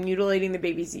 They call it mutilating the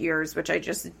baby's ears, which I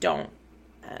just don't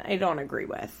agree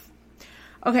with.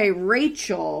 Okay,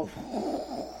 Rachel.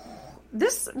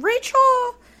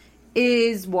 Rachel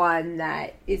is one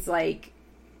that is like,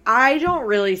 I don't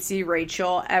really see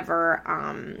Rachel ever,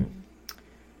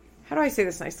 how do I say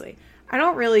this nicely? I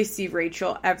don't really see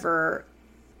Rachel ever,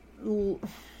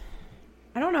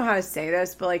 I don't know how to say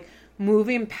this, but like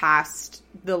moving past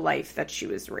the life that she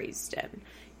was raised in.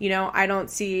 You know, I don't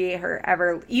see her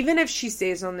ever, even if she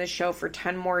stays on this show for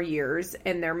 10 more years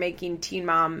and they're making Teen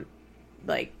Mom,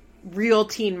 like real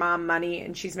Teen Mom money,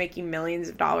 and she's making millions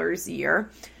of dollars a year.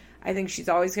 I think she's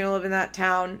always going to live in that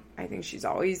town. I think she's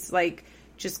always like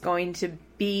just going to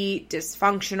be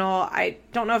dysfunctional. I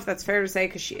don't know if that's fair to say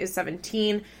because she is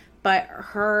 17, but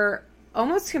her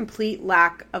almost complete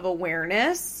lack of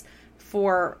awareness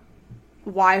for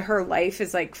why her life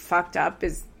is like fucked up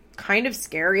is kind of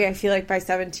scary. I feel like by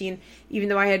 17, even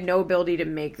though I had no ability to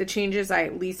make the changes, I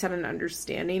at least had an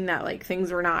understanding that like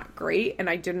things were not great and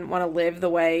I didn't want to live the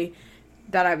way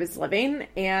that I was living.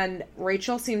 And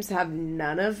Rachel seems to have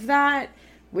none of that,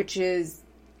 which is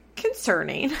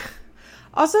concerning.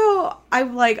 Also,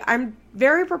 I'm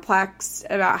very perplexed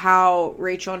about how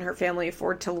Rachel and her family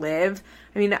afford to live.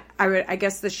 I mean, I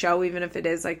guess the show, even if it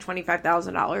is like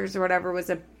 $25,000 or whatever, was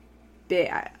a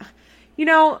bit, you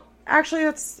know, actually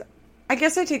I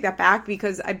guess I take that back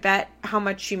because I bet how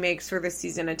much she makes for this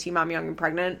season of Teen Mom Young and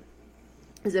Pregnant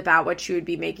is about what she would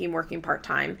be making working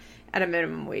part-time at a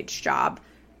minimum wage job.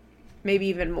 Maybe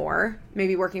even more.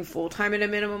 Maybe working full-time at a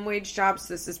minimum wage job.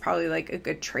 So this is probably like a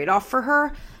good trade-off for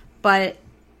her. But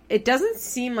it doesn't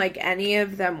seem like any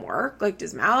of them work. Like,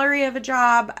 does Mallory have a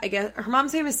job? I guess her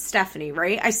mom's name is Stephanie,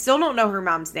 right? I still don't know her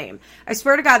mom's name. I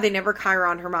swear to God, they never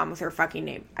chyron her mom with her fucking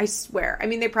name. I swear. I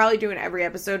mean, they probably do in every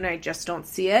episode and I just don't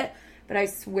see it. But I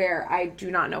swear I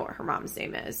do not know what her mom's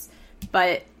name is.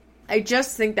 But I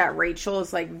just think that Rachel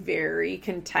is like very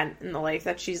content in the life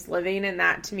that she's living. And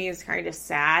that to me is kind of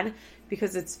sad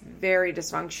because it's very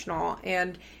dysfunctional.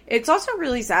 And it's also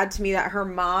really sad to me that her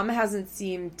mom hasn't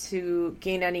seemed to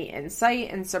gain any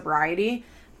insight and sobriety,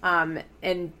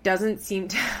 and doesn't seem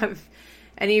to have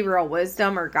any real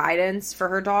wisdom or guidance for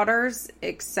her daughters,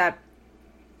 except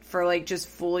for like just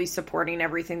fully supporting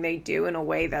everything they do in a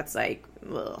way that's like,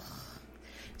 ugh.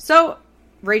 So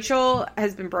Rachel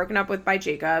has been broken up with by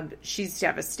Jacob. She's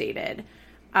devastated.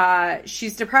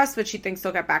 She's depressed, but she thinks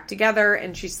they'll get back together,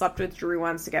 and she slept with Drew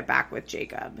once to get back with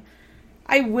Jacob.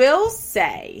 I will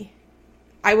say,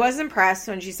 I was impressed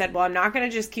when she said, well, I'm not going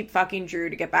to just keep fucking Drew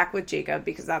to get back with Jacob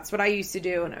because that's what I used to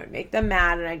do, and I would make them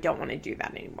mad, and I don't want to do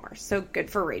that anymore. So good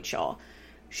for Rachel.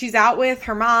 She's out with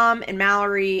her mom and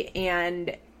Mallory,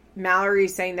 and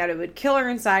Mallory's saying that it would kill her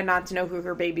inside not to know who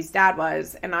her baby's dad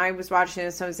was. And I was watching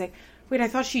this, and I was like, wait, I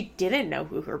thought she didn't know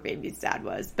who her baby's dad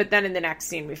was. But then in the next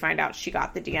scene, we find out she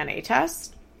got the DNA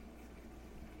test.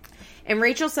 And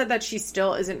Rachel said that she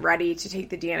still isn't ready to take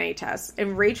the DNA test.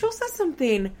 And Rachel says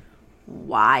something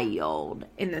wild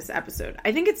in this episode.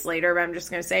 I think it's later, but I'm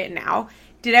just going to say it now.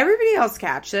 Did everybody else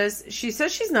catch this? She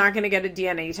says she's not going to get a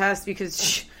DNA test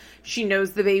because she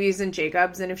knows the baby's in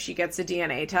Jacob's, and if she gets a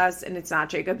DNA test and it's not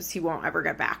Jacob's, he won't ever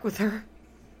get back with her.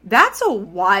 That's a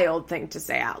wild thing to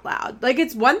say out loud. Like,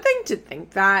 it's one thing to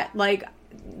think that. Like,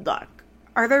 look,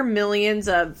 are there millions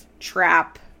of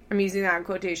I'm using that in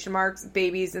quotation marks,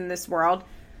 babies in this world?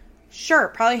 Sure,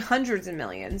 probably hundreds of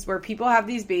millions, where people have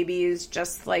these babies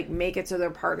just, like, make it so their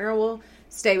partner will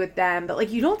stay with them. But,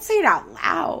 like, you don't say it out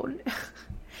loud.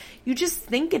 You just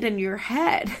think it in your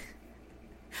head.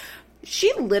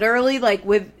 She literally, like,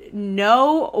 with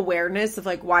no awareness of,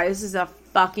 like, why this is a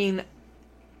fucking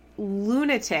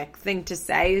lunatic thing to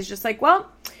say, is just like, well,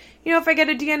 you know, if I get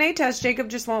a DNA test, Jacob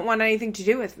just won't want anything to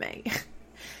do with me.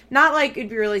 Not like it'd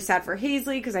be really sad for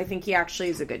Hazley, because I think he actually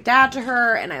is a good dad to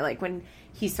her, and I like when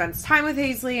he spends time with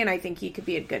Hazley, and I think he could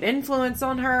be a good influence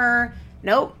on her.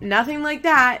 Nope, nothing like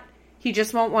that. He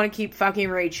just won't want to keep fucking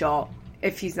Rachel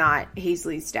if he's not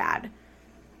Hazley's dad.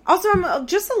 Also, I'm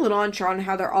just a little unsure on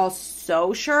how they're all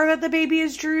so sure that the baby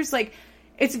is Drew's. Like,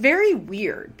 it's very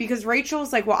weird because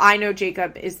Rachel's like, well, I know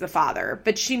Jacob is the father,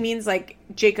 but she means like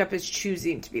Jacob is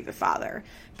choosing to be the father.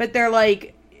 But they're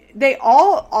like, they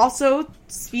all also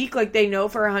speak like they know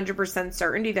for 100%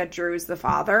 certainty that Drew is the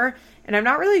father. And I'm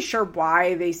not really sure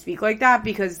why they speak like that,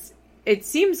 because it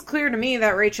seems clear to me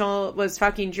that Rachel was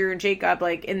fucking Drew and Jacob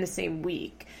like in the same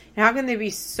week. And how can they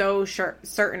be so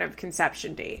certain of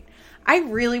conception date? I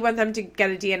really want them to get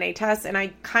a DNA test, and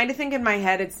I kind of think in my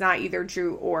head it's not either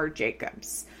Drew or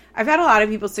Jacob's. I've had a lot of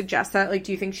people suggest that. Like,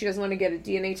 do you think she doesn't want to get a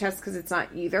DNA test because it's not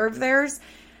either of theirs?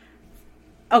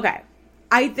 Okay.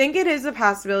 I think it is a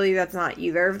possibility that's not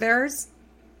either of theirs,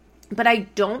 but I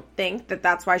don't think that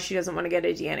that's why she doesn't want to get a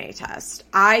DNA test.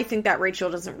 I think that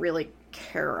Rachel doesn't really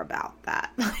care about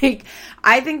that. Like,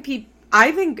 I think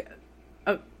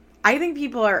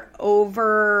people are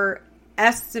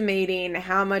overestimating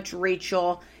how much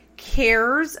Rachel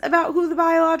cares about who the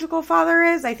biological father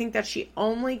is. I think that she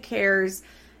only cares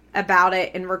about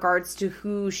it in regards to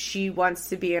who she wants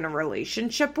to be in a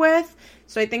relationship with.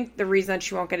 So I think the reason that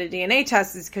she won't get a DNA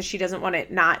test is because she doesn't want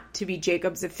it not to be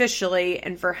Jacob's officially,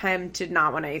 and for him to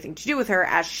not want anything to do with her,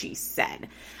 as she said.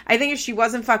 I think if she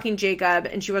wasn't fucking Jacob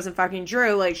and she wasn't fucking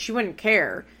Drew, like, she wouldn't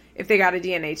care if they got a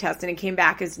DNA test and it came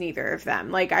back as neither of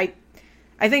them. Like, I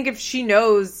think if she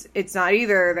knows it's not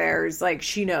either of theirs, like,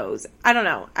 she knows. I don't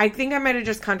know. I think I might have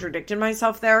just contradicted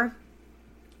myself there.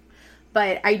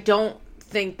 But I don't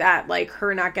think that, like,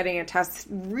 her not getting a test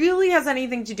really has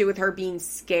anything to do with her being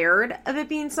scared of it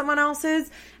being someone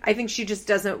else's. I think she just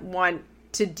doesn't want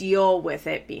to deal with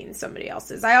it being somebody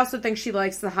else's. I also think she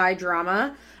likes the high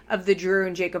drama of the Drew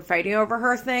and Jacob fighting over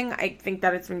her thing. I think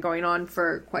that it's been going on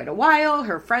for quite a while.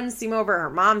 Her friends seem over it. Her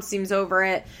mom seems over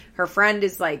it. Her friend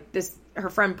is like this. Her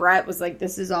friend Brett was like,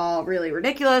 this is all really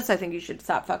ridiculous. I think you should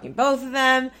stop fucking both of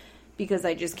them because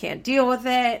I just can't deal with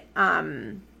it.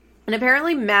 And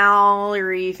apparently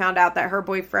Mallory found out that her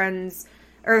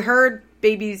her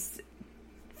baby's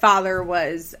father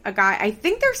was a guy. I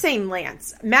think they're saying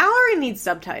Lance. Mallory needs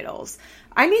subtitles.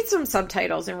 I need some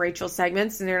subtitles in Rachel's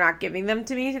segments, and they're not giving them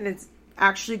to me, and it's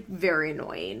actually very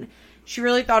annoying. She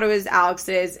really thought it was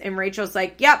Alex's, and Rachel's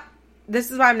like, yep, this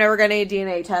is why I'm never getting a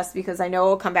DNA test, because I know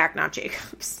it'll come back not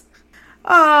Jacob's.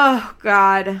 Oh,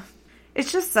 God.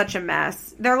 It's just such a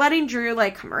mess. They're letting Drew,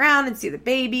 like, come around and see the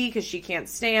baby, because she can't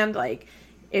stand, like,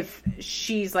 if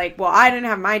she's like, well, I didn't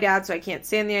have my dad, so I can't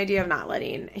stand the idea of not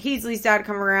letting Hazley's dad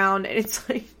come around. And it's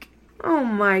like, oh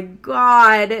my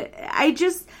God.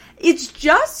 It's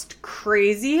just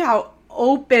crazy how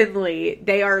openly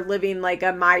they are living like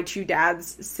a my two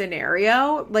dads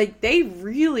scenario. Like, they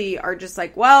really are just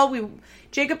like, well,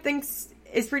 Jacob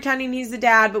is pretending he's the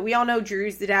dad, but we all know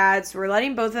Drew's the dad, so we're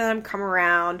letting both of them come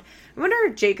around. I wonder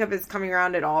if Jacob is coming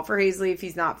around at all for Hazley if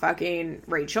he's not fucking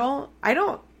Rachel. I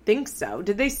don't think so.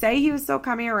 Did they say he was still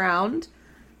coming around?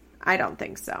 I don't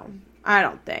think so. I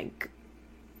don't think.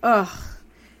 Ugh.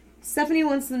 Stephanie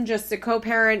wants them just to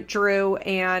co-parent Drew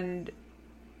and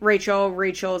Rachel.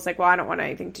 Rachel is like, well, I don't want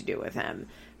anything to do with him.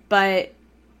 But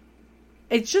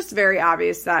it's just very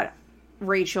obvious that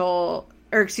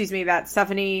that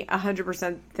Stephanie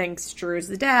 100% thinks Drew is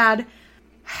the dad.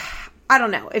 I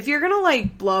don't know. If you're going to,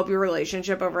 like, blow up your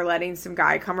relationship over letting some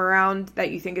guy come around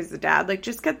that you think is the dad, like,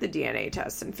 just get the DNA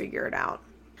test and figure it out.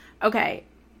 Okay.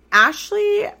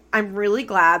 Ashley, I'm really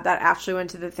glad that Ashley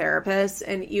went to the therapist.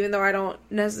 And even though I don't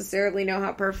necessarily know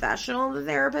how professional the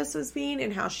therapist was being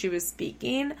and how she was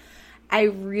speaking, I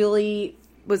really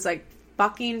was like,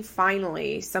 fucking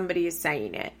finally, somebody is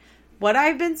saying it. What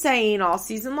I've been saying all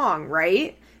season long,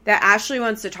 right? That Ashley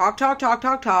wants to talk about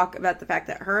the fact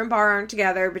that her and Bar aren't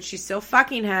together, but she's still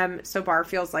fucking him, so Bar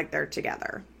feels like they're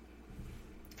together.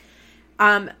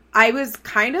 I was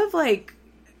kind of like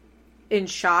in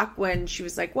shock when she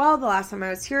was like, well, the last time I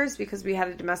was here is because we had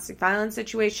a domestic violence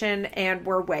situation, and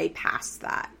we're way past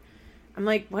that. I'm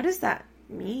like, what does that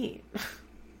mean?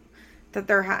 That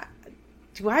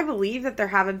do I believe that there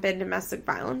haven't been domestic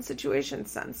violence situations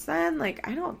since then? Like,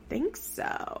 I don't think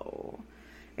so.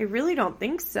 I really don't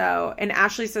think so. And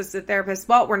Ashley says to the therapist,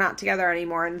 well, we're not together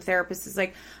anymore. And the therapist is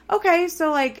like, okay,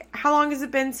 so like, how long has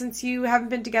it been since you haven't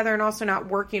been together and also not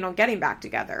working on getting back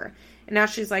together? And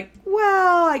Ashley's like,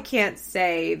 well, I can't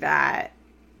say that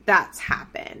that's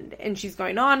happened. And she's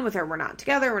going on with her, we're not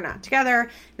together.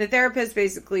 The therapist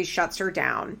basically shuts her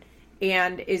down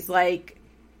and is like,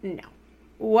 no.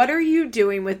 What are you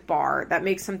doing with Bar that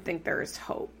makes him think there's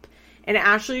hope? And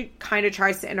Ashley kind of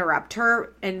tries to interrupt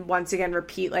her and once again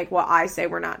repeat, like, well, I say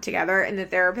we're not together. And the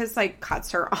therapist, like,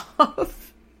 cuts her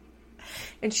off.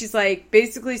 And she's like,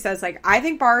 basically says, like, I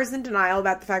think Bar is in denial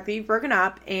about the fact that you've broken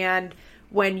up. And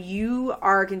when you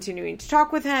are continuing to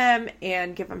talk with him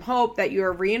and give him hope, that you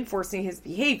are reinforcing his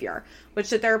behavior, which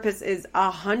the therapist is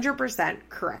 100%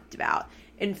 correct about.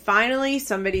 And finally,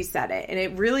 somebody said it. And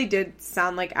it really did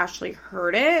sound like Ashley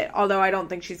heard it, although I don't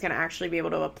think she's going to actually be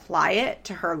able to apply it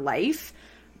to her life.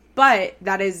 But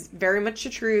that is very much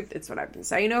the truth. It's what I've been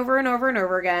saying over and over and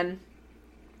over again.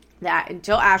 That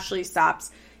until Ashley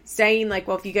stops saying, like,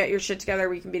 well, if you get your shit together,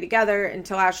 we can be together.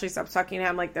 Until Ashley stops talking to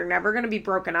him, like, they're never going to be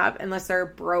broken up unless they're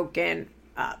broken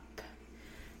up.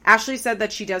 Ashley said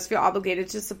that she does feel obligated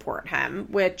to support him,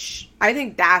 which I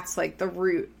think that's, like, the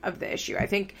root of the issue. I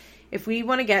think if we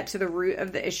want to get to the root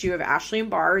of the issue of Ashley and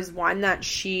Bar, is one, that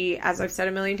she, as I've said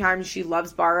a million times, she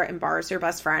loves Bar and Bar is her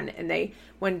best friend. And they,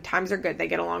 when times are good, they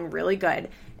get along really good.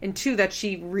 And two, that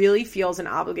she really feels an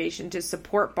obligation to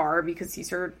support Bar because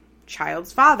he's her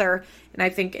child's father. And I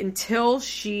think until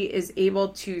she is able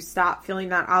to stop feeling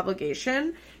that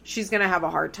obligation, she's going to have a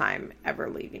hard time ever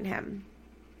leaving him.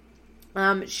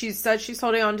 She said she's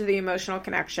holding on to the emotional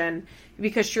connection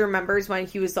because she remembers when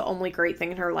he was the only great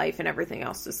thing in her life and everything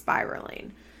else is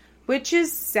spiraling, which is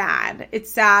sad.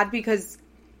 It's sad because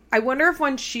I wonder if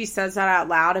when she says that out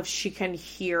loud, if she can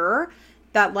hear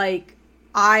that, like,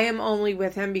 I am only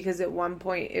with him because at one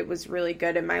point it was really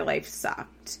good and my life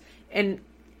sucked. And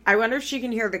I wonder if she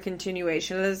can hear the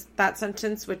continuation of that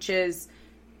sentence, which is,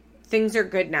 things are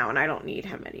good now and I don't need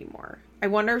him anymore. I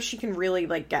wonder if she can really,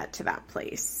 like, get to that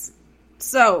place.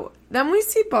 So, then we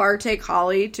see Bar take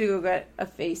Holly to go get a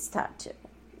face tattoo.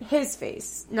 His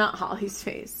face, not Holly's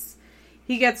face.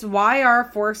 He gets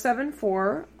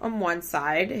YR474 on one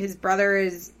side. His brother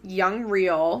is Young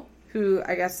Real, who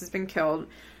I guess has been killed.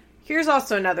 Here's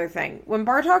also another thing. When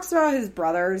Bar talks about his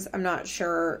brothers, I'm not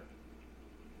sure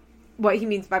what he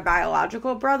means by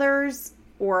biological brothers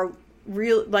or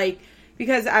real, like,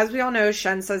 because as we all know,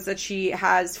 Shen says that she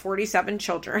has 47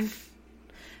 children.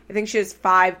 I think she has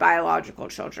 5 biological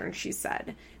children, she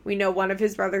said. We know one of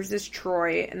his brothers is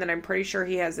Troy, and then I'm pretty sure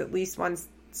he has at least one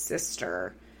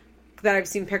sister that I've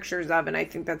seen pictures of, and I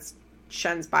think that's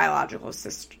Shen's biological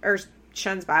sister, or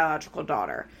Shen's biological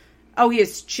daughter. Oh,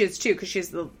 she has 2, because she has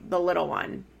the little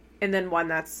one, and then one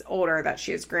that's older that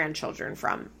she has grandchildren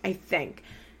from, I think.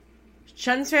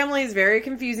 Shen's family is very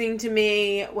confusing to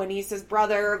me. When he says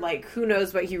brother, like, who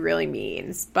knows what he really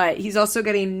means. But he's also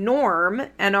getting Norm,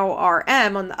 Norm,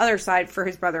 on the other side for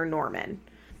his brother Norman.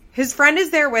 His friend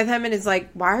is there with him and is like,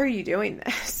 why are you doing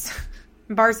this?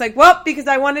 And Bar's like, well, because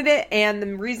I wanted it, and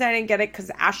the reason I didn't get it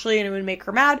because Ashley and it would make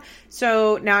her mad,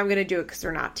 so now I'm going to do it because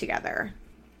they're not together.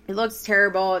 It looks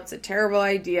terrible. It's a terrible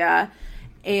idea.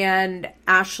 And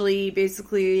Ashley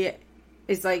basically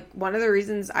is like, one of the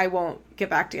reasons I won't get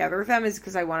back together with him is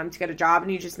because I want him to get a job,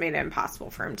 and you just made it impossible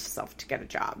for himself to get a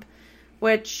job.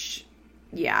 Which,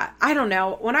 yeah, I don't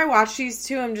know. When I watch these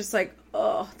two, I'm just like,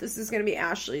 oh, this is going to be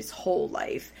Ashley's whole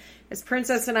life. As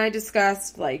Princess and I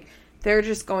discussed, like, they're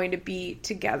just going to be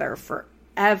together forever.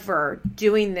 forever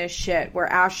doing this shit where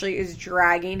Ashley is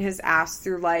dragging his ass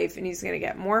through life and he's going to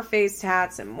get more face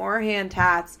tats and more hand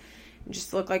tats and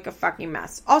just look like a fucking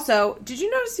mess. Also, did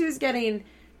you notice he was getting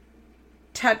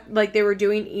like they were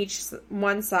doing each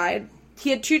one side? He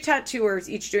had 2 tattooers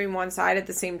each doing one side at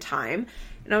the same time.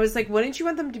 And I was like, wouldn't you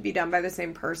want them to be done by the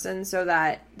same person so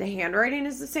that the handwriting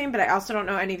is the same? But I also don't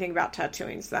know anything about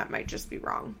tattooing, so that might just be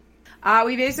wrong.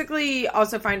 We basically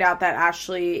also find out that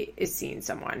Ashley is seeing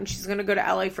someone. She's going to go to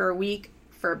LA for a week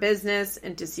for business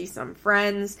and to see some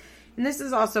friends. And this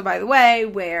is also, by the way,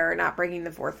 where not breaking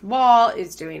the fourth wall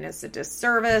is doing us a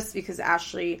disservice, because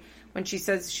Ashley, when she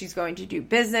says she's going to do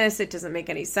business, it doesn't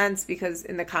make any sense, because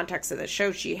in the context of the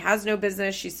show, she has no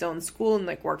business. She's still in school and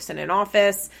like works in an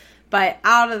office. But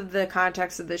out of the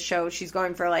context of the show, she's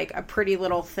going for like a Pretty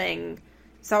Little Thing.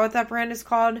 Is that what that brand is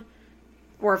called?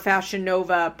 Or Fashion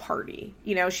Nova party.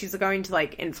 You know, she's going to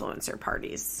like influencer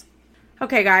parties.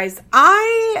 Okay, guys,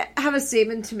 I have a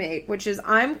statement to make, which is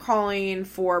I'm calling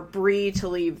for Bri to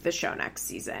leave the show next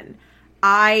season.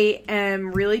 I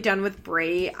am really done with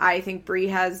Bri. I think Bri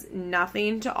has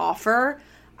nothing to offer.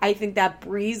 I think that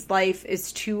Bri's life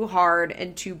is too hard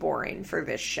and too boring for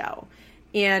this show.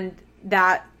 And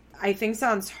that, I think,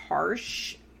 sounds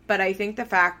harsh, but I think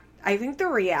the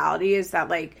reality is that,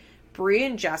 like, Bri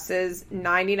and Jess's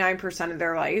 99% of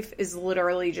their life is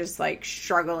literally just, like,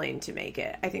 struggling to make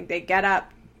it. I think they get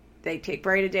up, they take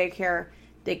Bri to daycare,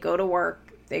 they go to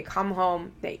work, they come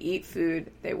home, they eat food,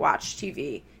 they watch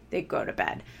TV, they go to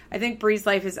bed. I think Bri's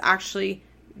life is actually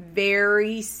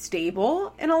very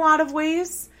stable in a lot of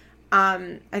ways.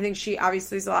 I think she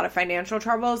obviously has a lot of financial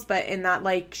troubles, but in that,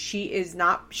 like, she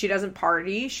doesn't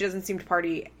party. She doesn't seem to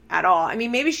party at all. I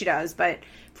mean, maybe she does, but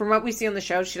from what we see on the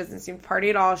show, she doesn't seem to party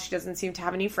at all. She doesn't seem to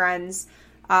have any friends.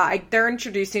 They're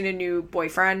introducing a new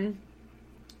boyfriend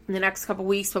in the next couple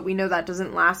weeks, but we know that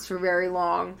doesn't last for very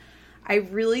long. I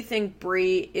really think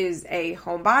Bri is a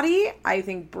homebody. I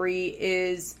think Bri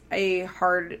is a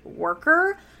hard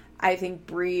worker. I think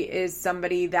Bri is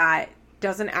somebody that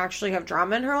doesn't actually have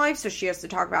drama in her life, so she has to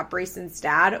talk about Brayson's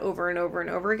dad over and over and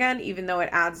over again, even though it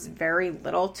adds very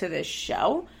little to this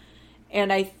show.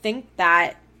 And I think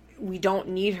that we don't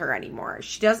need her anymore.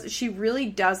 She really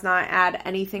does not add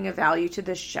anything of value to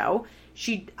this show.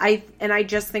 I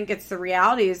just think it's the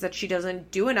reality is that she doesn't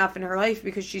do enough in her life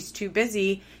because she's too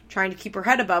busy trying to keep her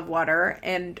head above water,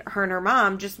 and her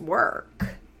mom just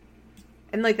work.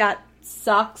 And, like, that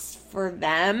sucks for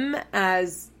them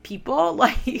as people.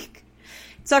 Like, it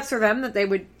sucks for them that they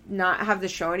would not have the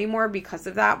show anymore because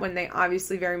of that, when they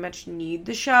obviously very much need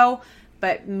the show.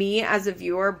 But me as a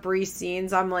viewer, Bri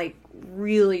scenes, I'm, like,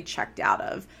 really checked out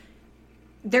of.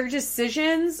 Their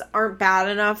decisions aren't bad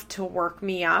enough to work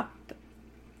me up.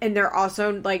 And they're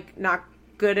also, like, not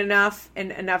good enough,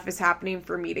 and enough is happening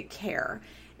for me to care.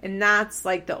 And that's,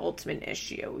 like, the ultimate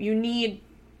issue. You need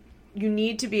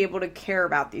to be able to care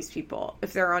about these people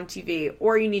if they're on TV,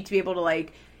 or you need to be able to,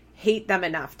 like, hate them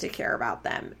enough to care about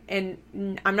them.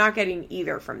 And I'm not getting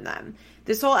either from them.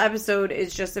 This whole episode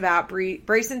is just about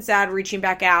Brayson's dad reaching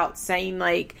back out, saying,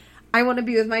 like, I want to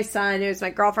be with my son. It was my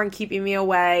girlfriend keeping me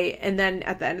away. And then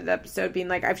at the end of the episode being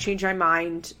like, I've changed my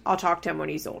mind. I'll talk to him when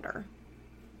he's older.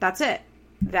 That's it.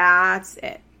 That's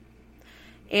it.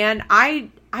 And I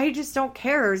just don't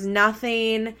care. There's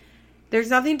nothing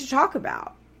to talk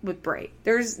about with Bri.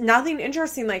 There's nothing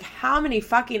interesting. Like, how many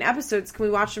fucking episodes can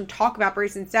we watch them talk about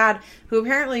Brayson's dad, who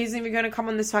apparently isn't even going to come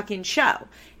on this fucking show,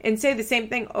 and say the same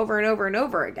thing over and over and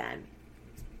over again?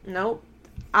 Nope.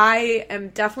 I am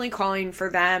definitely calling for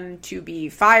them to be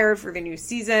fired for the new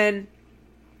season.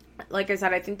 Like I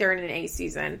said, I think they're in an A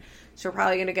season, so we're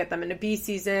probably going to get them in a B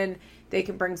season. They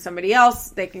can bring somebody else.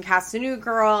 They can cast a new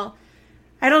girl.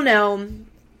 I don't know.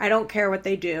 I don't care what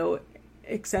they do,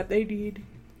 except they need...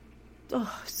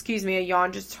 Oh, excuse me, a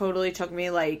yawn just totally took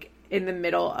me, like, in the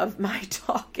middle of my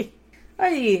talking.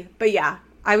 But yeah,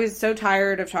 I was so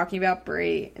tired of talking about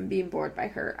Bri and being bored by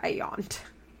her, I yawned.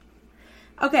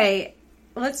 Okay,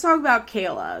 let's talk about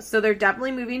Kayla. So they're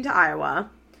definitely moving to Iowa,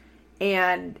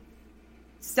 and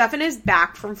Stefan is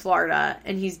back from Florida,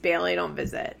 and he's bailing on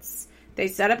visits. They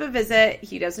set up a visit.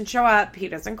 He doesn't show up. He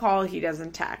doesn't call. He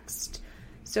doesn't text.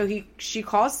 So she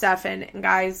calls Stefan, and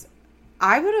guys,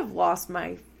 I would have lost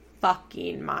my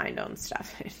fucking mind on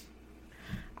Stefan.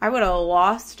 I would have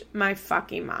lost my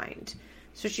fucking mind.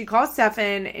 So she calls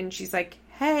Stefan, and she's like,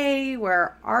 hey,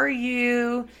 where are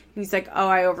you? And he's like, oh,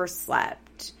 I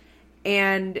overslept.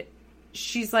 And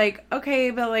she's like, okay,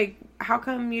 but, like, how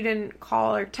come you didn't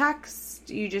call or text?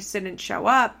 You just didn't show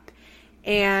up.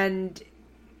 And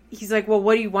he's like, well,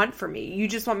 what do you want from me? You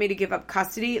just want me to give up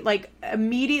custody? Like,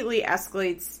 immediately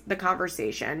escalates the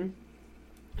conversation.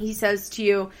 he says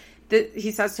to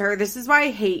her, "This is why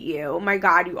I hate you. My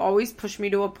God, you always push me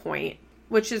to a point,"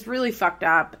 which is really fucked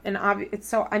up. And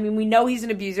we know he's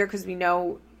an abuser because we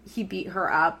know he beat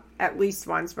her up at least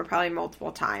once, but probably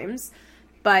multiple times.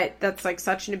 But that's like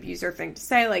such an abuser thing to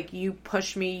say. Like, you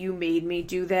pushed me, you made me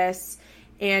do this.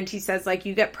 And he says, like,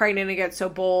 you get pregnant and get so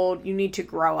bold, you need to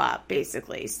grow up,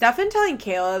 basically. Stefan telling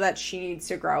Kayla that she needs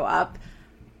to grow up,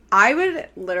 I would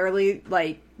literally,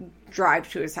 like,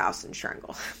 drive to his house and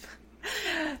strangle him.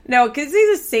 No, because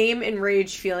he's the same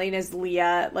enraged feeling as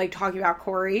Leah, like, talking about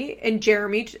Corey. And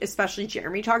Jeremy, especially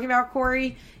Jeremy, talking about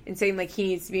Corey and saying, like, he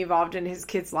needs to be involved in his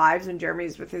kids' lives. And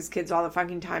Jeremy's with his kids all the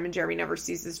fucking time. And Jeremy never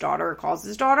sees his daughter or calls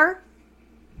his daughter.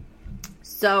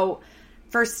 So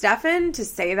for Stefan to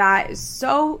say that is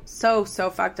so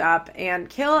fucked up. And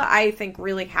Kayla, I think,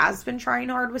 really has been trying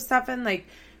hard with Stefan. Like,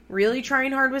 really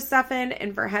trying hard with Stefan.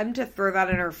 And for him to throw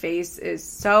that in her face is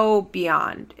so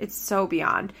beyond. It's so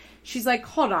beyond. She's like,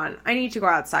 hold on, I need to go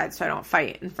outside so I don't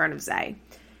fight in front of Zay.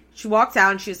 She walks out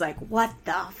and she's like, what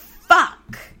the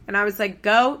fuck? And I was like,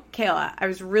 go, Kayla. I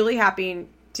was really happy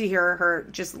to hear her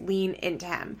just lean into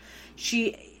him.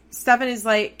 Stefan is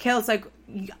like, Kayla's like,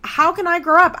 how can I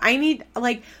grow up? I need,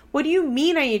 like, what do you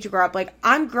mean I need to grow up? Like,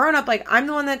 I'm grown up. Like, I'm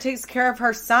the one that takes care of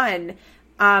her son.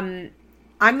 I'm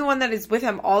the one that is with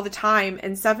him all the time.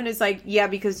 And Stefan is like, yeah,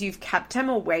 because you've kept him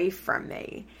away from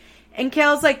me. And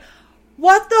Kayla's like,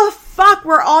 what the fuck?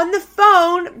 We're on the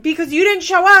phone because you didn't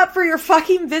show up for your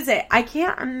fucking visit. I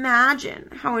can't imagine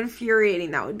how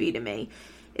infuriating that would be to me.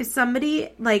 If somebody,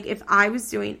 like, if I was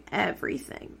doing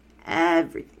everything,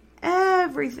 and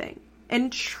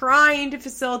trying to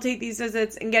facilitate these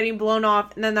visits and getting blown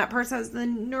off, and then that person has the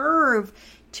nerve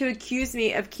to accuse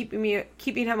me of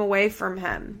keeping him away from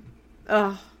him.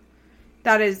 Ugh.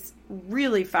 That is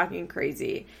really fucking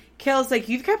crazy. Kayla's like,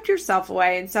 you've kept yourself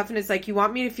away. And Stefan is like, you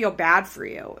want me to feel bad for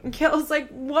you. And Kayla's like,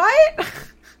 what?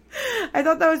 I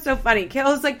thought that was so funny.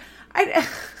 Kayla's like,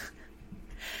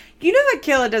 you know that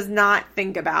Kayla does not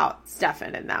think about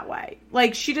Stefan in that way.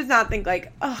 Like, she does not think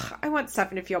like, ugh, I want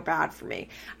Stefan to feel bad for me.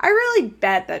 I really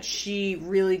bet that she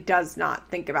really does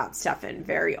not think about Stefan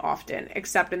very often,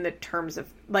 except in the terms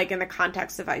of, like, in the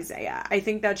context of Isaiah. I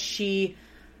think that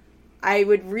I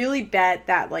would really bet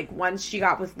that, like, once she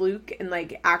got with Luke and,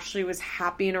 like, actually was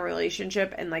happy in a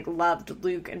relationship and, like, loved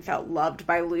Luke and felt loved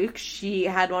by Luke, she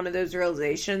had one of those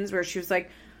realizations where she was like,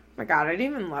 oh my God, I didn't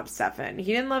even love Stefan.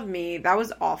 He didn't love me. That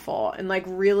was awful. And, like,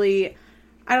 really,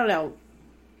 I don't know.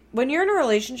 When you're in a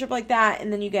relationship like that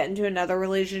and then you get into another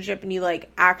relationship and you,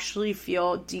 like, actually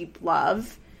feel deep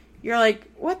love, you're like,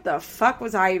 what the fuck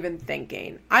was I even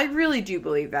thinking? I really do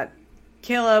believe that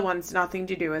Kayla wants nothing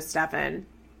to do with Stefan.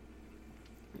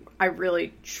 I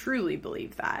really, truly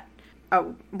believe that.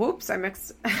 Oh, whoops, I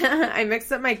mixed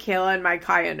up my Kayla and my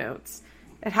Kaya notes.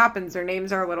 It happens, their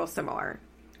names are a little similar.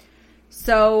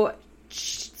 So,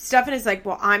 Stefan is like,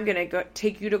 well, I'm going to go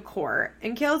take you to court.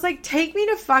 And Kayla's like, take me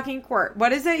to fucking court.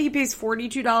 What is it? He pays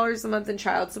 $42 a month in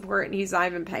child support and he's not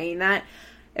even paying that.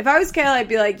 If I was Kayla, I'd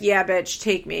be like, yeah, bitch,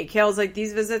 take me. Kayla's like,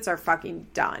 these visits are fucking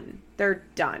done. They're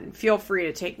done. Feel free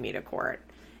to take me to court.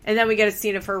 And then we get a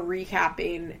scene of her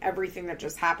recapping everything that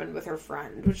just happened with her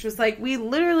friend, which was like, we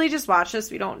literally just watched this.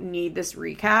 We don't need this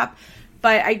recap.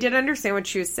 But I did understand what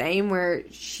she was saying, where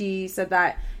she said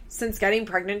that since getting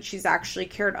pregnant, she's actually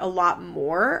cared a lot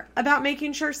more about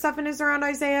making sure Stefan is around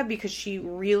Isaiah, because she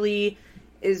really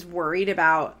is worried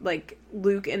about, like,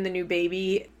 Luke and the new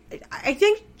baby. I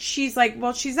think she's like,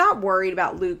 well, she's not worried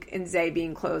about Luke and Zay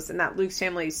being close and that Luke's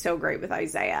family is so great with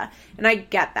Isaiah. And I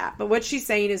get that. But what she's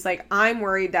saying is, like, I'm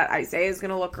worried that Isaiah is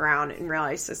going to look around and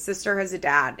realize his sister has a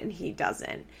dad and he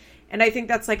doesn't. And I think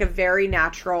that's, like, a very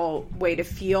natural way to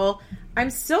feel.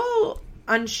 I'm still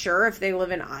unsure if they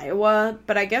live in Iowa,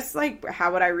 but I guess, like,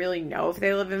 how would I really know if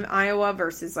they live in Iowa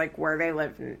versus, like, where they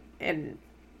live in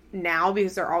now?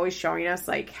 Because they're always showing us,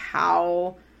 like,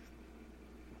 how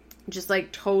just,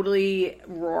 like, totally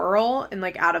rural and,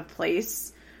 like, out of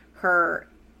place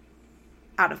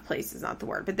out of place is not the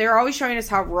word, but they're always showing us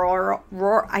how rural,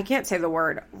 I can't say the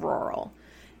word rural.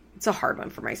 It's a hard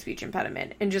one for my speech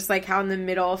impediment. And just, like, how in the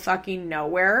middle of fucking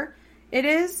nowhere it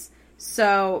is.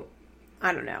 So,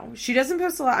 I don't know. She doesn't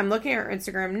post a lot. I'm looking at her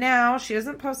Instagram now. She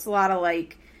doesn't post a lot of,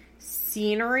 like,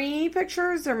 scenery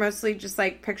pictures. They're mostly just,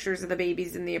 like, pictures of the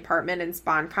babies in the apartment and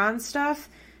SpawnCon stuff.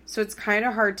 So it's kind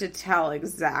of hard to tell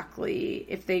exactly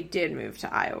if they did move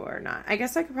to Iowa or not. I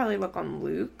guess I could probably look on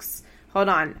Luke's. Hold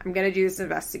on. I'm going to do this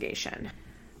investigation.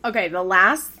 Okay, the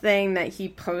last thing that he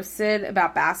posted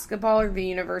about basketball or the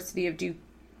University of Duke.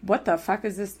 What the fuck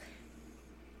is this?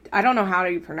 I don't know how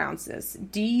to pronounce this.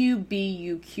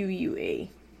 Dubuque.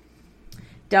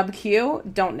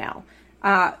 WQ, don't know.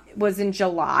 Was in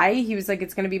July. He was like,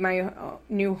 it's going to be my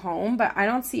new home, but I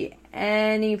don't see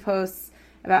any posts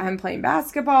about him playing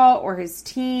basketball or his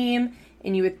team.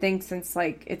 And you would think since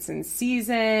like it's in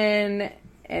season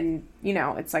and, you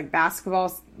know, it's like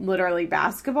literally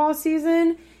basketball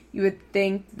season, you would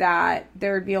think that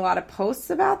there would be a lot of posts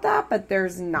about that, but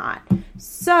there's not.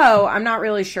 So I'm not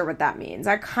really sure what that means.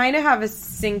 I kind of have a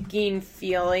sinking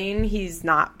feeling he's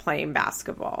not playing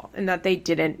basketball and that they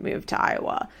didn't move to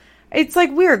Iowa. It's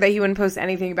like weird that he wouldn't post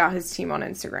anything about his team on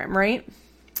Instagram, right?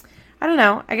 I don't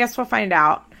know. I guess we'll find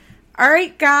out. All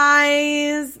right,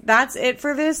 guys, that's it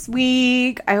for this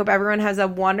week. I hope everyone has a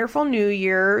wonderful New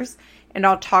Year's, and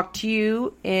I'll talk to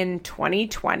you in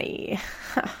 2020.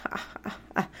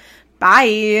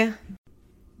 Bye.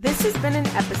 This has been an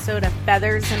episode of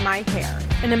Feathers in My Hair,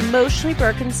 an Emotionally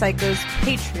Broken Psycho's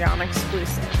Patreon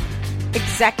exclusive.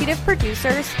 Executive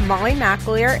producers Molly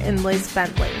McAleer and Liz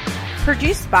Bentley.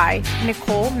 Produced by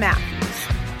Nicole Matthews.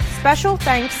 Special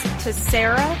thanks to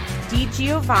Sarah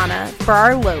DiGiovanna for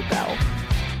our logo.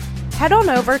 Head on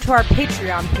over to our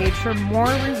Patreon page for more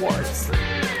rewards.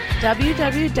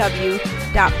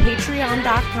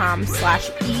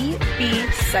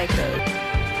 www.patreon.com/ebpsycho.